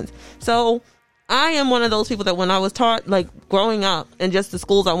residents. So I am one of those people that when I was taught, like, growing up and just the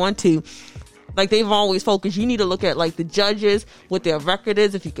schools I went to, like, they've always focused, you need to look at, like, the judges, what their record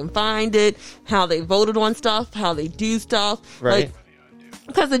is, if you can find it, how they voted on stuff, how they do stuff. Right. Like,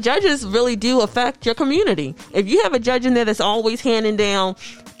 because the judges really do affect your community. If you have a judge in there that's always handing down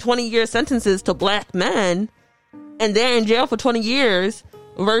 20-year sentences to black men, and they're in jail for 20 years,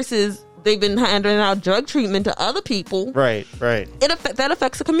 versus they've been handing out drug treatment to other people, Right. that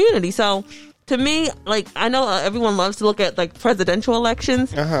affects the community. So to me, like, I know everyone loves to look at, like, presidential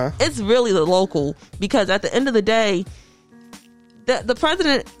elections. It's really the local, because at the end of the day, the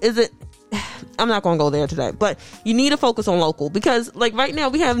president isn't. I'm not going to go there today, but you need to focus on local, because, like, right now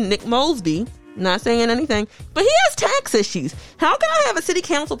we have Nick Mosby, not saying anything, but he has tax issues. How can I have a city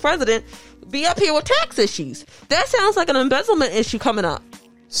council president be up here with tax issues? That sounds like an embezzlement issue coming up.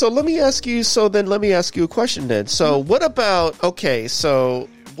 So let me ask you a question then. So what about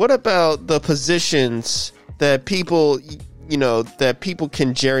the positions that people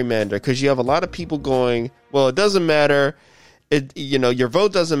can gerrymander? Because you have a lot of people going, well, it doesn't matter. Your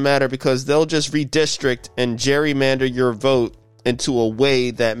vote doesn't matter, because they'll just redistrict and gerrymander your vote into a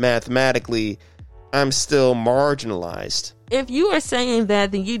way that mathematically I'm still marginalized. If you are saying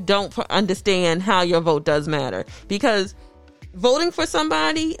that, then you don't understand how your vote does matter, because voting for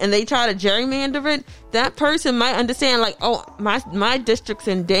somebody and they try to gerrymander it, that person might understand, like, oh, my district's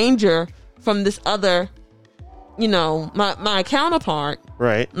in danger from this other, my counterpart.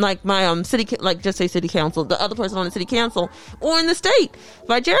 Right. Like my like just say city council, the other person on the city council, or in the state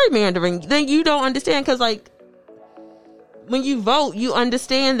by gerrymandering, then you don't understand, because like when you vote, you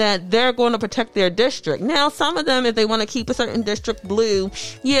understand that they're going to protect their district. Now, some of them, if they want to keep a certain district blue,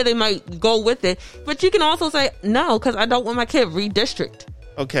 yeah, they might go with it. But you can also say no, because I don't want my kid redistrict.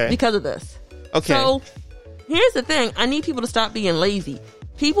 Okay. Because of this. Okay. So here's the thing: I need people to stop being lazy.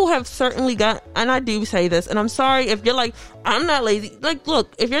 People have certainly got, and I do say this, and I'm sorry if you're like, I'm not lazy. Like,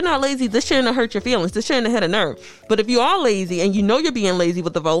 look, if you're not lazy, this shouldn't have hurt your feelings. This shouldn't have hit a nerve. But if you are lazy and you know you're being lazy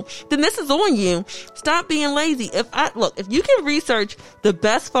with the vote, then this is on you. Stop being lazy. If you can research the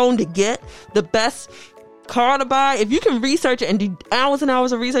best phone to get, the best car to buy, if you can research it and do hours and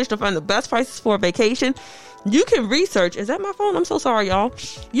hours of research to find the best prices for a vacation, you can research. Is that my phone? I'm so sorry, y'all.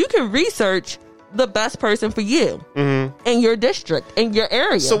 You can research the best person for you and your district and your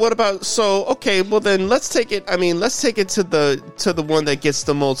area. So what about, okay, well then let's take it to the one that gets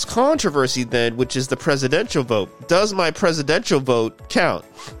the most controversy then, which is the presidential vote. Does my presidential vote count?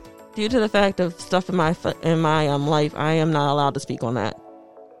 Due to the fact of stuff in my life, I am not allowed to speak on that.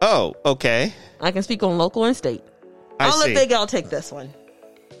 Oh, okay. I can speak on local and state. I'll let Big L take this one.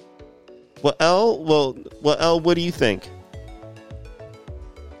 Well, L, what do you think?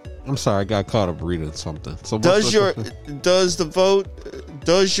 I'm sorry, I got caught up reading something. So does your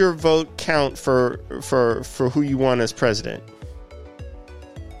vote count for who you want as president?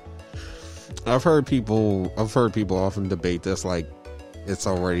 I've heard people often debate this, like it's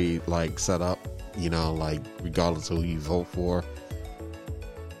already like set up, like regardless of who you vote for.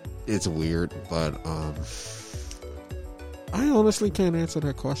 It's weird, but I honestly can't answer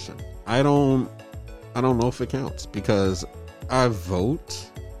that question. I don't know if it counts, because I vote.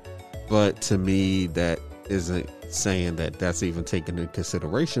 But to me, that isn't saying that that's even taken into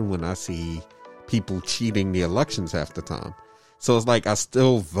consideration when I see people cheating the elections half the time. So it's like I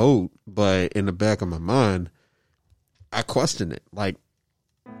still vote, but in the back of my mind, I question it. Like,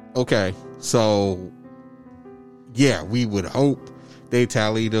 okay, so yeah, we would hope they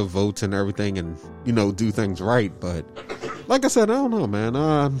tally the votes and everything and, do things right. But like I said, I don't know, man.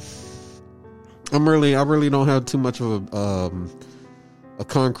 I really don't have too much of a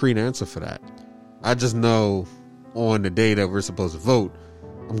concrete answer for that. I just know on the day that we're supposed to vote,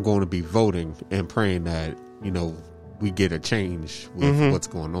 I'm going to be voting and praying that we get a change with what's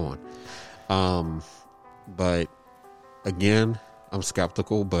going on. But again, I'm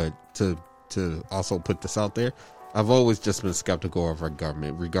skeptical. But to also put this out there, I've always just been skeptical of our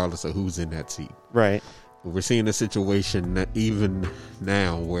government, regardless of who's in that seat. Right. We're seeing a situation that even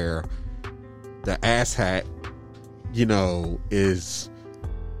now where the asshat, is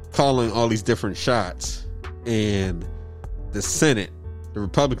calling all these different shots, and the Senate, the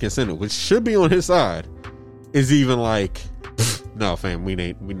Republican Senate, which should be on his side, is even like, no, fam,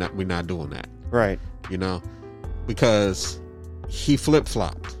 we're not doing that. Right. Because he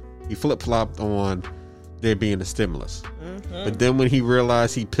flip-flopped. He flip-flopped on there being a stimulus. But then when he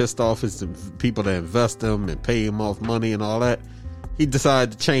realized he pissed off his people that invest him and pay him off money and all that, he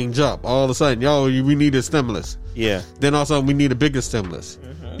decided to change up. All of a sudden, we need a stimulus. Yeah. Then also we need a bigger stimulus,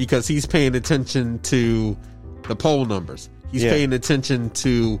 because he's paying attention to the poll numbers. He's paying attention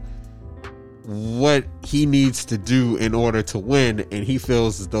to what he needs to do in order to win, and he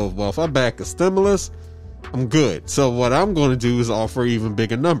feels as though, well, if I back a stimulus, I'm good. So what I'm going to do is offer an even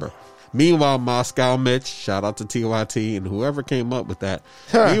bigger number. Meanwhile, Moscow Mitch, shout out to TYT and whoever came up with that.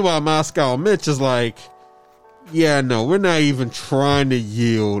 Meanwhile, Moscow Mitch is like, yeah, no, we're not even trying to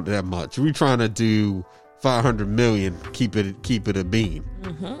yield that much. We're trying to do 500 million, keep it a bean.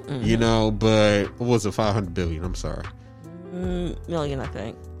 But what was it, 500 billion? I'm sorry. Million, I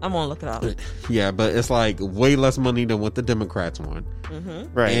think. I'm gonna look it up. Yeah, but it's like way less money than what the Democrats want.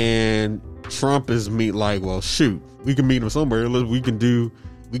 Right. And Trump is like, well, shoot, we can meet him somewhere. We can do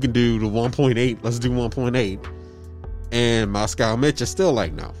the 1.8. Let's do 1.8. And Moscow Mitch is still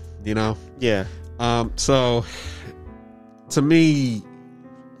like, no, Yeah. So to me,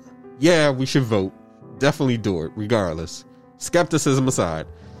 yeah, we should vote. Definitely do it, regardless. Skepticism aside,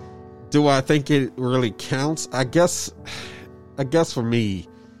 do I think it really counts? I guess for me,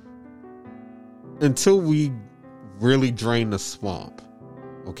 until we really drain the swamp,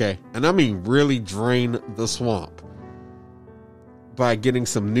 okay? And I mean really drain the swamp by getting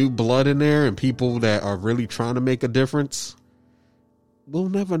some new blood in there and people that are really trying to make a difference, we'll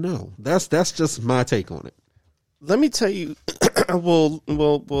never know. That's just my take on it. Let me tell you, well,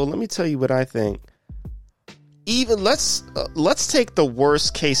 let me tell you what I think. Even let's take the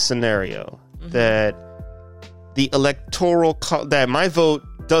worst case scenario that the electoral that my vote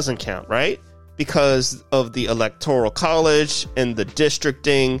doesn't count, right? because of the Electoral College and the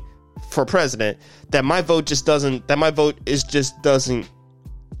districting for president, that my vote doesn't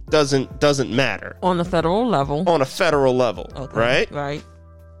matter On the federal level. on a federal level, Okay, right? Right.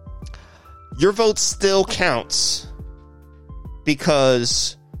 Your vote still counts,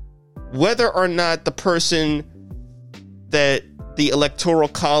 because whether or not the person that the Electoral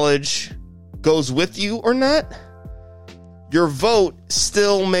College goes with you or not, your vote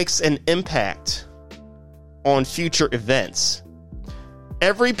still makes an impact on future events.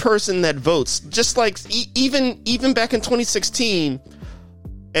 Every person that votes, just like even back in 2016,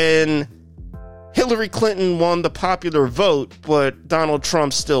 and Hillary Clinton won the popular vote, but Donald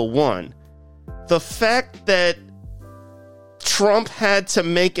Trump still won. The fact that Trump had to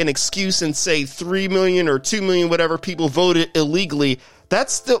make an excuse and say 3 million or 2 million, whatever, people voted illegally,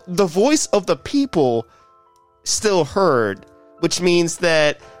 that's the voice of the people still heard, which means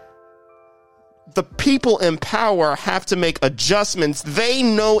that the people in power have to make adjustments. They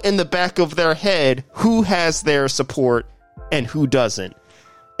know in the back of their head who has their support and who doesn't.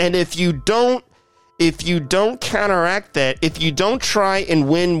 And if you don't counteract that, if you don't try and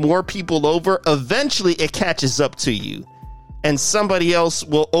win more people over, eventually it catches up to you. And somebody else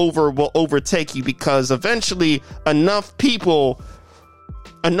will overtake you, because eventually enough people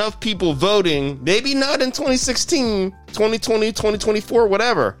voting, maybe not in 2016, 2020, 2024,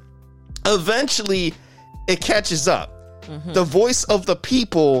 whatever, eventually it catches up. Mm-hmm. The voice of the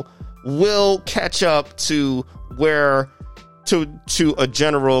people will catch up to to a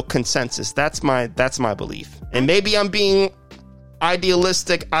general consensus. That's my belief. And maybe I'm being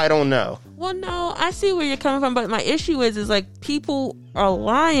idealistic, I don't know. Well, no, I see where you're coming from, but my issue is like people are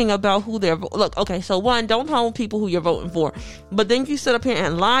lying about who they're look. Okay, so one, don't tell people who you're voting for, but then you sit up here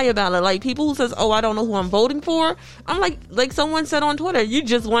and lie about it. Like people who says, "Oh, I don't know who I'm voting for." I'm like someone said on Twitter, you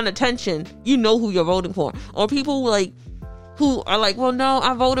just want attention. You know who you're voting for, or people like who are like, "Well, no,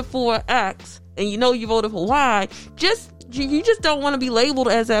 I voted for X," and you know you voted for Y. You just don't want to be labeled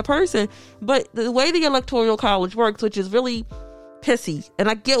as that person. But the way the Electoral College works, which is really pissy, and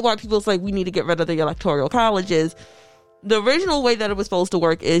I get why people say we need to get rid of the Electoral College, is the original way that it was supposed to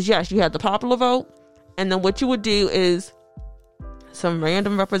work is, yes, you had the popular vote, and then what you would do is some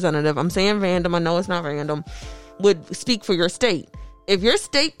random representative, I'm saying random, I know it's not random, would speak for your state. If your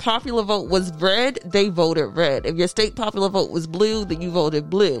state popular vote was red, they voted red. If your state popular vote was blue, then you voted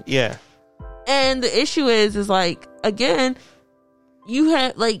blue. Yeah. And the issue is like, again, you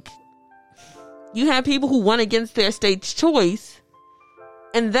had people who won against their state's choice.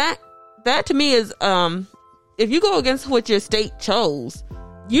 And that to me is, if you go against what your state chose,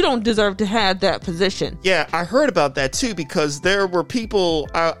 you don't deserve to have that position. Yeah, I heard about that too, because there were people,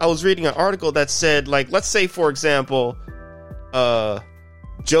 I was reading an article that said, like, let's say, for example,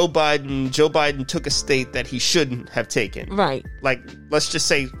 Joe Biden took a state that he shouldn't have taken. Right. Like, let's just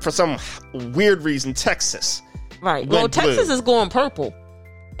say, for some weird reason, Texas. Right. Well, Texas is going purple.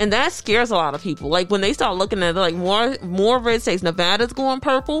 And that scares a lot of people. Like when they start looking at like more red states, Nevada's going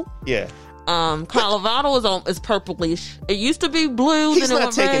purple. Yeah. Colorado is purplish. It used to be blue. He's then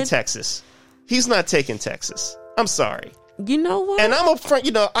not taking red. Texas. He's not taking Texas. I'm sorry. You know what? And I'm upfront.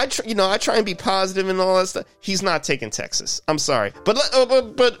 I try and be positive and all that stuff. He's not taking Texas. I'm sorry, but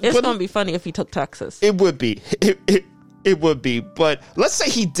it's gonna be funny if he took Texas. It would be. It would be. But let's say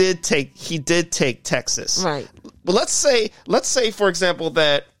he did take Texas. Right. But let's say, for example,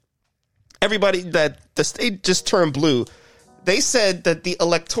 that the state just turned blue. They said that the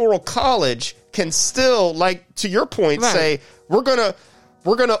Electoral College can still, like, to your point, right, say we're gonna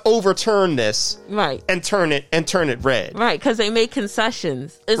overturn this, right, and turn it red, right, because they make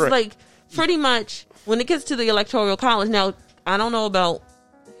concessions. It's right, like pretty much when it gets to the Electoral College. Now, I don't know about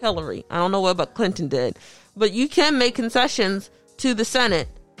Hillary. I don't know what about Clinton did, but you can make concessions to the Senate.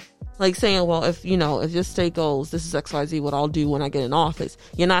 Like saying, well, if your state goes, this is XYZ, what I'll do when I get in office.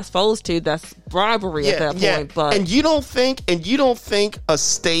 You're not supposed to. That's bribery at that point. But and you don't think a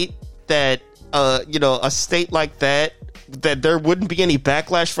state that a state like that there wouldn't be any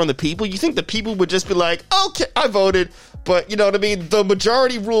backlash from the people? You think the people would just be like, okay, I voted, but you know what I mean? The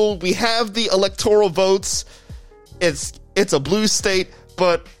majority rule. We have the electoral votes. It's a blue state,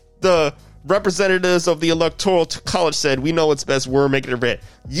 but the representatives of the Electoral College said, we know what's best, we're making it red.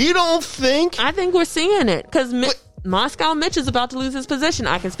 You don't think? I think we're seeing it because Moscow Mitch is about to lose his position.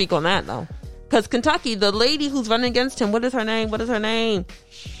 I can speak on that though, because Kentucky, the lady who's running against him, what is her name?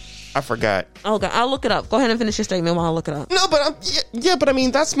 I forgot. Okay, I'll look it up. Go ahead and finish your statement while I look it up. No, but but I mean,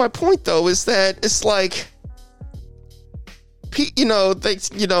 that's my point though, is that it's like, we've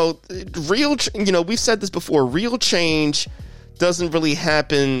said this before, real change doesn't really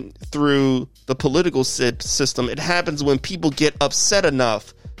happen through the political system. It happens when people get upset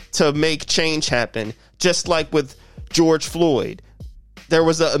enough to make change happen, just like with George Floyd. There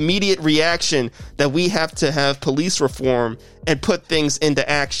was an immediate reaction that we have to have police reform and put things into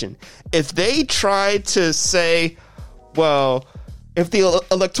action. If they tried to say, well, if the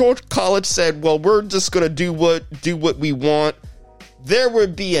Electoral College said, well, we're just going to do what we want, there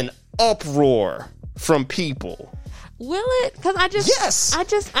would be an uproar from people. Will it? Because I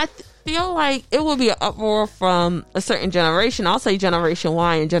feel like it will be an uproar from a certain generation. I'll say Generation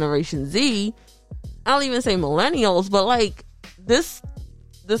Y and Generation Z. I'll even say millennials, but like this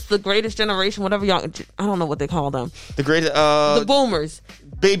the greatest generation, whatever y'all, I don't know what they call them. The greatest, the boomers.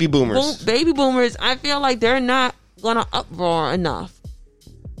 Baby boomers. Baby boomers, I feel like they're not going to uproar enough.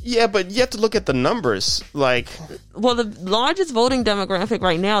 Yeah, but you have to look at the numbers. Like, well, the largest voting demographic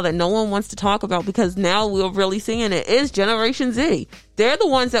right now that no one wants to talk about, because now we're really seeing it, is Generation Z. They're the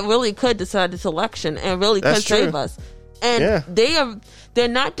ones that really could decide this election and really could save us. And they're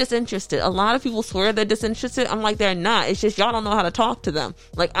not disinterested. A lot of people swear they're disinterested. I'm like, they're not. It's just y'all don't know how to talk to them.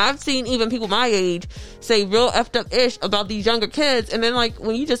 Like, I've seen even people my age say real effed up ish about these younger kids, and then like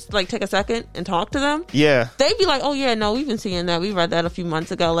when you just like take a second and talk to them, they'd be like, oh yeah, no, we've been seeing that. We read that a few months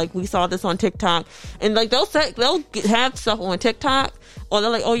ago. Like, we saw this on TikTok, and like they'll have stuff on TikTok, or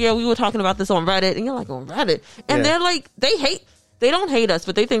they're like, oh yeah, we were talking about this on Reddit, and you're like, on Reddit, and they're like, they don't hate us,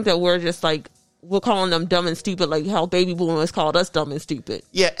 but they think that we're just like, we're calling them dumb and stupid, like how baby boomers called us dumb and stupid.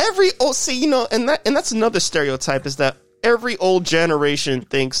 Yeah, and that's another stereotype, is that every old generation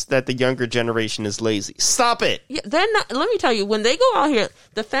thinks that the younger generation is lazy. Stop it. Yeah, they're not. Let me tell you, when they go out here,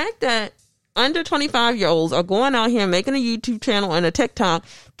 the fact that under 25-year-olds are going out here making a YouTube channel and a TikTok,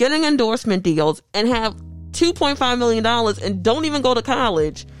 getting endorsement deals, and have $2.5 million and don't even go to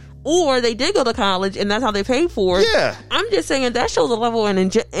college. Or they did go to college and that's how they paid for it. Yeah. I'm just saying that shows a level of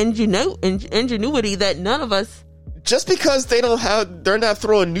ingenuity that none of us. Just because they're not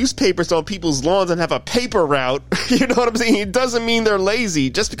throwing newspapers on people's lawns and have a paper route, you know what I'm saying? It doesn't mean they're lazy.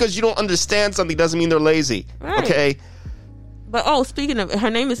 Just because you don't understand something doesn't mean they're lazy. Right. Okay? But speaking of,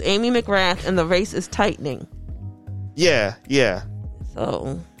 her name is Amy McGrath and the race is tightening. Yeah.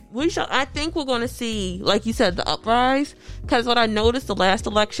 So I think we're going to see, like you said, the uprise. Because what I noticed the last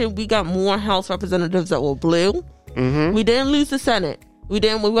election, we got more House representatives that were blue. Mm-hmm. We didn't lose the Senate. We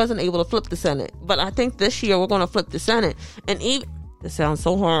wasn't able to flip the Senate. But I think this year we're going to flip the Senate. And this sounds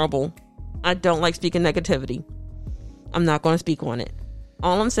so horrible. I don't like speaking negativity. I'm not going to speak on it.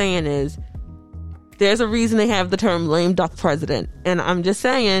 All I'm saying is, there's a reason they have the term lame duck president. And I'm just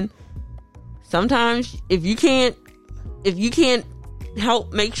saying, sometimes if you can't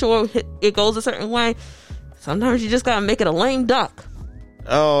help make sure it goes a certain way, sometimes you just gotta make it a lame duck. In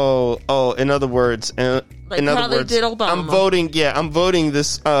other words, they did Obama. I'm voting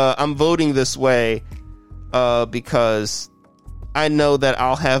this way because I know that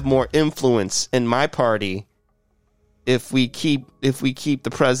I'll have more influence in my party if we keep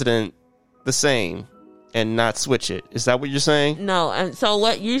the president the same and not switch it. Is that what you're saying? No. And so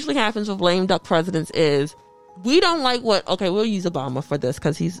what usually happens with lame duck presidents is, we don't like we'll use Obama for this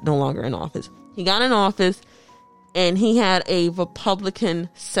because he's no longer in office. He got in office and he had a Republican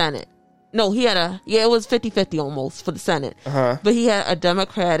Senate. No, it was 50-50 almost for the Senate. Uh-huh. But he had a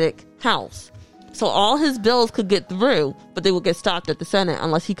Democratic House. So all his bills could get through, but they would get stopped at the Senate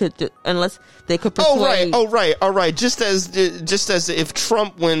unless they could persuade. All right. Just as if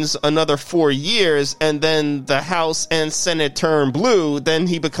Trump wins another 4 years and then the House and Senate turn blue, then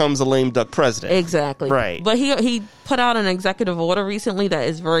he becomes a lame duck president. Exactly. Right. But he put out an executive order recently that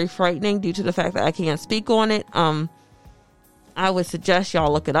is very frightening due to the fact that I can't speak on it. I would suggest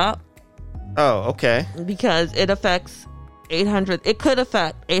y'all look it up. Oh, okay. Because it affects 800. It could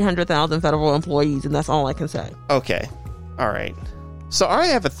affect 800,000 federal employees, and that's all I can say. Okay, all right. So I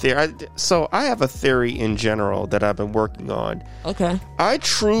have a theory in general that I've been working on. Okay. I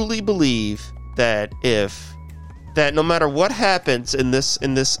truly believe that no matter what happens in this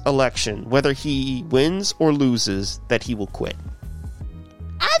election, whether he wins or loses, that he will quit.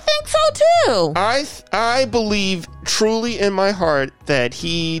 I think so too. I believe truly in my heart that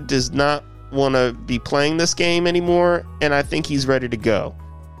he does not want to be playing this game anymore, and I think he's ready to go.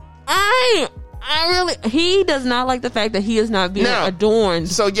 He does not like the fact that he is not being adorned.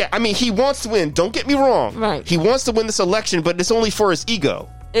 So yeah, I mean, he wants to win. Don't get me wrong. Right. He wants to win this election, but it's only for his ego.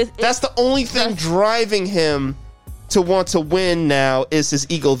 That's the only thing driving him to want to win now is his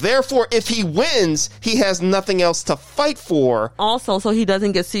ego. Therefore, if he wins, he has nothing else to fight for. Also, so he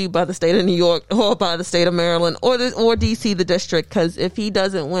doesn't get sued by the state of New York or by the state of Maryland or DC, the district. Because if he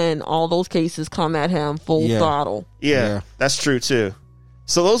doesn't win, all those cases come at him full throttle. Yeah, that's true too.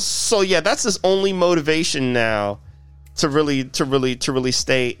 So that's his only motivation now to really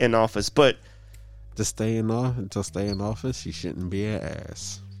stay in office. But to stay in office, you shouldn't be an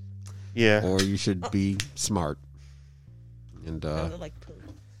ass. Yeah, or you should be smart. And that's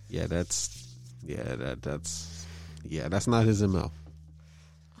not his MO.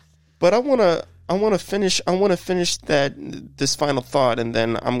 But I want to finish this final thought, and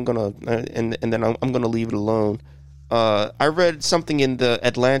then I'm gonna leave it alone. I read something in the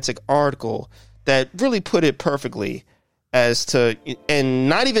Atlantic article that really put it perfectly as to, and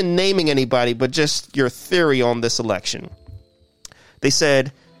not even naming anybody, but just your theory on this election. They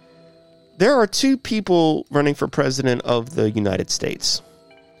said, there are two people running for president of the United States.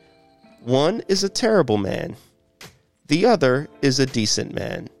 One is a terrible man. The other is a decent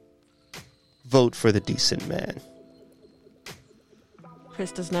man. Vote for the decent man.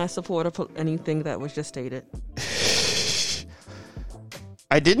 Chris does not support anything that was just stated.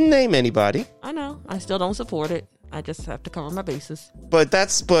 I didn't name anybody. I know. I still don't support it. I just have to cover my bases. But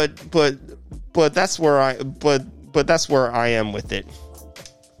that's where I am with it.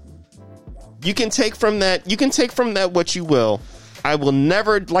 You can take from that what you will. I will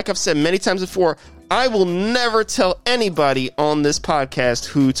never, like I've said many times before, I will never tell anybody on this podcast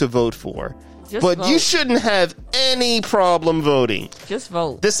who to vote for. But vote. You shouldn't have any problem voting. Just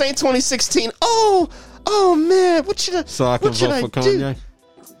vote. This ain't 2016. Oh man, what should I? So I can vote for Kanye.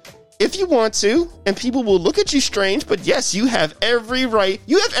 If you want to, and people will look at you strange, but yes, you have every right.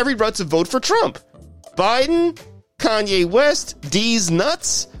 You have every right to vote for Trump, Biden, Kanye West, D's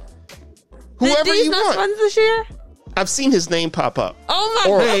nuts. Whoever Did D's you nuts want. runs this year? I've seen his name pop up. Oh my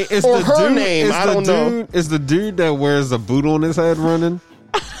god! Or her name. I don't know. Is the dude that wears a boot on his head running?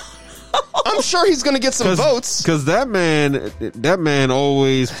 I'm sure he's going to get some votes. Because that man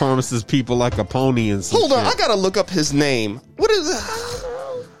always promises people like a pony and some Hold on, shit. I got to look up his name. What is it?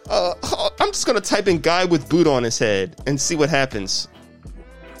 I'm just going to type in guy with boot on his head and see what happens.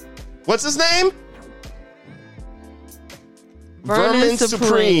 What's his name? Vermin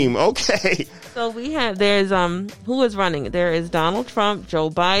Supreme. Okay. So there's who is running? There is Donald Trump, Joe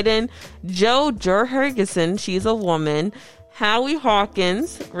Biden, Jo Jorgensen, she's a woman, Howie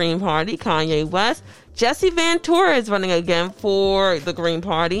Hawkins, Green Party, Kanye West, Jesse Ventura is running again for the Green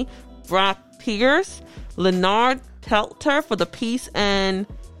Party, Brock Pierce, Leonard Peltier for the Peace and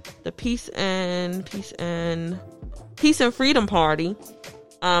Freedom Party,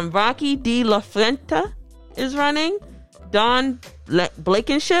 Rocky De La Fuente is running. Don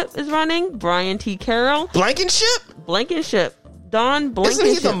Blankenship is running. Brian T. Carroll. Blankenship. Don Blankenship.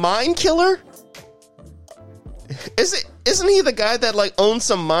 Isn't he the mine killer? Isn't he the guy that like owns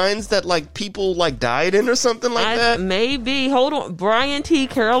some mines that like people like died in or something like that? Maybe. Hold on. Brian T.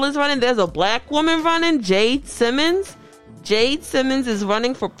 Carroll is running. There's a black woman running. Jade Simmons. Jade Simmons is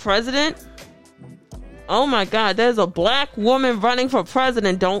running for president. Oh my God, there's a black woman running for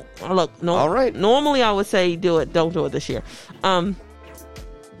president. Don't look. No. All right. Normally I would say do it. Don't do it this year.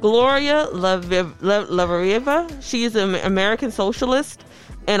 Gloria Lavarieva. She is an American socialist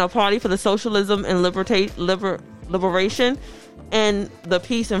and a party for the socialism and liberation and the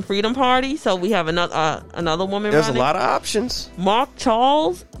Peace and Freedom Party. So we have another woman. There's running. A lot of options. Mark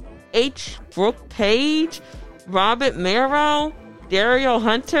Charles, H. Brooke Page, Robert Mero, Dario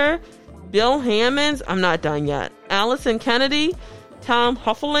Hunter, Bill Hammonds, I'm not done yet. Allison Kennedy, Tom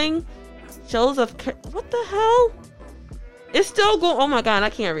Huffeling, Joseph. What the hell? It's still going. Oh my God, I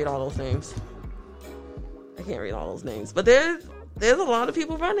can't read all those names. But there's a lot of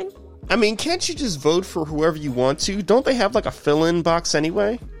people running. I mean, can't you just vote for whoever you want to? Don't they have like a fill-in box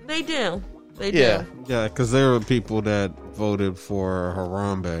anyway? They do. Yeah, because there were people that voted for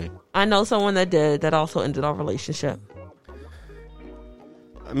Harambe. I know someone that did. That also ended our relationship.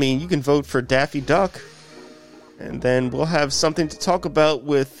 I mean, you can vote for Daffy Duck, and then we'll have something to talk about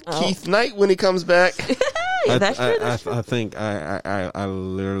with Keith Knight when he comes back. That's true. I think I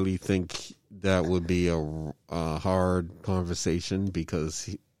literally think that would be a hard conversation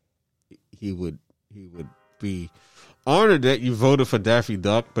because he would be honored that you voted for Daffy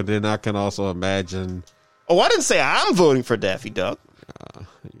Duck, but then I can also imagine. Oh, I didn't say I'm voting for Daffy Duck.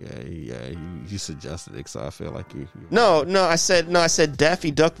 You suggested it, so I feel like you. No, I said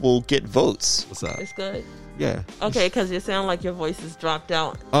Daffy Duck will get votes. What's up? It's good. Yeah. Okay, because it sounded like your voice has dropped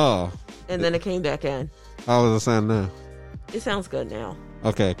out. Oh. And then it came back in. How was it sound now? It sounds good now.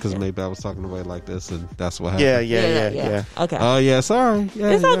 Okay, because maybe I was talking away like this, and that's what happened. Yeah. Okay. Oh yeah, sorry.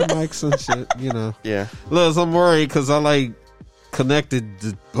 Yeah, It's all good. mics and shit. You know. Yeah. Liz, I'm worried because I like connected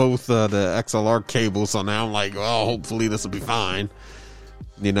to both the XLR cables, so now I'm like, oh, hopefully this will be fine.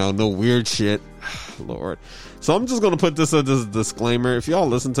 You know, no weird shit. Lord. So I'm just gonna put this as a disclaimer. If y'all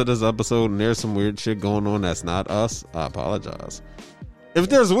listen to this episode and there's some weird shit going on that's not us, I apologize. If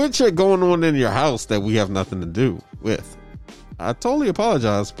there's weird shit going on in your house that we have nothing to do with, I totally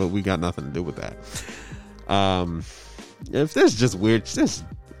apologize, but we got nothing to do with that. If there's just weird, there's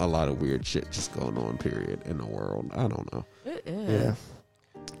a lot of weird shit just going on, period, in the world. I don't know. It is.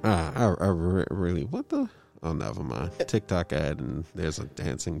 Yeah. I really, what the? Oh, never mind. TikTok ad and there's a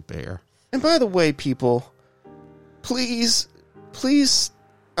dancing bear. And by the way, people, please,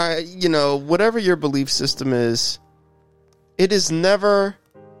 whatever your belief system is, it is never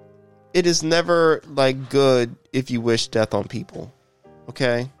like good if you wish death on people.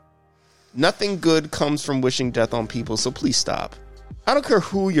 Okay? Nothing good comes from wishing death on people, so please stop. I don't care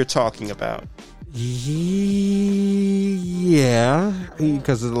who you're talking about. Yeah,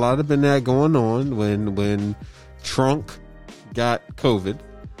 because there's a lot of been that going on when Trump got COVID.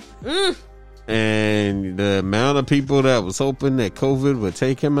 And the amount of people that was hoping that COVID would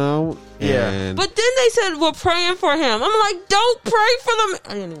take him out. Yeah. And, But then they said we're praying for him. I'm like, don't pray for them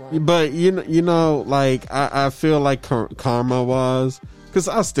anyway. but you know, like I feel like karma was, because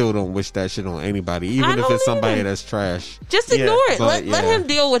I still don't wish that shit on anybody, even if it's somebody either. that's trash. Just ignore it. But, Let him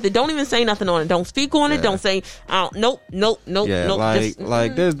deal with it. Don't even say nothing on it. Don't speak on it. Yeah. Don't say, nope. Yeah,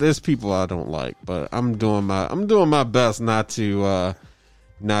 Just, there's people I don't like, but I'm doing my best not to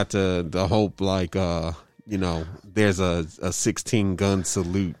hope like there's a 16 gun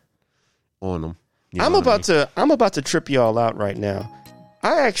salute on them. I'm about to trip y'all out right now.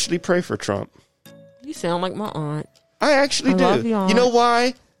 I actually pray for Trump. You sound like my aunt. I actually do. love y'all. You know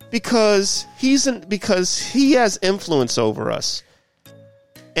why? Because he has influence over us.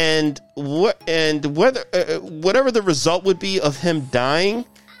 And whatever the result would be of him dying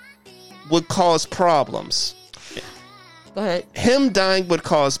would cause problems. Go ahead. Him dying would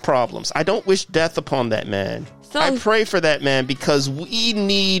cause problems. I don't wish death upon that man. So- I pray for that man because we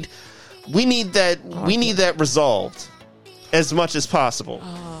need that resolved as much as possible.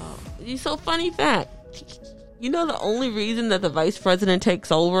 You so funny fact. You know the only reason that the vice president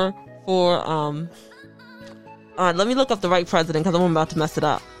takes over for let me look up the right president because I'm about to mess it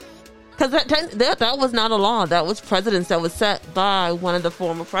up. Because that was not a law. That was precedents that was set by one of the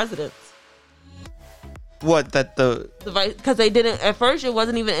former presidents. What that the vice, because they didn't at first. It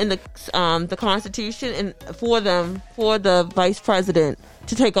wasn't even in the Constitution, and for the vice president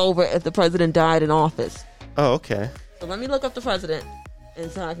to take over if the president died in office. Oh, okay. So let me look up the president, and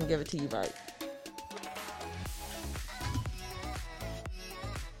so I can give it to you right.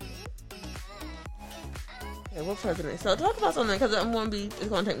 Okay, what president? So talk about something because it's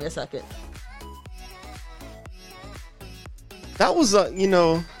going to take me a second. That was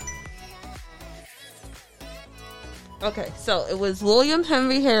Okay, so it was William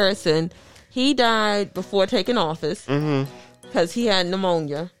Henry Harrison. He died before taking office because he had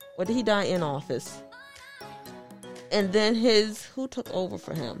pneumonia. Or did he die in office? And then who took over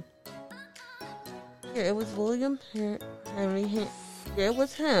for him? Yeah, it was William Henry. Yeah, it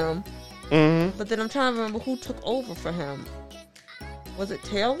was him. But then I'm trying to remember who took over for him. Was it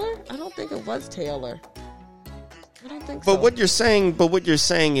Taylor? I don't think it was Taylor. I don't think so. But what you're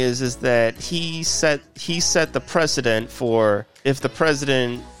saying is that he set the precedent for if the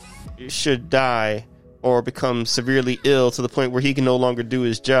president should die or become severely ill to the point where he can no longer do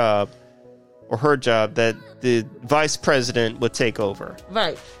his job or her job, that the vice president would take over.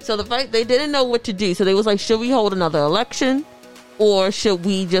 Right. So they didn't know what to do. So they was like, should we hold another election? Or should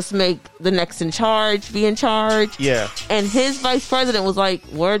we just make the next in charge be in charge? Yeah. And his vice president was like,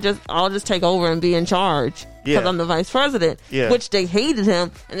 I'll just take over and be in charge. Because I'm the vice president. Yeah. Which they hated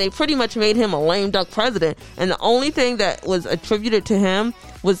him. And they pretty much made him a lame duck president. And the only thing that was attributed to him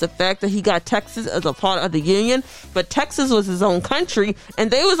was the fact that he got Texas as a part of the union. But Texas was his own country.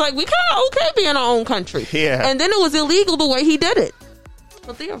 And they was like, we kind of okay being our own country. Yeah. And then it was illegal the way he did it.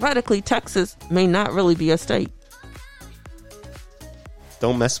 So theoretically, Texas may not really be a state.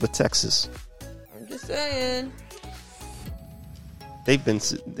 Don't mess with Texas. I'm just saying.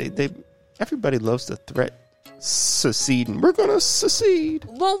 Everybody loves to threat seceding. We're gonna secede.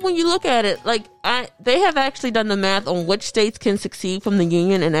 Well, when you look at it, they have actually done the math on which states can succeed from the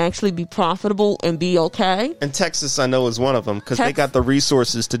union and actually be profitable and be okay. And Texas, I know, is one of them because they got the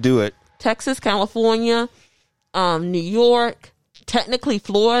resources to do it. Texas, California, New York, technically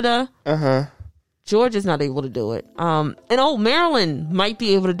Florida, Georgia's not able to do it. And Maryland might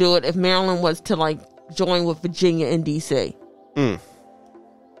be able to do it if Maryland was to like join with Virginia and DC.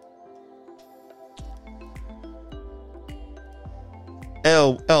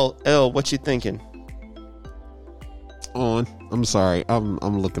 L, what you thinking? I'm sorry.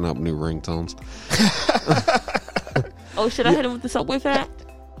 I'm looking up new ringtones. Oh, should I hit him with the Subway fact?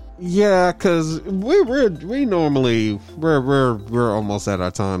 Yeah, because we normally we're almost at our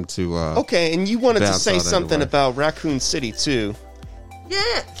time to. Okay, and you wanted to bounce say out something anyway. about Raccoon City too.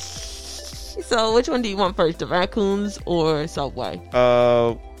 Yeah. So which one do you want first, the raccoons or Subway?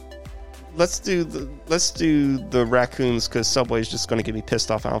 Let's do the raccoons because Subway's just going to get me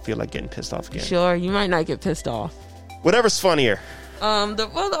pissed off. I don't feel like getting pissed off again. Sure, you might not get pissed off. Whatever's funnier. All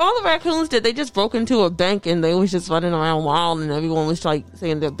the raccoons did, they just broke into a bank and they was just running around wild and everyone was like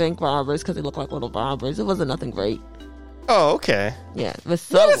saying they're bank robbers because they look like little robbers. It wasn't nothing great. Oh, okay. Yeah, but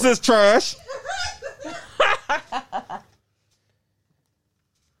What is this trash?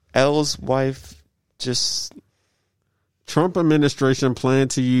 L's wife just... Trump administration plan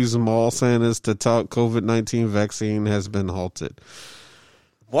to use mall Santas to tout COVID-19 vaccine has been halted.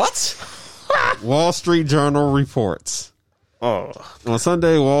 What? Wall Street Journal reports. Oh. On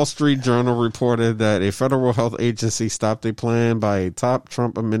Sunday, Wall Street Journal reported that a federal health agency stopped a plan by a top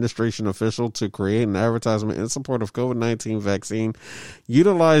Trump administration official to create an advertisement in support of COVID-19 vaccine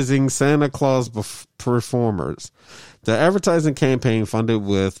utilizing Santa Claus performers. The advertising campaign, funded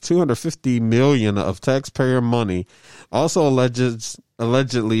with $250 million of taxpayer money, also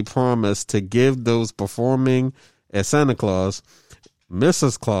allegedly promised to give those performing as Santa Claus,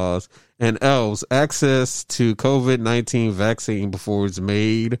 Mrs. Claus, and elves access to COVID-19 vaccine before it's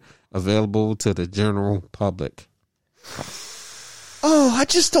made available to the general public. Oh, I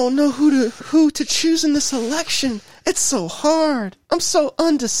just don't know who to choose in this election. It's so hard. I'm so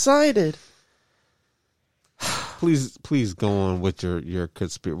undecided. Please go on with your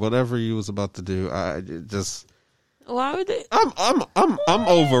conspiracy. Whatever you was about to do, Why would they? I'm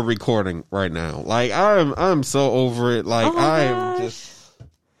over recording right now. Like I'm so over it. Like Oh my I'm gosh. just.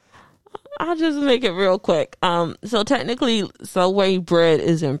 I'll just make it real quick. So technically, Subway bread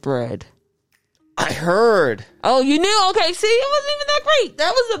isn't bread. I heard. Oh, you knew? Okay, see, it wasn't even that great.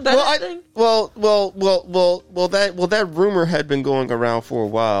 That was the best thing. That rumor had been going around for a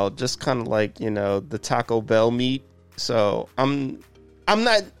while, just kind of like, the Taco Bell meat. So I'm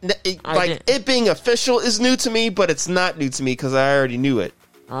not like it being official is new to me, but it's not new to me because I already knew it.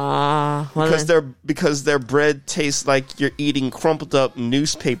 Because their bread tastes like you're eating crumpled up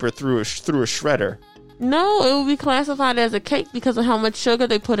newspaper through a shredder. No, it would be classified as a cake because of how much sugar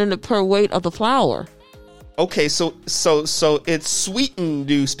they put in it per weight of the flour. Okay, so it's sweetened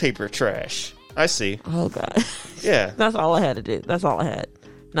newspaper trash. I see. Oh God. Yeah. That's all I had to do. That's all I had.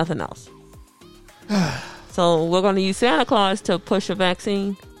 Nothing else. So we're going to use Santa Claus to push a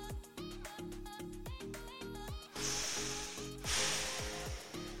vaccine.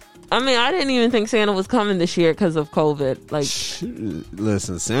 I mean, I didn't even think Santa was coming this year because of COVID. Like,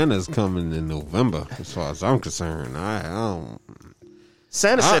 Listen, Santa's coming in November, as far as I'm concerned. I don't.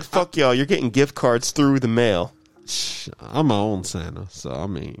 Santa said, "Fuck y'all! You're getting gift cards through the mail." I'm my own Santa, so I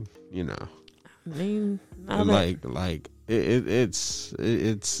mean,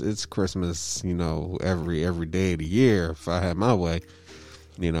 it's Christmas, every day of the year. If I had my way,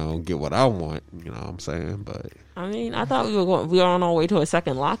 get what I want. You know what I'm saying? But I mean, I thought we were on our way to a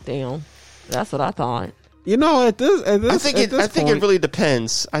second lockdown. That's what I thought. I think it really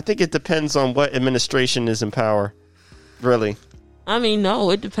depends. I think it depends on what administration is in power. Really. I mean,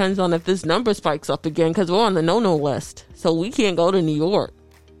 no, it depends on if this number spikes up again because we're on the no-no list, so we can't go to New York.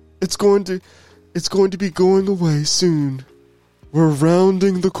 It's going to be going away soon. We're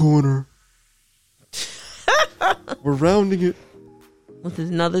rounding the corner. We're rounding it. With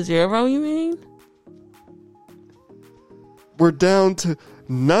another zero, you mean? We're down to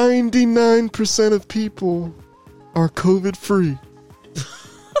 99% of people are COVID free.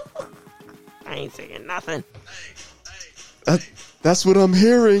 I ain't saying nothing. That's what I'm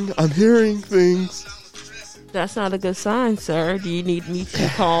hearing. I'm hearing things. That's not a good sign, sir. Do you need me to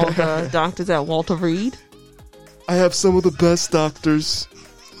call the doctors at Walter Reed? I have some of the best doctors.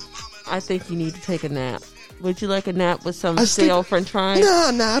 I think you need to take a nap. Would you like a nap with some stale french fries?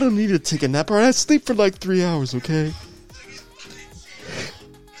 Nah, I don't need to take a nap. All right, I sleep for like 3 hours, okay?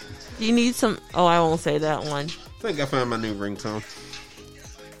 Do you need some... Oh, I won't say that one. I think I found my new ringtone.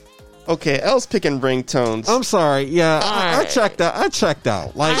 Okay, Elle's picking ringtones. I'm sorry. Yeah, I right. checked out. I checked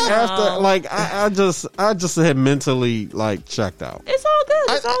out. Like after, like I just had mentally like checked out It's all good.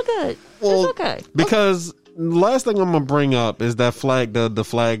 It's all good. well, it's okay. because last thing I'm gonna bring up is that flag, the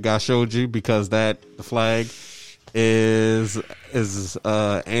flag I showed you, because the flag is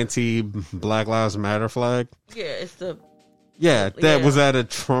anti Black Lives Matter flag. Yeah, it's the. Yeah, that was at a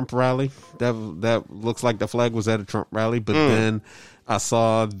Trump rally. That looks like the flag was at a Trump rally, but then I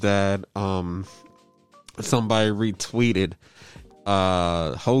saw that somebody retweeted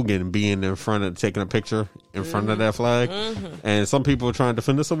Hogan being in front of taking a picture in front of that flag, and some people were trying to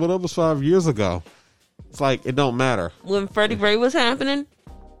defend this. Well, that was 5 years ago. It's like it don't matter When Freddie Gray was happening.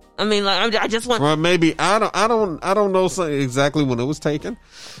 I mean, like I just want. Well, maybe I don't know exactly when it was taken,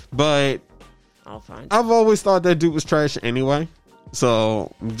 but I'll find. I've always thought that dude was trash anyway.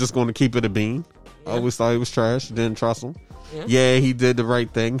 So I'm just going to keep it a bean. I always thought he was trash. Didn't trust him. Yeah, he did the right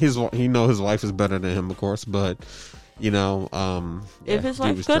thing. His wife is better than him, of course, but. If his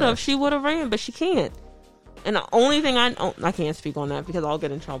wife could have, she would have ran, but she can't. And the only thing I can't speak on that because I'll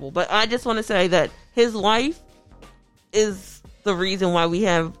get in trouble. But I just want to say that his wife is the reason why we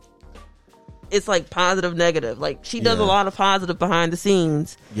have. It's like positive, negative. Like she does a lot of positive behind the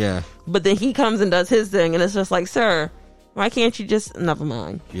scenes. Yeah. But then he comes and does his thing, and it's just like, sir, why can't you just? Never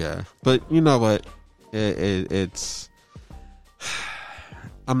mind. Yeah, but you know what? It's.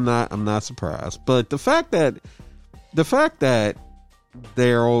 I'm not surprised, but the fact that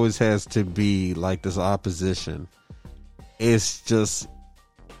there always has to be like this opposition is just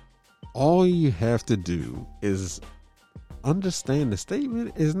all you have to do is understand the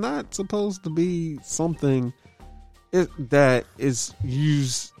statement is not supposed to be something that is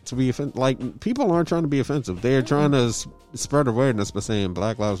used to be offensive. Like people aren't trying to be offensive. They're trying to spread awareness by saying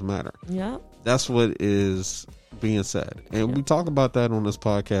Black Lives Matter. Yeah. That's what is being said. And we talk about that on this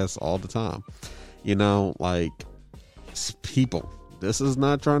podcast all the time. Like people. This is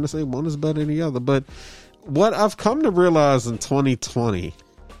not trying to say one is better than the other, but what I've come to realize in 2020,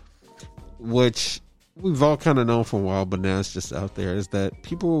 which we've all kind of known for a while, but now it's just out there, is that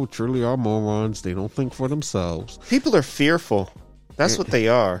people truly are morons. They don't think for themselves. People are fearful. That's what they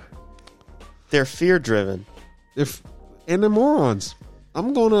are. They're fear driven. And they're morons.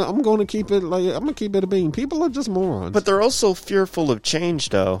 I'm gonna keep it a bean. People are just morons. But they're also fearful of change,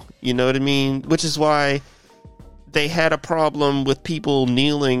 though. You know what I mean? Which is why they had a problem with people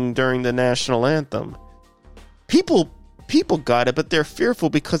kneeling during the national anthem. People got it, but they're fearful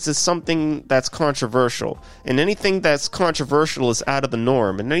because it's something that's controversial. And anything that's controversial is out of the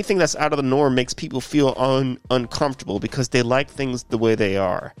norm. And anything that's out of the norm makes people feel uncomfortable because they like things the way they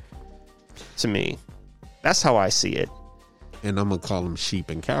are. To me. That's how I see it. And I'm going to call them sheep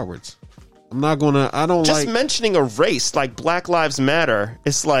and cowards. Just mentioning a race like Black Lives Matter,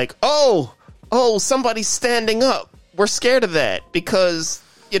 it's like, oh, somebody's standing up. We're scared of that because,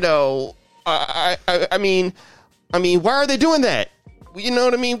 I mean, why are they doing that? You know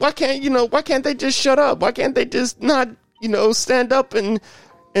what I mean? Why can't they just shut up? Why can't they just not, stand up and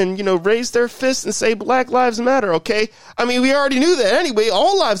raise their fists and say Black Lives Matter? Okay. I mean, we already knew that anyway.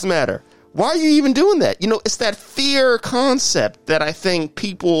 All lives matter. Why are you even doing that? It's that fear concept that I think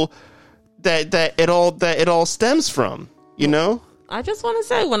people that it all stems from, I just want to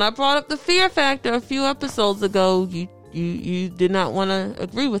say, when I brought up the fear factor a few episodes ago, you did not want to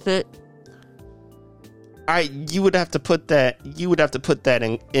agree with it. You would have to put that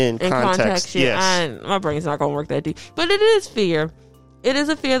in context. Yes. My brain's not going to work that deep. But it is fear. It is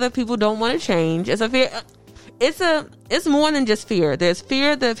a fear that people don't want to change. It's a fear. It's more than just fear. There's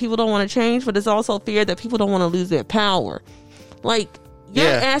fear that people don't want to change, but there's also fear that people don't want to lose their power. Like, you're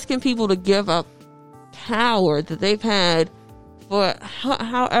asking people to give up power that they've had for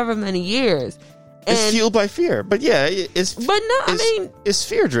however many years. And it's fueled by fear. But yeah, it's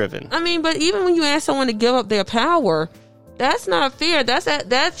fear driven. I mean, but even when you ask someone to give up their power, that's not fear.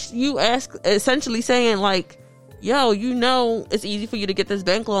 That's you essentially saying like, yo, it's easy for you to get this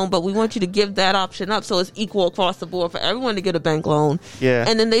bank loan, but we want you to give that option up so it's equal across the board for everyone to get a bank loan. Yeah.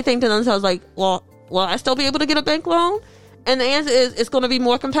 And then they think to themselves like, well, will I still be able to get a bank loan? And the answer is it's going to be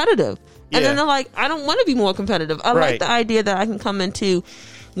more competitive. And then they're like, I don't want to be more competitive. I like the idea that I can come into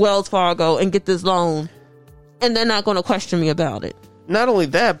Wells Fargo and get this loan and they're not going to question me about it. Not only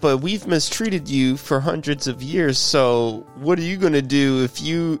that, but we've mistreated you for hundreds of years. So what are you going to do if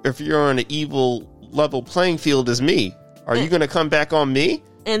you're on an evil level playing field as me? Are you going to come back on me?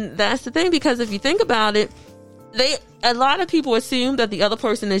 And that's the thing, because if you think about it, a lot of people assume that the other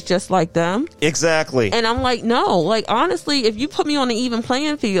person is just like them. Exactly. And I'm like, no, like honestly, if you put me on an even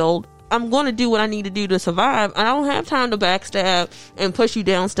playing field, I'm going to do what I need to do to survive. I don't have time to backstab and push you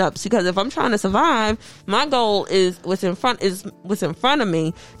down steps, because if I'm trying to survive, my goal is what's in front of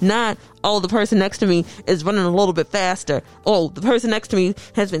me, not, oh, the person next to me is running a little bit faster. Oh, the person next to me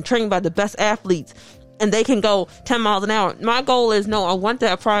has been trained by the best athletes and they can go 10 miles an hour. My goal is, no, I want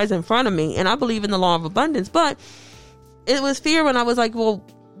that prize in front of me, and I believe in the law of abundance. But it was fear when I was like, well,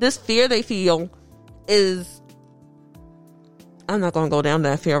 this fear they feel is, I'm not going to go down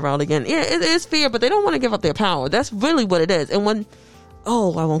that fear route again. Yeah, it is fear, but they don't want to give up their power. That's really what it is. And when, I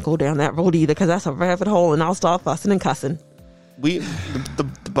won't go down that road either, because that's a rabbit hole, and I'll start fussing and cussing. The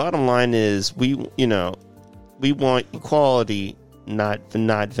bottom line is we want equality, not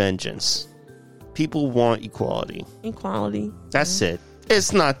vengeance. People want equality. Equality. That's it.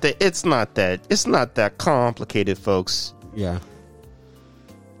 It's not that complicated, folks. Yeah.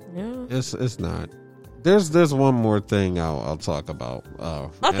 Yeah. It's not. There's one more thing I'll talk about.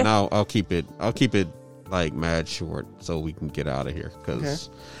 Okay. And I'll keep it like mad short so we can get out of here, because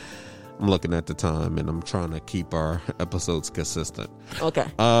I'm looking at the time and I'm trying to keep our episodes consistent. Okay.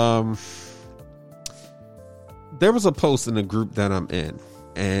 There was a post in the group that I'm in,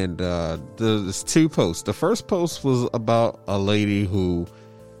 and there's two posts. The first post was about a lady who,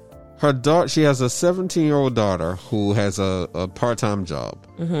 her daughter, she has a 17-year-old daughter who has a part-time job.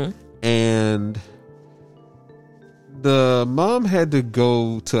 Mm-hmm. And the mom had to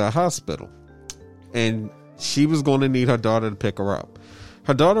go to a hospital, and she was going to need her daughter to pick her up.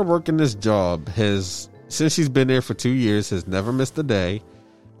 Her daughter working this job since she's been there for 2 years, has never missed a day,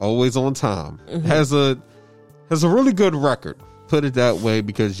 always on time, has a really good record, put it that way,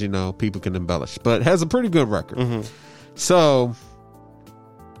 because, people can embellish, but has a pretty good record. So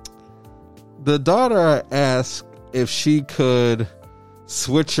the daughter asked if she could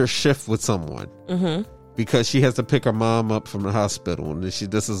switch her shift with someone, because she has to pick her mom up from the hospital, and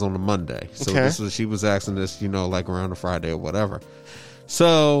this is on a Monday. So she was asking this, like around a Friday or whatever.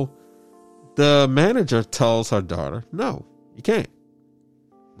 So the manager tells her daughter, no, you can't.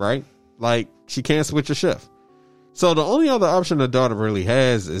 Right? Like, she can't switch her shift. So the only other option the daughter really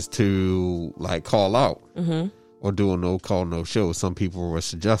has is to like call out or do a no call, no show. Some people were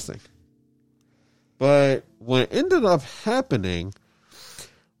suggesting. But what ended up happening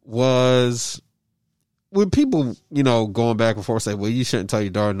was, when people, going back and forth say, well, you shouldn't tell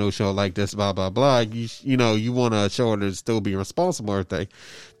your daughter no show like this, blah, blah, blah. You want to show her to still be responsible or everything.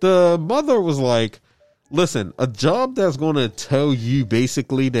 The mother was like, listen, a job that's going to tell you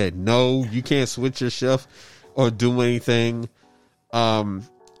basically that, no, you can't switch your shift or do anything to,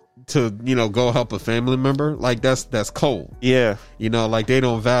 go help a family member. Like, that's cold. Yeah. Like, they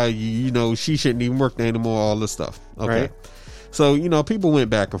don't value, she shouldn't even work there anymore, all this stuff. Okay. Right. So, people went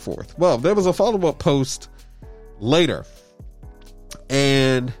back and forth. Well, there was a follow-up post later,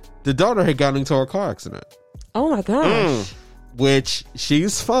 and the daughter had gotten into a car accident. Oh, my gosh. Which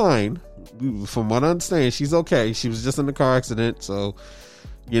she's fine. From what I understand, she's okay. She was just in a car accident, so,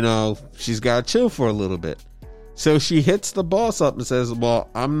 she's got to chill for a little bit. So she hits the boss up and says, well,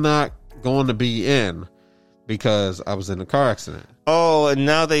 I'm not going to be in because I was in a car accident. Oh, and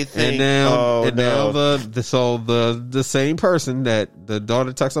now they think. Now the same person that the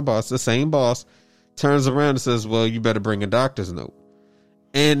daughter texts her boss, the same boss, turns around and says, well, you better bring a doctor's note.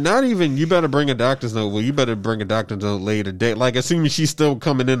 And not even, you better bring a doctor's note. Well, you better bring a doctor's note later date. Like, assuming she's still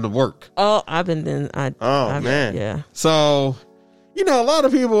coming into work. Oh, I've been in. Man. Yeah. So, a lot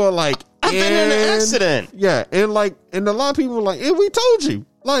of people are like, I've been in an accident. Yeah. And a lot of people are like, and we told you,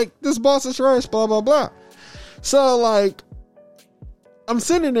 like, this boss is trash, blah, blah, blah. So, like, I'm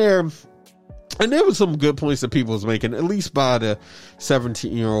sitting there, and there was some good points that people was making, at least by the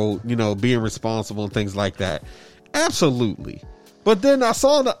 17-year-old, being responsible and things like that. Absolutely. But then I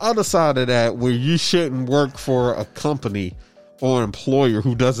saw the other side of that, where you shouldn't work for a company or employer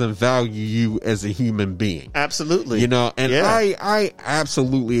who doesn't value you as a human being. Absolutely. And I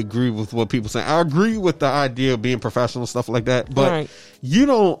absolutely agree with what people say. I agree with the idea of being professional, stuff like that, but you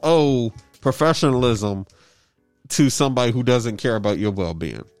don't owe professionalism to somebody who doesn't care about your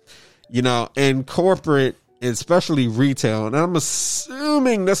well-being. And corporate, especially retail, and I'm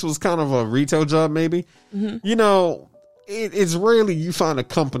assuming this was kind of a retail job maybe, it's rarely you find a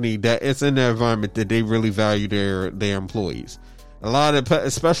company that it's in their environment that they really value their employees. A lot of,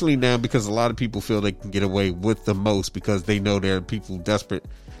 especially now, because a lot of people feel they can get away with the most because they know there are people desperate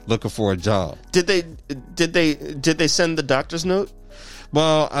looking for a job. Did they send the doctor's note?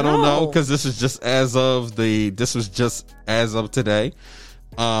 Well, I don't know, because this was just as of today.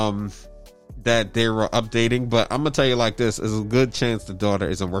 That they were updating, but I'm gonna tell you like this: there's a good chance the daughter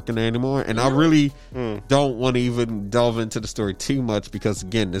isn't working there anymore, and I really don't want to even delve into the story too much, because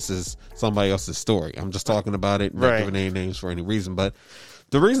again, this is somebody else's story. I'm just talking about it, not giving any names for any reason. But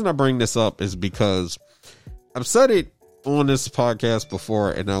the reason I bring this up is because I've said it on this podcast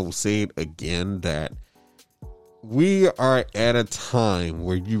before, and I will say it again, that we are at a time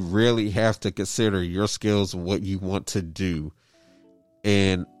where you really have to consider your skills and what you want to do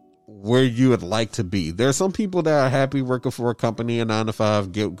and where you would like to be. There are some people that are happy working for a company, a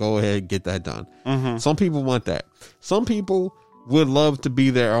 9-to-5, go ahead, get that done. Mm-hmm. Some people want that. Some people would love to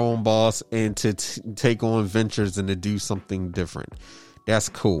be their own boss and to take on ventures and to do something different. That's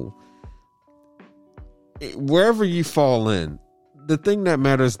cool. Wherever you fall in, the thing that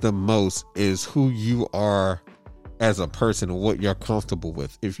matters the most is who you are as a person and what you're comfortable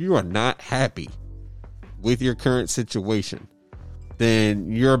with. If you are not happy with your current situation,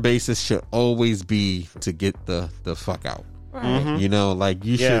 then your basis should always be to get the fuck out. Right. Mm-hmm. You know, like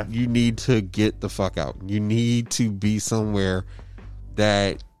you need to get the fuck out. You need to be somewhere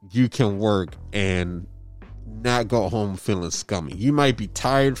that you can work and not go home feeling scummy. You might be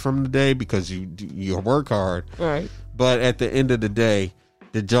tired from the day because you work hard. Right. But at the end of the day,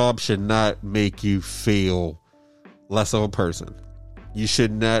 the job should not make you feel less of a person. You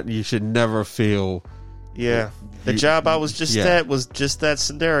should never feel. Yeah. The job I was just at was just that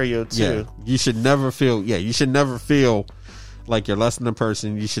scenario too. Yeah. You should never feel like you're less than a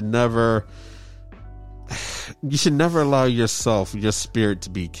person. You should never allow your spirit to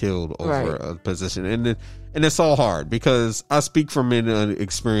be killed over a position. And it's all hard because I speak from an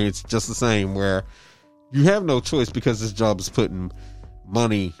experience just the same where you have no choice because this job is putting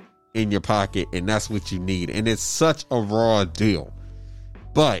money in your pocket and that's what you need. And it's such a raw deal.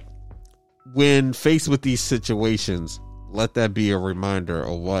 But when faced with these situations, let that be a reminder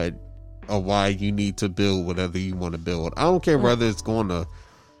of why you need to build whatever you want to build. I don't care whether it's going to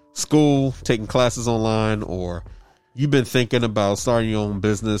school, taking classes online, or you've been thinking about starting your own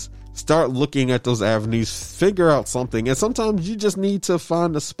business. Start looking at those avenues, figure out something. And sometimes you just need to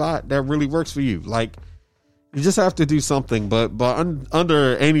find a spot that really works for you. Like, you just have to do something, but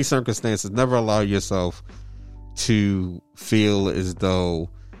under any circumstances, never allow yourself to feel as though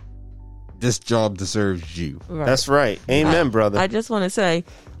this job deserves you. Right. That's right. Amen, brother. I just want to say,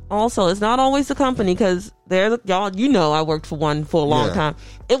 also, it's not always the company because y'all, I worked for one for a long time.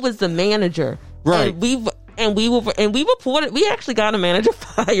 It was the manager, right? And we reported. We actually got a manager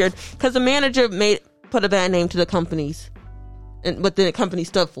fired because the manager put a bad name to the companies, and what the company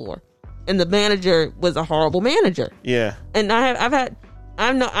stood for, and the manager was a horrible manager. Yeah, and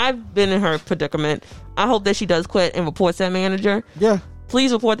I've been in her predicament. I hope that she does quit and reports that manager. Yeah.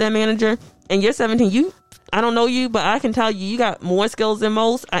 Please report that manager. And you're 17. I don't know you, but I can tell you got more skills than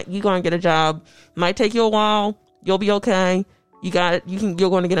most. You're going to get a job. Might take you a while. You'll be okay. You're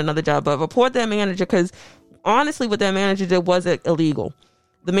going to get another job. But report that manager because honestly, what that manager did wasn't illegal.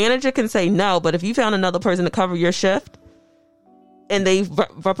 The manager can say no, but if you found another person to cover your shift and they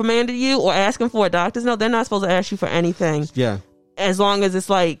reprimanded you or asking for a doctor's note, they're not supposed to ask you for anything. Yeah. As long as it's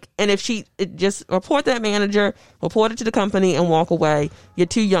just report that manager, report it to the company, and walk away. You're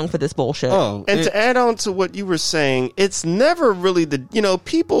too young for this bullshit. To add on to what you were saying, it's never really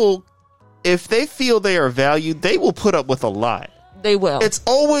people, if they feel they are valued, they will put up with a lot. They will. It's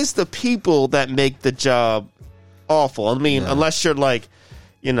always the people that make the job awful. I mean, unless you're like,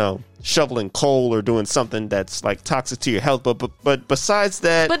 shoveling coal or doing something that's like toxic to your health. But besides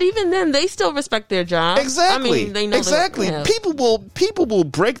that, but even then, they still respect their job. Exactly. I mean, they know exactly. People will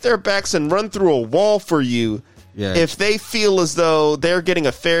break their backs and run through a wall for you if they feel as though they're getting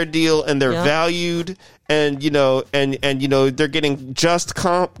a fair deal and they're valued and they're getting just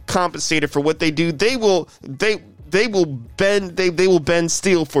compensated for what they do. They will bend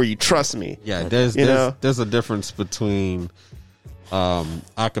steel for you. Trust me. Yeah, there's a difference between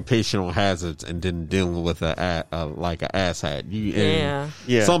occupational hazards and then dealing with like an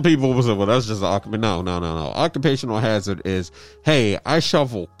asshat. Some people will say, well, that's just no. Occupational hazard is, hey, I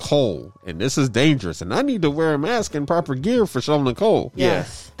shovel coal and this is dangerous and I need to wear a mask and proper gear for shoveling coal.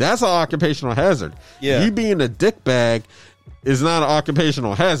 Yes. That's an occupational hazard. Yeah. You being a dickbag is not an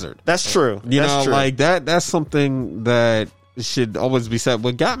occupational hazard. That's true. Like that's something that should always be said.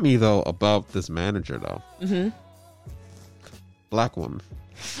 What got me though about this manager though, black woman.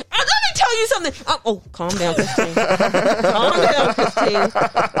 Let me tell you something. Calm down, Christine. Calm down, Christine.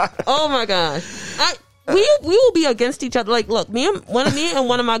 Oh my gosh, we will be against each other. Like, look, me and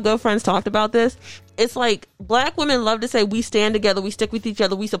one of my good friends talked about this. It's like black women love to say we stand together, we stick with each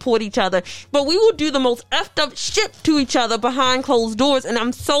other, we support each other, but we will do the most effed up shit to each other behind closed doors, and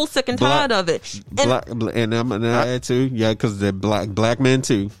I'm so sick and tired of it. And I'm gonna add too, because they're black men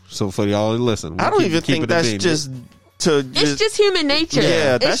too. So for y'all to listen, I don't even think that's just. It's just human nature.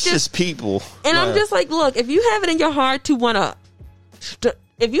 Yeah, that's just people. And I'm just like, look, if you have it in your heart to want to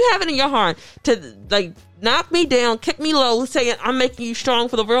if you have it in your heart to like knock me down, kick me low, saying I'm making you strong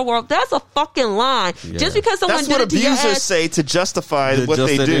for the real world, that's a fucking lie. Yeah. Just because someone That's did what it to your abusers ass. say to justify To what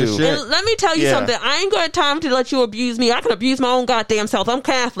they justify their do. shit. And let me tell you Yeah. something. I ain't got time to let you abuse me. I can abuse my own goddamn self. I'm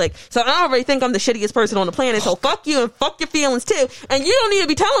Catholic. So I already think I'm the shittiest person on the planet. So fuck you and fuck your feelings too. And you don't need to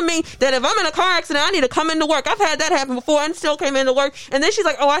be telling me that if I'm in a car accident, I need to come into work. I've had that happen before and still came into work. And then she's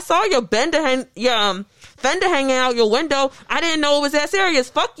like, oh, I saw your fender hanging out your window. I didn't know it was that serious.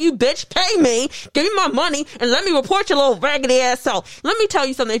 Fuck you, bitch. Pay me. Give me my money and let me report your little raggedy ass self. Let me tell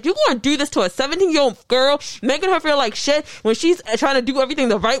you something. If you're going to do this to a 17-year-old girl, making her feel like shit when she's trying to do everything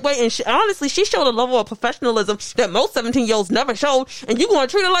the right way, and honestly, she showed a level of professionalism that most 17-year-olds never showed, and you going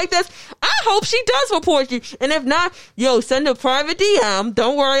to treat her like this, I hope she does report you. And if not, send a private DM.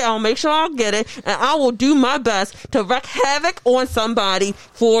 Don't worry. I'll make sure I'll get it, and I will do my best to wreak havoc on somebody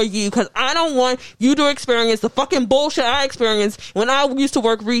for you, because I don't want you to experience the fucking bullshit I experienced when I used to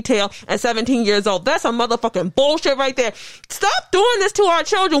work retail at 17 years old. That's a motherfucking bullshit right there. Stop doing this to our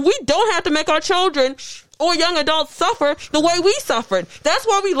children. We don't have to make our children or young adults suffer the way we suffered. That's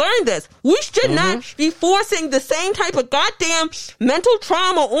why we learned this. We should not be forcing the same type of goddamn mental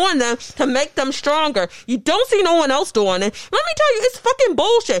trauma on them to make them stronger. You don't see no one else doing it. Let me tell you, it's fucking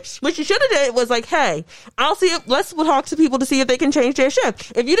bullshit. What you should have did was like, hey, let's talk to people to see if they can change their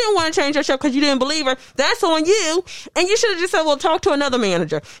shift. If you didn't want to change your shift because you didn't believe her, that's on you. And you should have just said, well, talk to another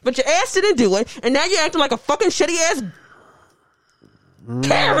manager. But your ass didn't do it, and now you're acting like a fucking shitty ass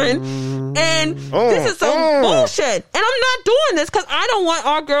Karen, and this is some bullshit. And I'm not doing this because I don't want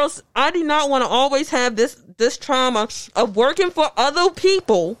our girls, I do not want to always have this trauma of working for other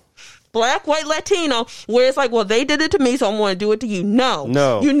people, black, white, Latino, where it's like, well, they did it to me, so I'm going to do it to you.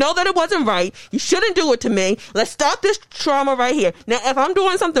 No. You know that it wasn't right. You shouldn't do it to me. Let's stop this trauma right here. Now, if I'm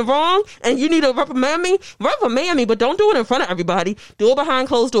doing something wrong and you need to reprimand me, but don't do it in front of everybody. Do it behind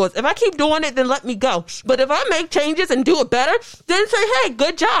closed doors. If I keep doing it, then let me go. But if I make changes and do it better, then say, hey,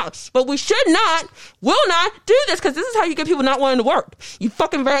 good job. But we will not do this, because this is how you get people not wanting to work. You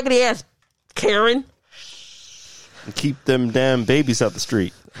fucking raggedy ass Karen. Keep them damn babies out the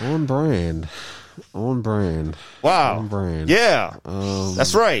street. On brand. Wow. On brand. Yeah.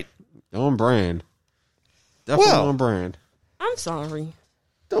 That's right. On brand. Definitely Well, on brand. I'm sorry.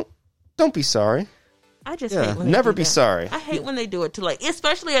 Don't be sorry. I just hate when they Never do be that. sorry. I hate when they do it too late,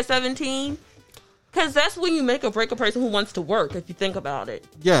 especially at 17, because that's when you make or break a person who wants to work. If you think about it,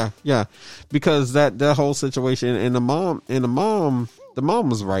 Yeah. Because that whole situation, and the mom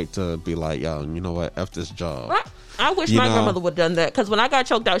was right to be like, yo, you know what, F this job. I wish my grandmother would have done that, because when I got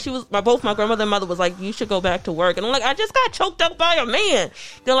choked out, both my grandmother and mother was like, you should go back to work. And I'm like, I just got choked out by a man.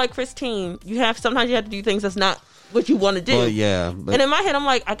 They're like, Christine, sometimes you have to do things that's not what you want to do. But and in my head, I'm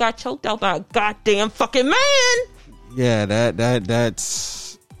like, I got choked out by a goddamn fucking man. Yeah,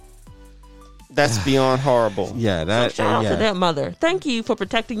 that's beyond horrible. Yeah, Shout out to that mother. Thank you for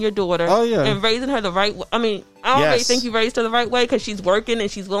protecting your daughter. Oh, yeah. And raising her the right way. I mean, I already think you raised her the right way, because she's working and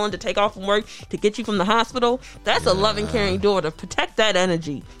she's willing to take off from work to get you from the hospital. That's a loving, caring daughter. Protect that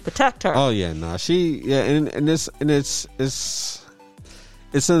energy. Protect her. Oh yeah, no, and it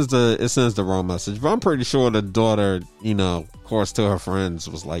sends the wrong message. But I'm pretty sure the daughter, of course, to her friends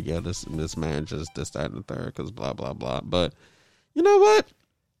was like, yeah, this manager's this, that, and the third, because blah blah blah. But you know what?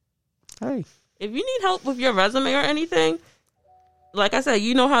 Hey. If you need help with your resume or anything, like I said,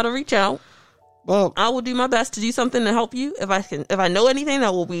 you know how to reach out. Well, I will do my best to do something to help you. If I know anything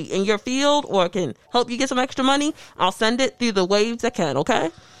that will be in your field or can help you get some extra money, I'll send it through the waves that can.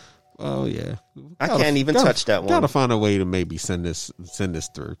 Okay. Oh yeah, I can't even touch that one. Gotta find a way to maybe send this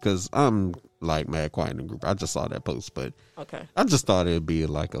through, because I'm like mad quiet in the group. I just saw that post, but okay, I just thought it'd be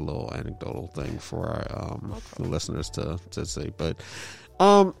like a little anecdotal thing for our listeners to see. But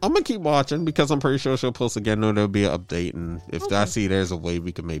I'm gonna keep watching, because I'm pretty sure she'll post again, or there'll be an update, and if I see there's a way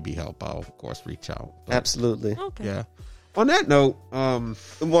we can maybe help, I'll of course reach out. But, Absolutely. Okay. yeah. On that note,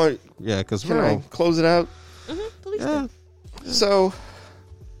 because Can I close it out? Please yeah. do. So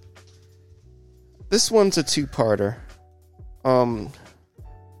this one's a two-parter.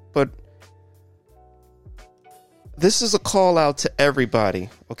 But this is a call out to everybody,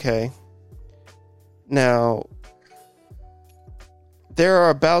 okay? Now, there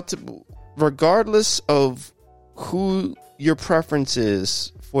are regardless of who your preference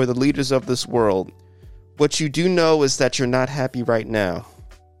is for the leaders of this world, what you do know is that you're not happy right now.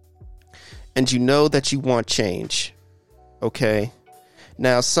 And you know that you want change. Okay?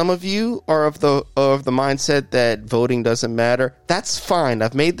 Now, some of you are of the mindset that voting doesn't matter. That's fine.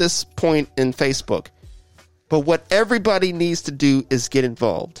 I've made this point in Facebook. But what everybody needs to do is get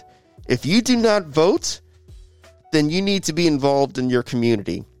involved. If you do not vote, then you need to be involved in your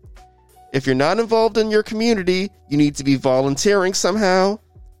community. If you're not involved in your community, you need to be volunteering somehow.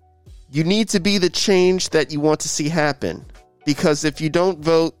 You need to be the change that you want to see happen. Because if you don't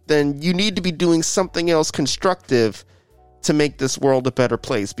vote, then you need to be doing something else constructive to make this world a better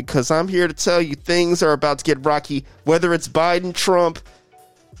place. Because I'm here to tell you things are about to get rocky, whether it's Biden, Trump,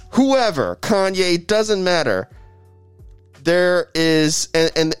 whoever, Kanye, doesn't matter. There is,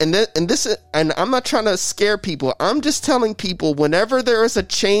 and I'm not trying to scare people. I'm just telling people whenever there is a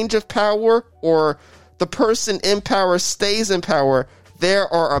change of power or the person in power stays in power,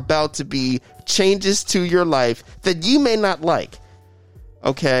 there are about to be changes to your life that you may not like.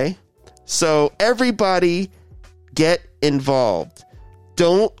 Okay? So everybody get involved.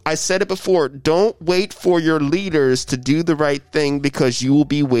 I said it before, don't wait for your leaders to do the right thing because you will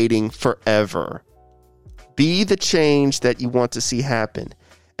be waiting forever. Be the change that you want to see happen.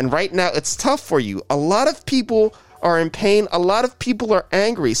 And right now, it's tough for you. A lot of people are in pain. A lot of people are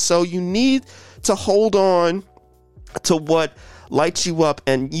angry. So you need to hold on to what lights you up,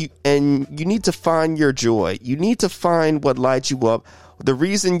 and you need to find your joy. You need to find what lights you up. The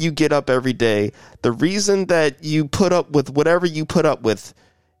reason you get up every day, the reason that you put up with whatever you put up with.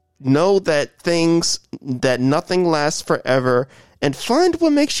 Know that nothing lasts forever, and find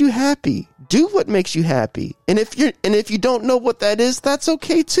what makes you happy. Do what makes you happy. And if you don't know what that is, that's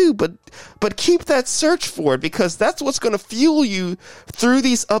okay too. But keep that search for it, because that's what's going to fuel you through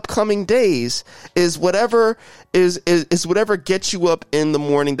these upcoming days. Is whatever gets you up in the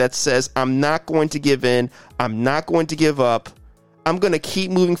morning that says, I'm not going to give in. I'm not going to give up. I'm going to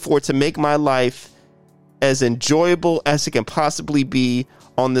keep moving forward to make my life as enjoyable as it can possibly be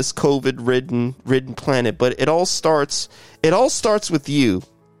on this COVID-ridden planet. But it all starts with you.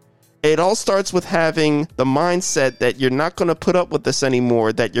 It all starts with having the mindset that you're not going to put up with this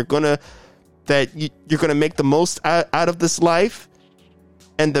anymore, that you're going to make the most out of this life,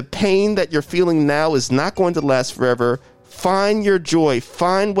 and the pain that you're feeling now is not going to last forever. Find your joy,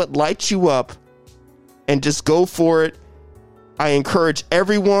 find what lights you up, and just go for it. I encourage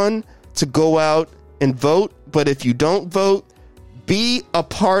everyone to go out and vote, but if you don't vote, be a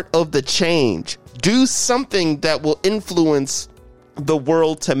part of the change. Do something that will influence the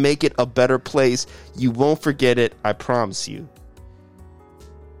world to make it a better place. You won't forget it, I promise you.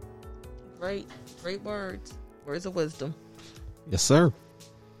 Great words. Words of wisdom. Yes, sir.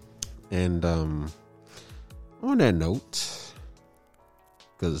 And on that note,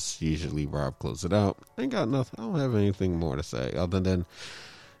 because usually Rob closes it out, I ain't got nothing. I don't have anything more to say other than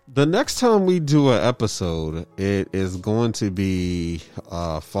the next time we do an episode, it is going to be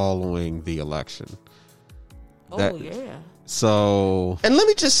following the election. Yeah. So, and let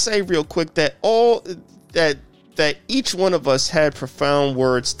me just say real quick that that each one of us had profound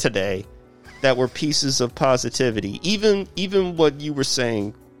words today that were pieces of positivity. Even what you were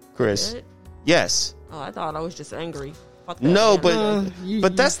saying, Chris. Yes. Oh, I thought I was just angry. No,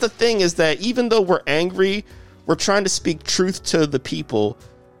 but that's the thing, is that even though we're angry, we're trying to speak truth to the people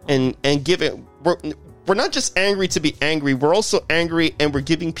and give it. We're not just angry to be angry. We're also angry and we're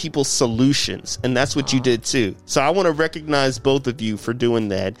giving people solutions. And that's what you did too. So I want to recognize both of you for doing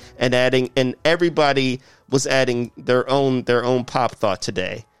that and and everybody was adding their own pop thought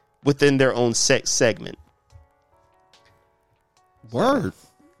today within their own segment. Word.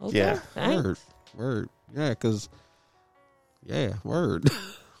 Okay, yeah. thanks. Word. Yeah, because, word.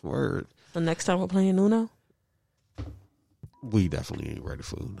 Word. So next time we're playing Uno? We definitely ain't ready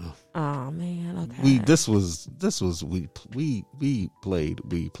for Uno. Oh man, okay. We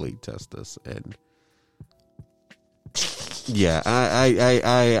played test this, and yeah, I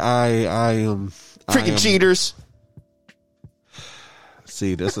am freaking cheaters.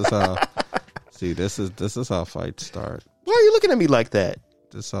 See, this is how fights start. Why are you looking at me like that?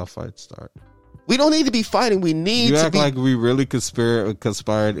 This is how fights start. We don't need to be fighting. We need you to act be like we really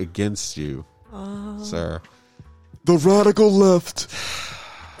conspired against you, sir. The radical left.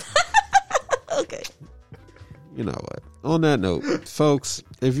 Okay. You know what? On that note, folks,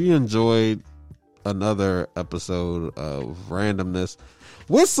 if you enjoyed another episode of randomness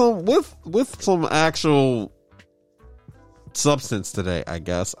with some actual substance today, I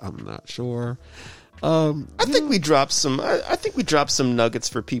guess, I'm not sure. I think we dropped some nuggets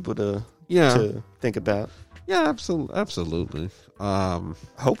for people to think about. Yeah, absolutely. I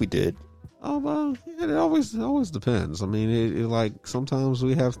hope we did. Oh well, it always depends. I mean, it like sometimes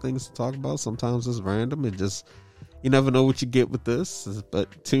we have things to talk about. Sometimes it's random. It just, you never know what you get with this.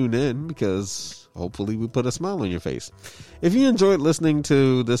 But tune in, because hopefully we put a smile on your face. If you enjoyed listening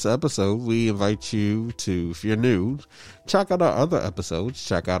to this episode, we invite you to, if you're new, check out our other episodes.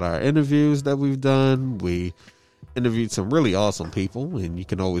 Check out our interviews that we've done. We interviewed some really awesome people, and you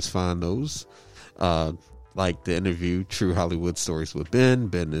can always find those. Like the interview True Hollywood Stories with Ben.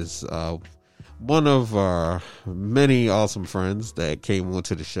 Ben is one of our many awesome friends that came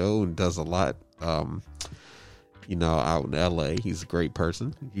onto the show and does a lot, out in LA. He's a great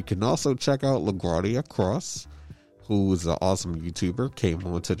person. You can also check out LaGuardia Cross, who is an awesome YouTuber, came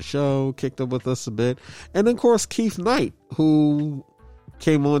onto the show, kicked up with us a bit. And of course, Keith Knight, who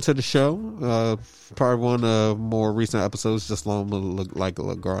came onto the show, probably one of more recent episodes, just like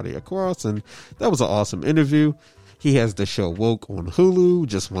LaGuardia Cross. And that was an awesome interview. He has the show Woke on Hulu.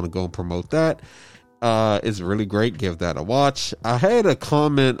 Just want to go and promote that. It's really great. Give that a watch. I had a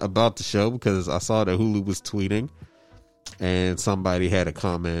comment about the show because I saw that Hulu was tweeting, and somebody had a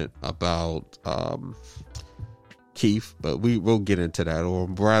comment about Keith, but we'll get into that. Or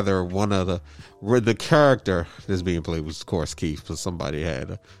rather, the character that's being played was, of course, Keith, but somebody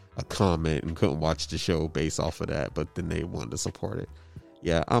had a comment and couldn't watch the show based off of that, but then they wanted to support it.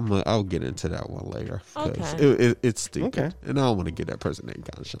 Yeah, I'll get into that one later. Okay. It's stupid. Okay. And I don't want to get that person name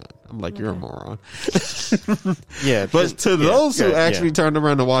kind of shine. I'm like, you're a moron. Yeah. But to those who actually turned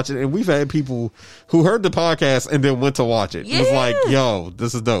around to watch it, and we've had people who heard the podcast and then went to watch it. It was like, yo,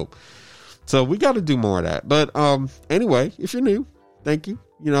 this is dope. So we got to do more of that. But anyway, if you're new, thank you,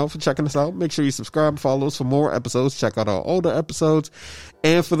 for checking us out. Make sure you subscribe and follow us for more episodes. Check out our older episodes.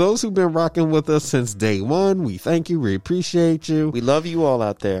 And for those who've been rocking with us since day one, we thank you. We appreciate you. We love you all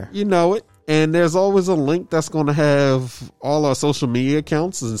out there. You know it. And there's always a link that's going to have all our social media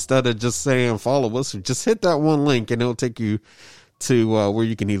accounts. Instead of just saying follow us, just hit that one link and it'll take you to where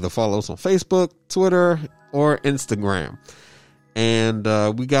you can either follow us on Facebook, Twitter, or Instagram. And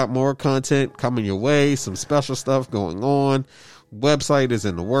we got more content coming your way, some special stuff going on. Website is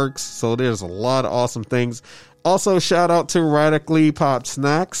in the works, so there's a lot of awesome things. Also, shout out to Radically Popped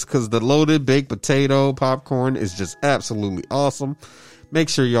Snacks, because the loaded baked potato popcorn is just absolutely awesome. Make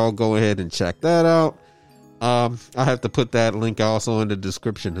sure y'all go ahead and check that out. I have to put that link also in the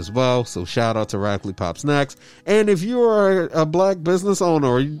description as well. So shout out to Radically Popped Snacks. And if you are a black business owner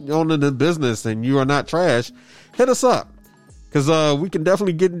or you own a business and you are not trash, hit us up. Because we can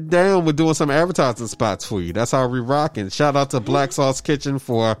definitely get down with doing some advertising spots for you. That's how we rock. And shout out to Black Sauce Kitchen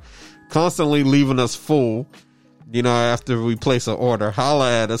for constantly leaving us full. After we place an order,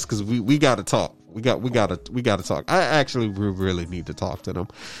 holla at us because we got to talk. We got to talk. I actually really need to talk to them.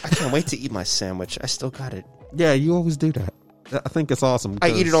 I can't wait to eat my sandwich. I still got it. Yeah, you always do that. I think it's awesome.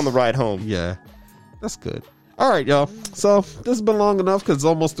 I eat it on the ride home. Yeah, that's good. All right, y'all. So this has been long enough because it's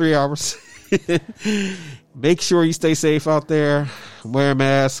almost 3 hours. Make sure you stay safe out there. Wear a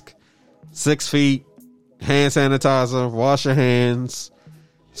mask, 6 feet, hand sanitizer, wash your hands,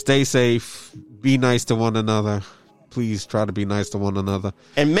 stay safe, be nice to one another. Please try to be nice to one another.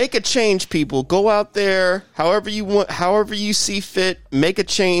 And make a change, people. Go out there, however you want, however you see fit. Make a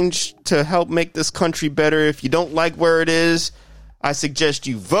change to help make this country better. If you don't like where it is, I suggest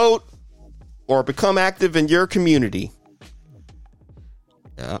you vote or become active in your community.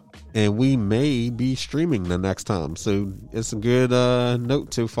 Yeah. And we may be streaming the next time. So it's a good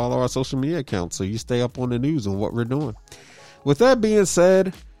note to follow our social media accounts so you stay up on the news and what we're doing. With that being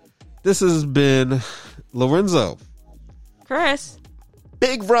said, this has been Lorenzo. Chris.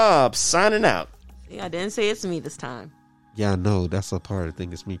 Big Rob signing out. See, I didn't say it's me this time. Yeah, I know. That's a part of the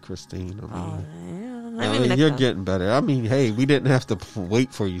thing. It's me, Christine. You're getting better. I mean, hey, we didn't have to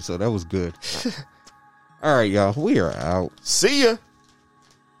wait for you, so that was good. All right, y'all. We are out. See ya.